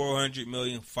 million, 400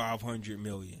 million, 500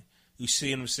 million. You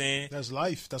see what I'm saying? That's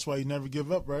life. That's why you never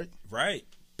give up, right? Right.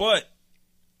 But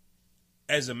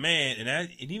as a man,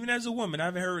 and even as a woman,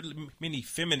 I've heard many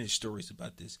feminist stories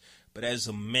about this, but as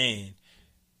a man,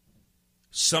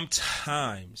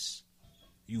 sometimes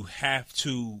you have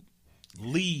to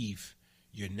leave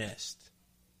your nest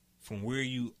from where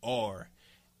you are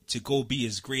to go be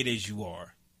as great as you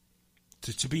are,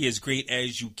 to be as great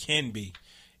as you can be.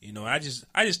 You know, I just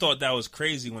thought that was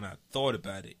crazy when I thought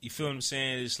about it. You feel what I'm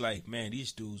saying? It's like, man,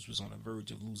 these dudes was on the verge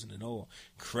of losing it all.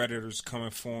 Creditors coming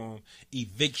for them,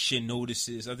 eviction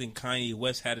notices. I think Kanye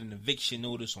West had an eviction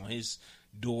notice on his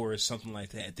door or something like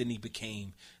that. Then he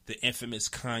became the infamous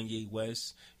Kanye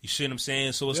West. You see what I'm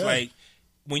saying? So it's like,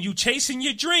 when you chasing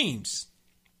your dreams,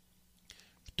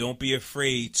 don't be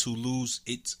afraid to lose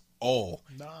it all.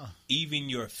 Nah. Even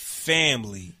your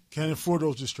family. Can't afford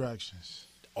those distractions.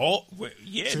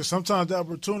 Yeah. So sometimes the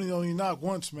opportunity only knock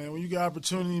once, man. When you get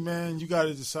opportunity, man, you got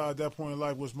to decide at that point in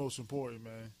life what's most important,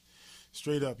 man.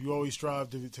 Straight up. You always strive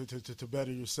to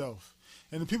better yourself.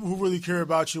 And the people who really care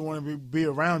about you want to be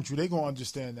around you, they going to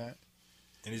understand that.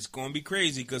 And it's going to be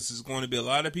crazy because there's going to be a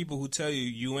lot of people who tell you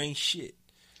you ain't shit.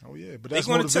 Oh, yeah. But that's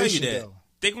they're going to tell you that. Though.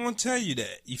 They're going to tell you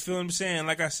that. You feel what I'm saying?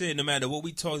 Like I said, no matter what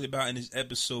we talked about in this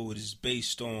episode is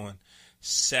based on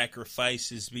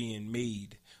sacrifices being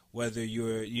made. Whether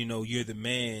you're the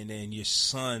man and your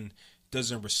son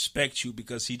doesn't respect you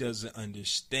because he doesn't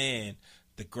understand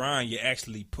the grind you're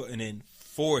actually putting in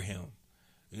for him,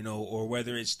 or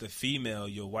whether it's the female,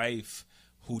 your wife,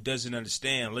 who doesn't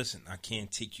understand, listen, I can't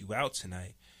take you out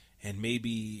tonight. And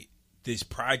maybe this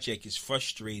project is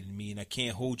frustrating me and I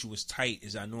can't hold you as tight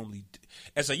as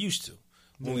I used to.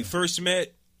 When we first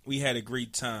met, we had a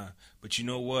great time. But you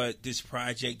know what? This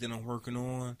project that I'm working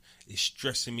on is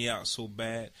stressing me out so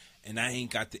bad. And I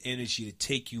ain't got the energy to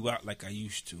take you out like I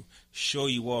used to. Show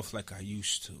you off like I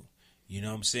used to. You know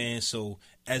what I'm saying? So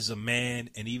as a man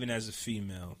and even as a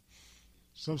female.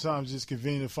 Sometimes it's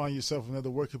convenient to find yourself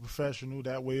another working professional.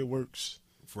 That way it works.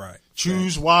 Right.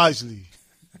 Choose wisely.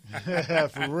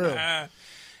 For real.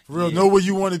 For real. Yeah. Know where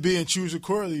you want to be and choose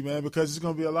accordingly, man, because it's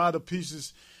going to be a lot of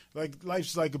pieces. Like,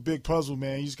 life's like a big puzzle,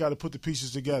 man. You just got to put the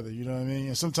pieces together, you know what I mean?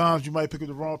 And sometimes you might pick up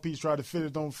the wrong piece, try to fit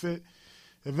it, don't fit.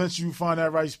 Eventually you find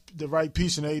the right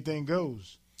piece and everything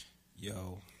goes.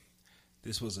 Yo,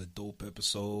 this was a dope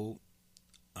episode.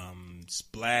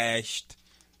 Splashed.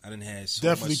 I didn't have so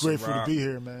definitely much grateful to be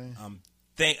here, man.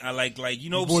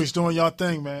 You boys doing y'all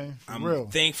thing, man. I'm real.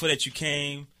 Thankful that you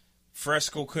came.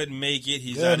 Fresco couldn't make it.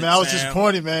 He's out of town. I was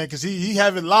disappointed, man, because he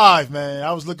have it live, man.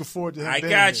 I was looking forward to him. I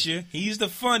got you. He's the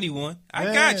funny one. I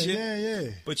got you. Yeah.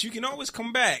 But you can always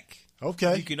come back.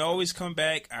 Okay. You can always come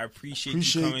back. I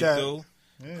appreciate you coming through.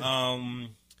 Yeah.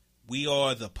 We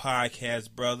are the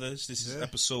Podcast Brothers. This is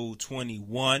episode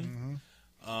 21. Mm-hmm.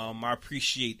 I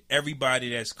appreciate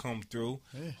everybody that's come through.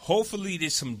 Yeah. Hopefully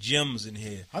there's some gems in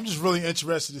here. I'm just really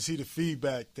interested to see the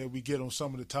feedback that we get on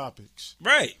some of the topics.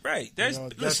 Right.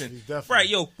 Listen, definitely. Right,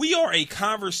 yo, we are a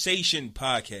conversation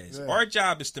podcast. Yeah. Our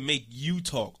job is to make you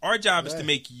talk. Our job is to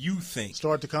make you think.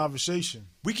 Start the conversation.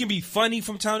 We can be funny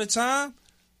from time to time,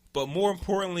 but more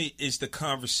importantly is the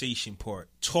conversation part.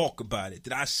 Talk about it.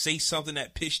 Did I say something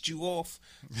that pissed you off?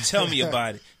 Tell me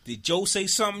about it. Did Joe say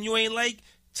something you ain't like?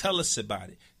 Tell us about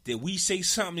it. Did we say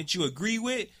something that you agree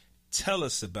with? Tell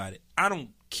us about it. I don't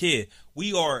care.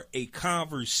 We are a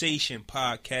conversation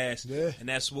podcast, and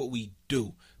that's what we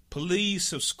do. Please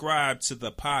subscribe to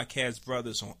the Podcast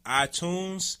Brothers on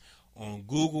iTunes, on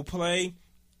Google Play.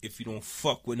 If you don't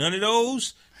fuck with none of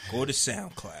those, go to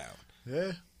SoundCloud.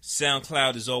 Yeah.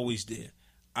 SoundCloud is always there.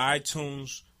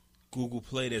 iTunes, Google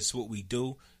Play, that's what we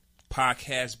do.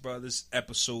 Podcast Brothers,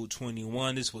 episode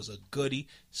 21. This was a goodie.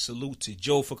 Salute to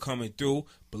Joe for coming through.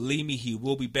 Believe me, he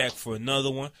will be back for another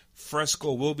one.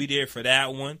 Fresco will be there for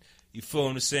that one. You feel what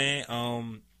I'm saying?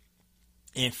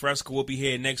 And Fresco will be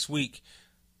here next week.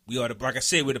 We are like I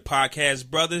said, we're the Podcast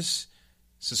Brothers.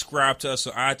 Subscribe to us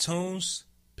on iTunes.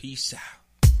 Peace out.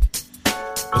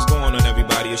 What's going on,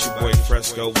 everybody? It's your boy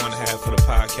Fresco, one half of the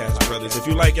Podcast Brothers. If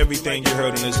you like everything you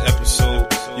heard in this episode,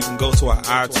 you can go to our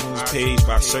iTunes page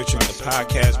by searching the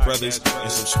Podcast Brothers and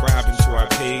subscribing to our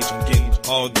page and getting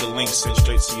all the links sent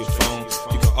straight to your phone.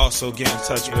 You can also get in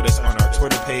touch with us on our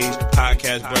Twitter page,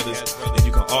 Podcast Brothers, and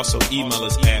you can also email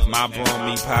us at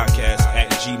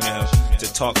mybromepodcast@gmail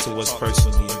to talk to us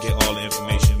personally and get all the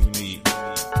information you need.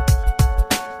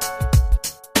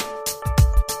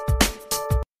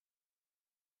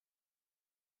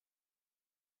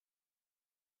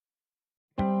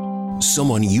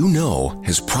 Someone you know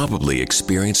has probably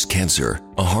experienced cancer,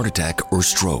 a heart attack, or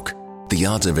stroke. The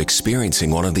odds of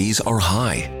experiencing one of these are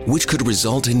high, which could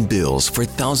result in bills for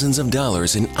thousands of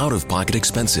dollars in out-of-pocket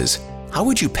expenses. How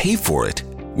would you pay for it?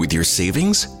 With your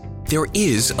savings? There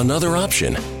is another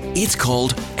option. It's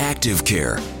called Active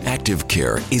Care. Active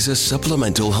Care is a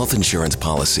supplemental health insurance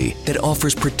policy that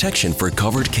offers protection for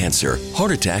covered cancer,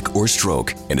 heart attack, or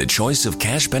stroke, and a choice of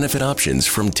cash benefit options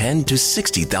from $10,000 to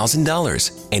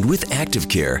 $60,000. And with Active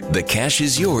Care, the cash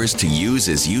is yours to use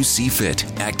as you see fit.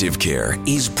 Active Care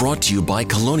is brought to you by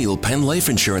Colonial Penn Life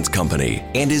Insurance Company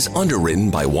and is underwritten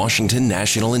by Washington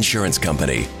National Insurance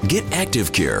Company. Get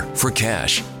Active Care for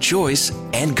cash, choice,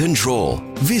 and control.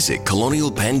 Visit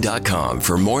colonialpenn.com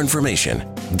for more information.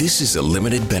 This is a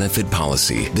limited benefit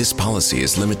policy. This policy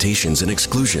has limitations and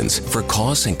exclusions. For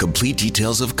costs and complete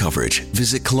details of coverage,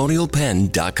 visit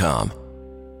colonialpenn.com.